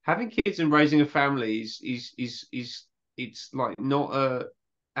having kids and raising a family is it's like not a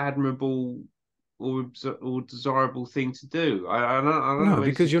admirable or desirable thing to do. I don't know No, where this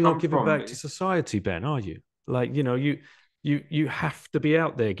because has you're not come giving from. back to society, Ben, are you? Like, you have to be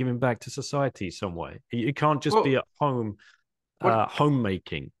out there giving back to society some way. You can't just be Well, at home, what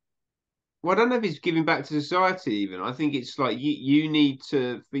homemaking. well, I don't know if it's giving back to society even. I think it's like you need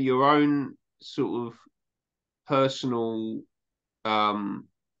to, for your own sort of personal um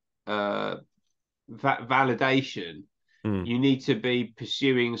uh validation, Mm. you need to be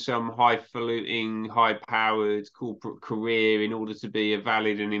pursuing some highfalutin, high-powered corporate career in order to be a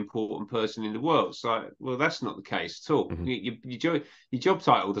valid and important person in the world. So, well, that's not the case at all. Mm-hmm. Your job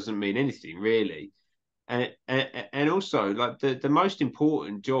title doesn't mean anything really. And also, like the most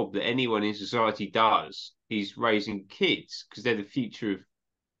important job that anyone in society does is raising kids because they're the future of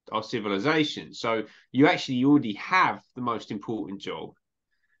our civilization. So you actually already have the most important job,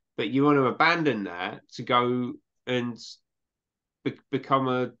 but you want to abandon that to go and become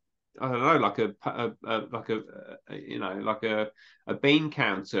a, I don't know, like a bean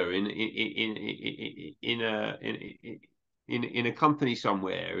counter in a company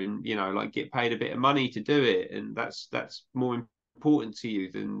somewhere, and like get paid a bit of money to do it, and that's more important to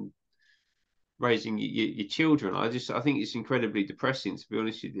you than raising your children. I think it's incredibly depressing, to be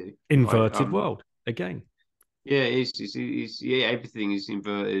honest with you. Like Inverted world again. yeah, yeah, everything is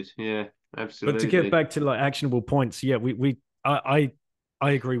inverted. Yeah, But to get absolutely. back to like actionable points, yeah, I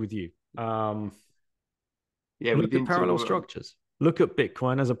agree with you. Yeah, we Look at didn't parallel talk about. structures. Look at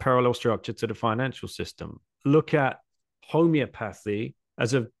Bitcoin as a parallel structure to the financial system. Look at homeopathy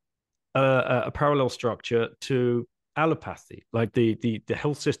as a parallel structure to allopathy. Like the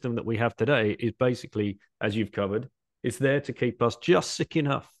health system that we have today is basically, as you've covered, it's there to keep us just sick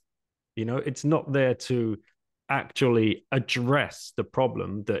enough. It's not there to actually address the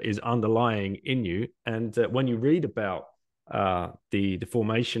problem that is underlying in you. And when you read about the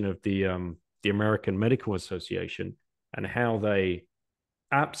formation of the American Medical Association and how they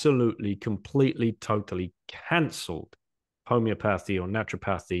absolutely, completely, totally cancelled homeopathy or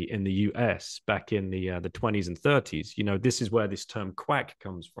naturopathy in the US back in the 20s and 30s. This is where this term quack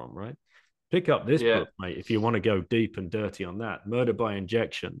comes from, right? Pick up this Yeah. book, mate, if you want to go deep and dirty on that. Murder by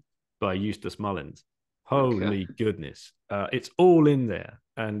Injection by Eustace Mullins. Okay. Holy goodness. It's all in there.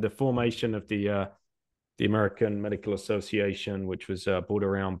 And the formation of the American Medical Association, which was brought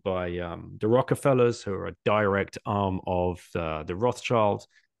around by the Rockefellers, who are a direct arm of the Rothschilds,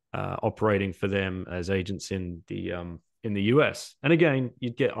 operating for them as agents in the US. And again,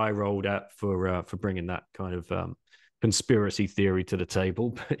 you'd get eye rolled at for bringing that kind of conspiracy theory to the table,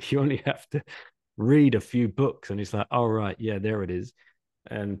 but you only have to read a few books, and it's like, all right, yeah, there it is.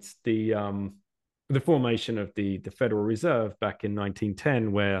 And the formation of the Federal Reserve back in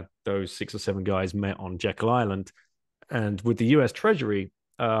 1910, where those 6 or 7 guys met on Jekyll Island, and with the U.S. Treasury,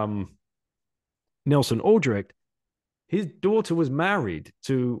 Nelson Aldrich, his daughter was married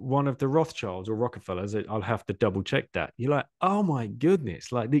to one of the Rothschilds or Rockefellers. I'll have to double check that. You're like, oh my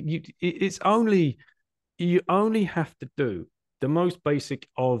goodness! Like you only have to do the most basic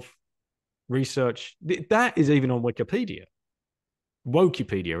of research. That is even on Wikipedia.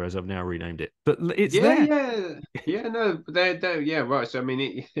 Wokepedia, as I've now renamed it, but it's Yeah, there. yeah. No, but yeah, right. So I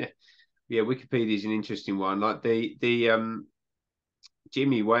mean, yeah, Wikipedia is an interesting one. Like the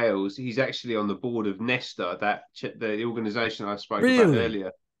Jimmy Wales, he's actually on the board of Nesta, the organization I spoke about Really?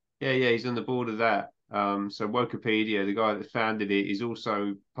 earlier. Yeah, he's on the board of that. So Wikipedia, the guy that founded it, is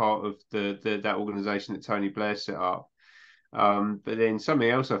also part of that organization that Tony Blair set up. But then something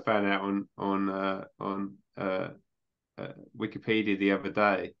else I found out on Wikipedia the other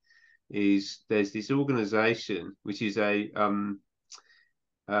day is there's this organization which is uh,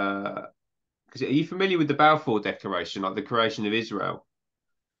 are you familiar with the Balfour Declaration, like the creation of Israel?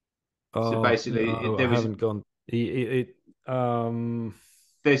 So Oh basically, no, I haven't gone.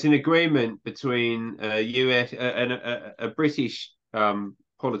 there's an agreement between US and a British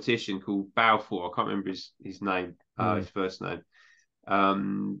politician called Balfour. I can't remember his name, hmm. his first name.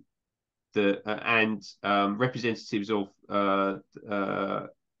 Um, and representatives of the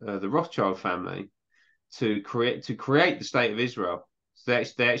Rothschild family to create the state of Israel. So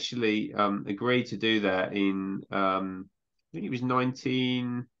they actually agreed to do that in I think it was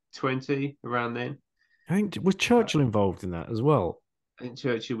 1920, around then. I think was Uh, Churchill involved in that as well? I think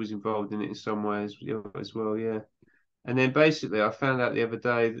Churchill was involved in it in some ways as well. Yeah. And then basically, I found out the other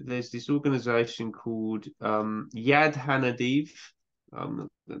day that there's this organization called Yad Hanadiv. I'm not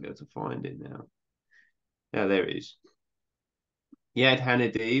going to be able to find it now. Yeah, there it is. Yad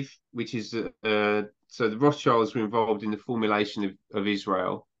Hanadiv, which is so the Rothschilds were involved in the formulation of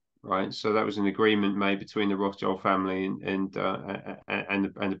Israel, right? So that was an agreement made between the Rothschild family and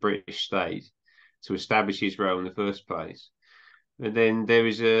the British state to establish Israel in the first place. And then there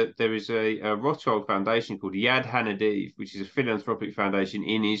is a Rothschild Foundation called Yad Hanadiv, which is a philanthropic foundation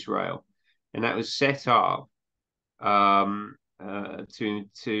in Israel, and that was set up to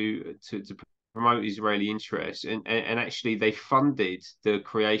promote Israeli interests, and actually they funded the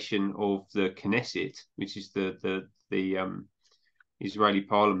creation of the Knesset, which is the Israeli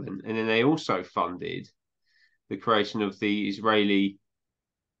parliament, and then they also funded the creation of the Israeli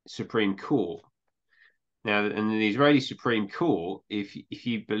Supreme Court. Now, and the Israeli Supreme Court, if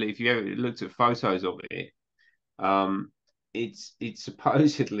you ever looked at photos of it, it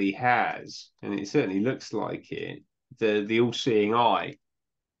supposedly has, and it certainly looks like it, the all-seeing eye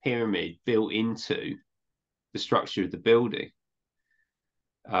pyramid built into the structure of the building,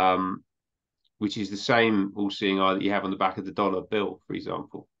 which is the same all-seeing eye that you have on the back of the dollar bill, for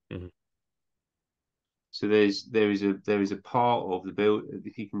example. Mm-hmm. So there is a part of the build.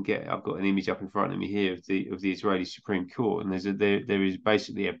 If you can get, I've got an image up in front of me here of the Israeli Supreme Court, and there is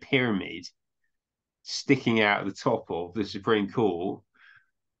basically a pyramid sticking out of the top of the Supreme Court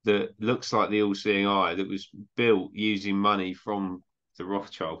that looks like the all-seeing eye that was built using money from the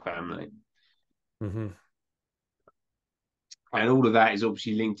Rothschild family. Mm-hmm. And all of that is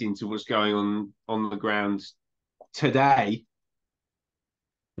obviously linked into what's going on the ground today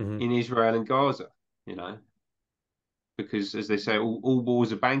in Israel and Gaza, you know, because as they say, all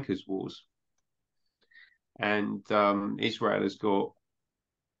wars are bankers' wars. And Israel has got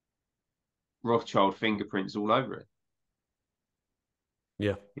Rothschild fingerprints all over it.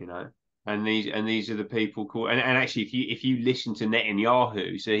 Yeah. You know, and these are the people called, and actually if you listen to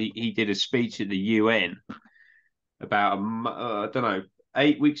Netanyahu, so he did a speech at the UN about I don't know,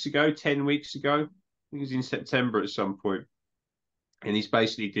 8 weeks ago, 10 weeks ago, I think it was in September at some point, and he's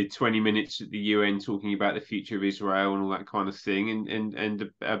basically did 20 minutes at the UN talking about the future of Israel and all that kind of thing,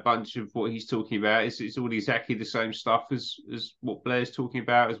 and a bunch of what he's talking about is all exactly the same stuff as what Blair's talking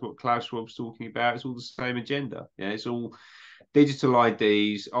about, as what Klaus Schwab's talking about. It's all the same agenda. Yeah, it's all digital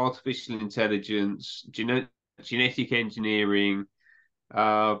IDs, artificial intelligence, genetic engineering.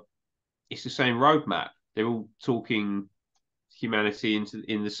 It's the same roadmap. They're all talking humanity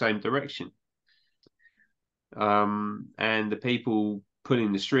in the same direction. And the people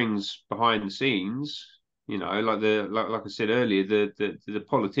pulling the strings behind the scenes, you know, like I said earlier, the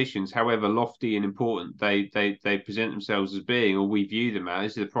politicians, however lofty and important they present themselves as being, or we view them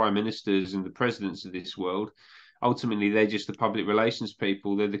as, the prime ministers and the presidents of this world, ultimately they're just the public relations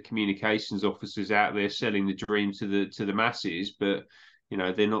people. They're the communications officers out there selling the dream to the masses, but you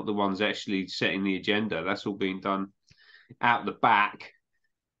know, they're not the ones actually setting the agenda. That's all being done out the back,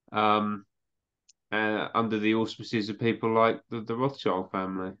 under the auspices of people like the Rothschild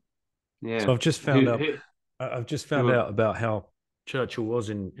family. Yeah. So I've just found out about how Churchill was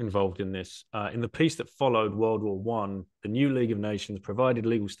involved in this. In the peace that followed World War One, the new League of Nations provided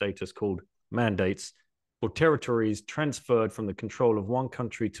legal status called mandates for territories transferred from the control of one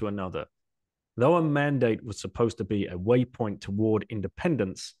country to another. Though a mandate was supposed to be a waypoint toward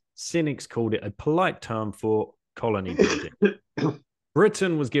independence, cynics called it a polite term for colony building.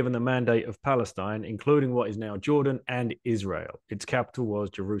 Britain was given the mandate of Palestine, including what is now Jordan and Israel. Its capital was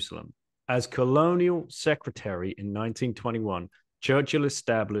Jerusalem. As colonial secretary in 1921, Churchill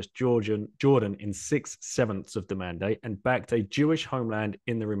established Jordan in 6/7 of the mandate and backed a Jewish homeland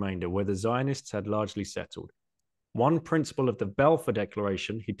in the remainder, where the Zionists had largely settled. One principle of the Balfour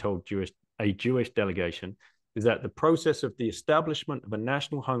Declaration, he told a Jewish delegation, is that the process of the establishment of a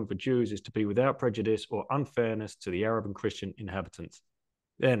national home for Jews is to be without prejudice or unfairness to the Arab and Christian inhabitants.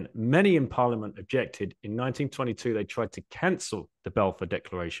 Then many in Parliament objected. In 1922, they tried to cancel the Balfour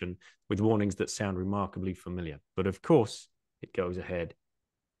Declaration with warnings that sound remarkably familiar. But of course, it goes ahead.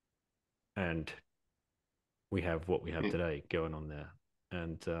 And we have what we have today going on there.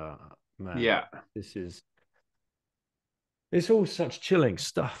 And man, yeah, it's all such chilling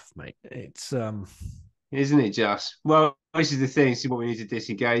stuff, mate. It's isn't it just? Well, this is the thing. This is what we need to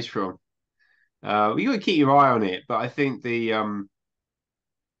disengage from. You got to keep your eye on it, but I think the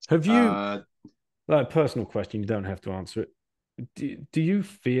have you like personal question? You don't have to answer it. Do you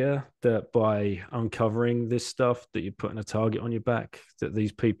fear that by uncovering this stuff that you're putting a target on your back, that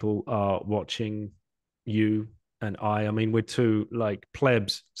these people are watching you and I mean, we're two like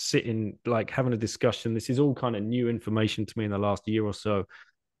plebs sitting, like having a discussion. This is all kind of new information to me in the last year or so.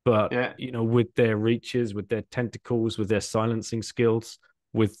 But Yeah. with their reaches, with their tentacles, with their silencing skills,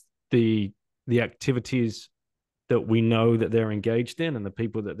 with the activities that we know that they're engaged in, and the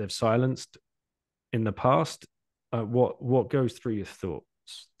people that they've silenced in the past, what goes through your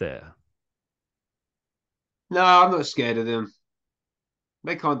thoughts there? No, I'm not scared of them.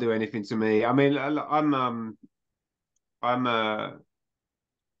 They can't do anything to me. I mean, I'm a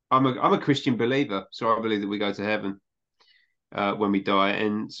I'm a Christian believer, so I believe that we go to heaven when we die,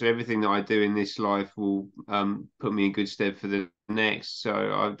 and so everything that I do in this life will put me in good stead for the next.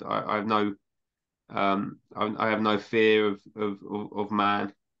 So I have no I have no fear of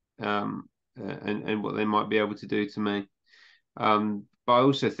man and what they might be able to do to me. But I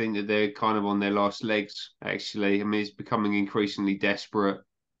also think that they're kind of on their last legs. Actually, I mean, it's becoming increasingly desperate,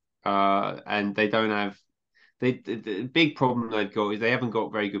 and they don't have. The big problem they've got is they haven't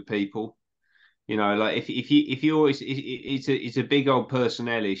got very good people. Like if you always it's a big old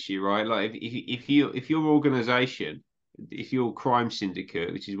personnel issue, right? Like if your organization, if your crime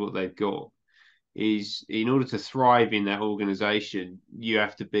syndicate, which is what they've got, is in order to thrive in that organization, you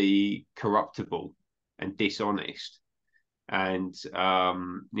have to be corruptible and dishonest and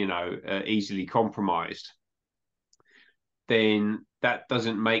easily compromised. Then that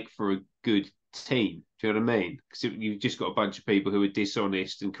doesn't make for a good team. Do you know what I mean? Because you've just got a bunch of people who are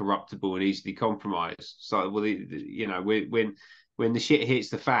dishonest and corruptible and easily compromised. So, well, when the shit hits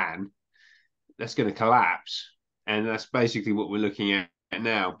the fan, that's going to collapse, and that's basically what we're looking at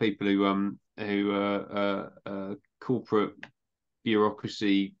now. People who are corporate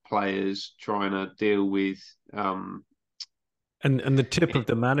bureaucracy players trying to deal with and the tip of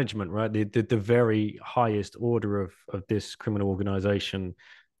the management, right? The very highest order of this criminal organization,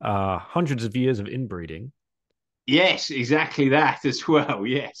 hundreds of years of inbreeding. yes, exactly that as well.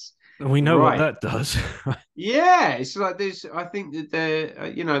 Yes, And we know what right. that does. Yeah, it's like there's. I think that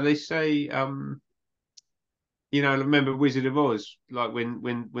they say remember Wizard of Oz, like when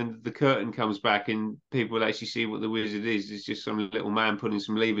the curtain comes back and people actually see what the wizard is. It's just some little man putting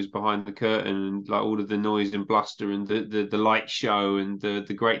some levers behind the curtain, and like all of the noise and bluster and the light show and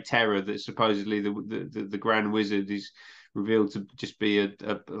the great terror that supposedly the grand wizard is revealed to just be a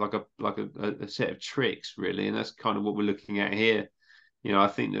set of tricks, really. And that's kind of what we're looking at here. I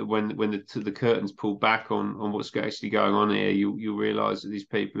think that when the curtains pull back on what's actually going on here, you'll realise that these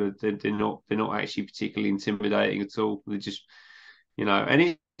people they're not actually particularly intimidating at all. They're just and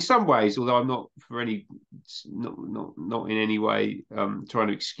in some ways, although I'm not for any not in any way trying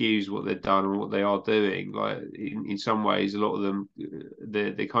to excuse what they've done or what they are doing. Like in some ways, a lot of them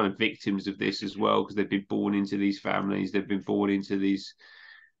they're kind of victims of this as well, because they've been born into these families, they've been born into these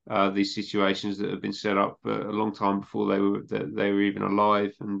situations that have been set up a long time before they were even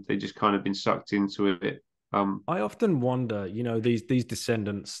alive, and they just kind of been sucked into it. I often wonder, these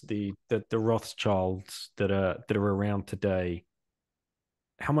descendants, the Rothschilds that are around today,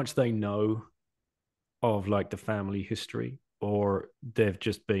 how much they know of like the family history, or they've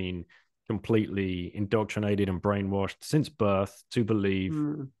just been completely indoctrinated and brainwashed since birth to believe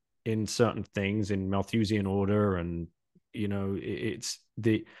in certain things in Malthusian order, and it's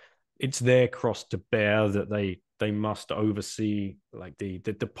their cross to bear that they must oversee like the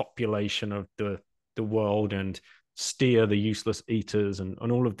population of the world and steer the useless eaters and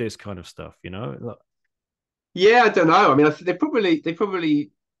all of this kind of stuff. Yeah, I don't know. I mean, they probably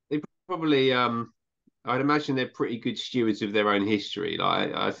I'd imagine they're pretty good stewards of their own history.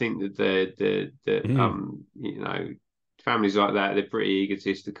 Like I think that families like that, they're pretty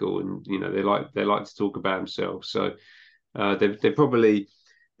egotistical, and they like to talk about themselves. So they probably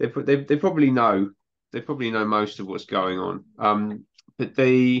they probably know most of what's going on. But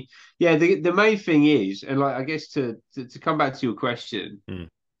the main thing is, and like I guess to come back to your question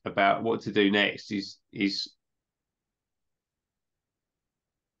about what to do next is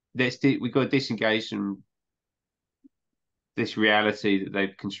we've got to disengage from this reality that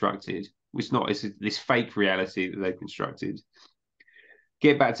they've constructed. It's this fake reality that they've constructed.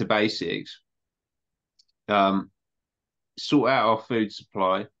 Get back to basics. Sort out our food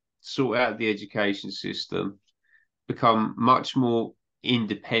supply. Sort out the education system. Become much more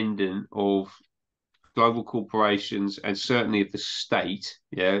independent of global corporations and certainly of the state.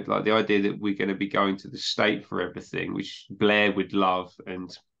 Yeah, like the idea that we're going to be going to the state for everything, which Blair would love,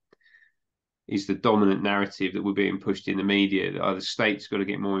 and is the dominant narrative that we're being pushed in the media. That the state's got to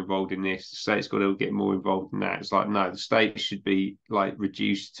get more involved in this, the state's got to get more involved in that. It's like, no, the state should be like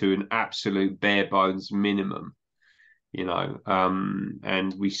reduced to an absolute bare bones minimum.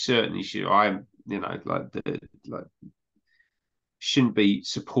 And we certainly should. shouldn't be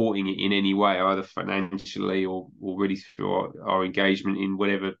supporting it in any way, either financially or really through our engagement in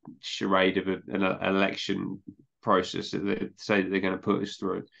whatever charade of an election process that they say that they're going to put us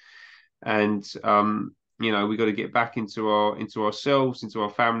through. And we've got to get back into ourselves, into our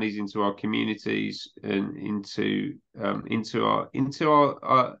families, into our communities, and into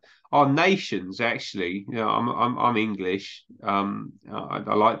our nations. Actually, I'm English. I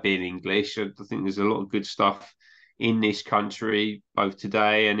like being English. I think there's a lot of good stuff in this country, both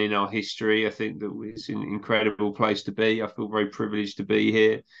today and in our history. I think that it's an incredible place to be. I feel very privileged to be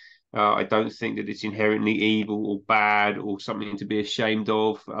here. I don't think that it's inherently evil or bad or something to be ashamed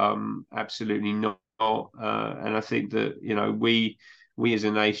of. Absolutely not. And I think that we as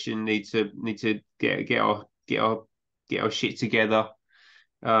a nation need to get our shit together,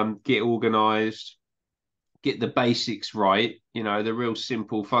 get organised, get the basics right. The real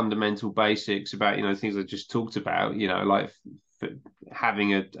simple fundamental basics about things I just talked about. Like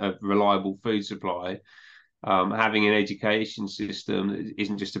having a reliable food supply. Having an education system that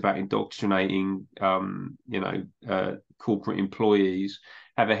isn't just about indoctrinating, corporate employees.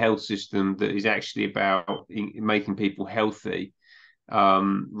 Have a health system that is actually about making people healthy,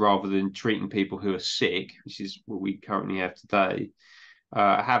 rather than treating people who are sick, which is what we currently have today.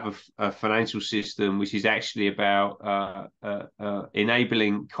 Have a financial system which is actually about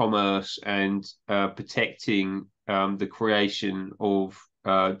enabling commerce and protecting the creation of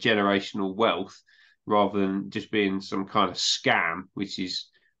generational wealth, rather than just being some kind of scam, which is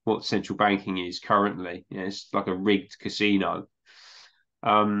what central banking is currently. It's like a rigged casino.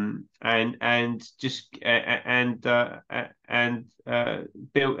 And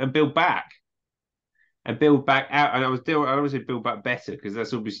build back. And build back out, and I was say build back better, because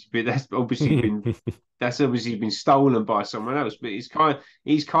that's obviously been stolen by someone else. But it's kind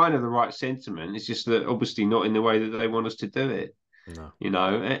of the right sentiment. It's just that obviously not in the way that they want us to do it.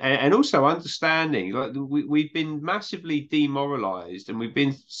 No. And also understanding, like we've been massively demoralized, and we've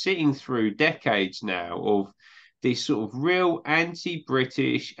been sitting through decades now of this sort of real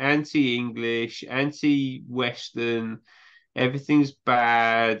anti-British, anti-English, anti-Western, everything's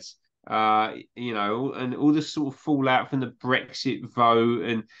bad, and all this sort of fallout from the Brexit vote,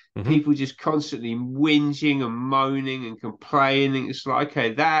 and people just constantly whinging and moaning and complaining. It's like,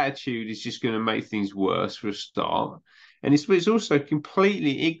 okay, that attitude is just going to make things worse for a start. And it's also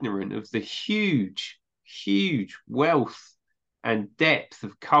completely ignorant of the huge, huge wealth and depth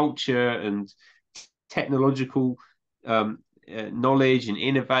of culture and technological knowledge and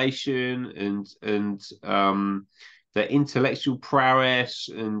innovation and the intellectual prowess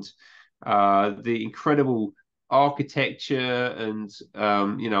and the incredible architecture and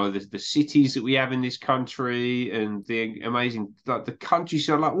the cities that we have in this country, and the amazing, like, the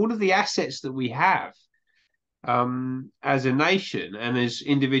countryside, like all of the assets that we have as a nation and as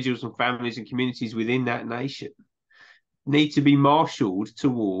individuals and families and communities within that nation, need to be marshaled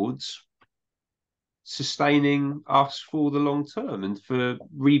towards sustaining us for the long term and for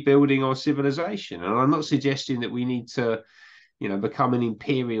rebuilding our civilization. And I'm not suggesting that we need to become an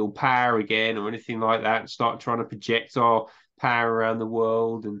imperial power again or anything like that, and start trying to project our power around the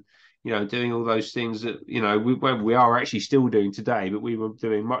world and doing all those things that we are actually still doing today, but we were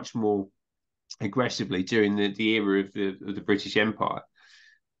doing much more aggressively during the era of the British Empire.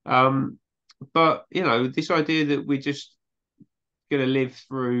 But this idea that we're just going to live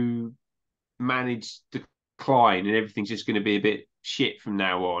through managed decline and everything's just going to be a bit shit from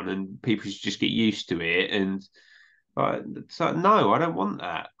now on, and people should just get used to it. And so, no, I don't want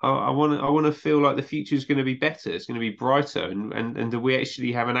that. I want to feel like the future is going to be better. It's going to be brighter, and that we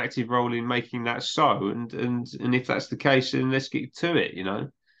actually have an active role in making that so. And if that's the case, then let's get to it.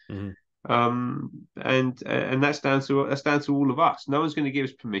 And that's down to all of us. No one's going to give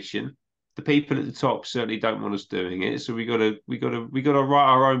us permission. The people at the top certainly don't want us doing it. So we got to write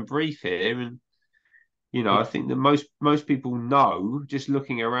our own brief here. And I think that most people know, just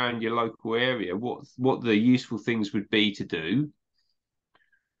looking around your local area, what the useful things would be to do.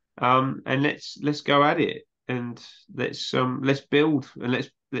 And let's go at it, and let's build, and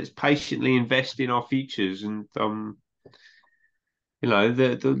let's patiently invest in our futures, and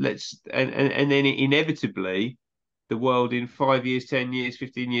let's and then inevitably the world in 5 years, 10 years,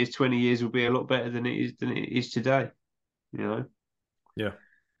 15 years, 20 years will be a lot better than it is today. Yeah.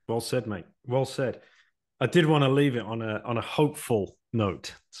 Well said, mate. Well said. I did want to leave it on a hopeful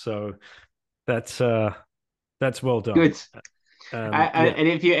note. So that's well done. Good. Yeah. And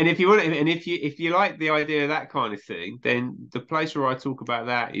if you like the idea of that kind of thing, then the place where I talk about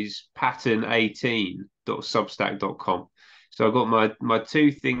that is pattern18.substack.com. So I've got my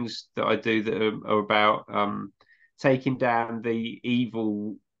two things that I do that are about taking down the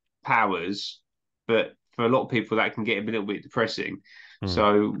evil powers, but for a lot of people that can get a little bit depressing.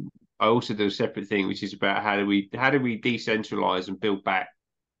 So I also do a separate thing, which is about how do we decentralize and build back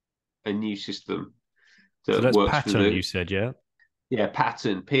a new system that So that's works for pattern, you said, yeah? Yeah,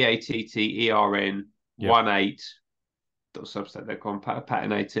 pattern, PATTERN Yep. 18.substack.com,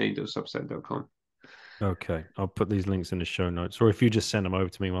 pattern18.substack.com. Okay, I'll put these links in the show notes, or if you just send them over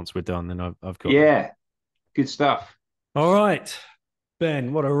to me once we're done, then I've got them. Yeah, good stuff. All right,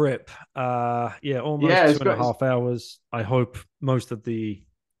 Ben, what a rip. Yeah, almost Yeah, two it's and a great. half hours. I hope most of the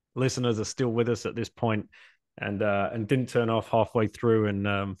listeners are still with us at this point and didn't turn off halfway through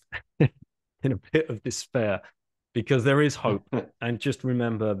and in a bit of despair, because there is hope. And just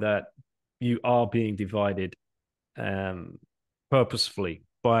remember that you are being divided purposefully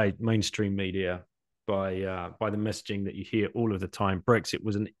by mainstream media, by the messaging that you hear all of the time. Brexit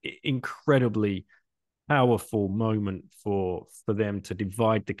was an incredibly powerful moment for them to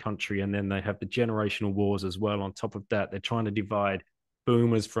divide the country, and then they have the generational wars as well. On top of that, they're trying to divide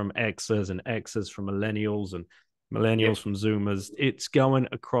boomers from Xers and Xers from millennials and millennials from Zoomers. It's going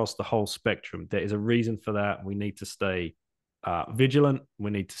across the whole spectrum. There is a reason for that. We need to stay vigilant.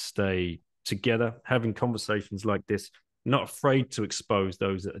 We need to stay together, having conversations like this, not afraid to expose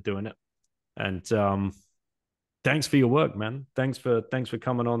those that are doing it. And thanks for your work, man. Thanks for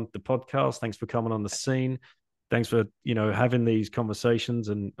coming on the podcast. Thanks for coming on the scene. Thanks for having these conversations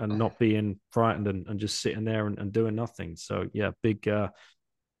and not being frightened and just sitting there and doing nothing. So yeah, big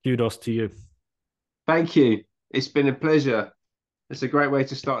kudos to you. Thank you. It's been a pleasure. It's a great way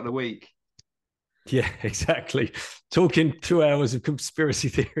to start the week. Yeah, exactly. Talking 2 hours of conspiracy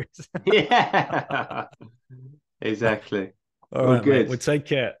theories. Yeah, exactly. All right, good. Mate. Well, take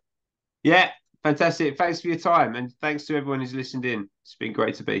care. Yeah, fantastic. Thanks for your time, and thanks to everyone who's listened in. It's been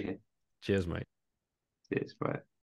great to be here. Cheers, mate. Cheers, bye.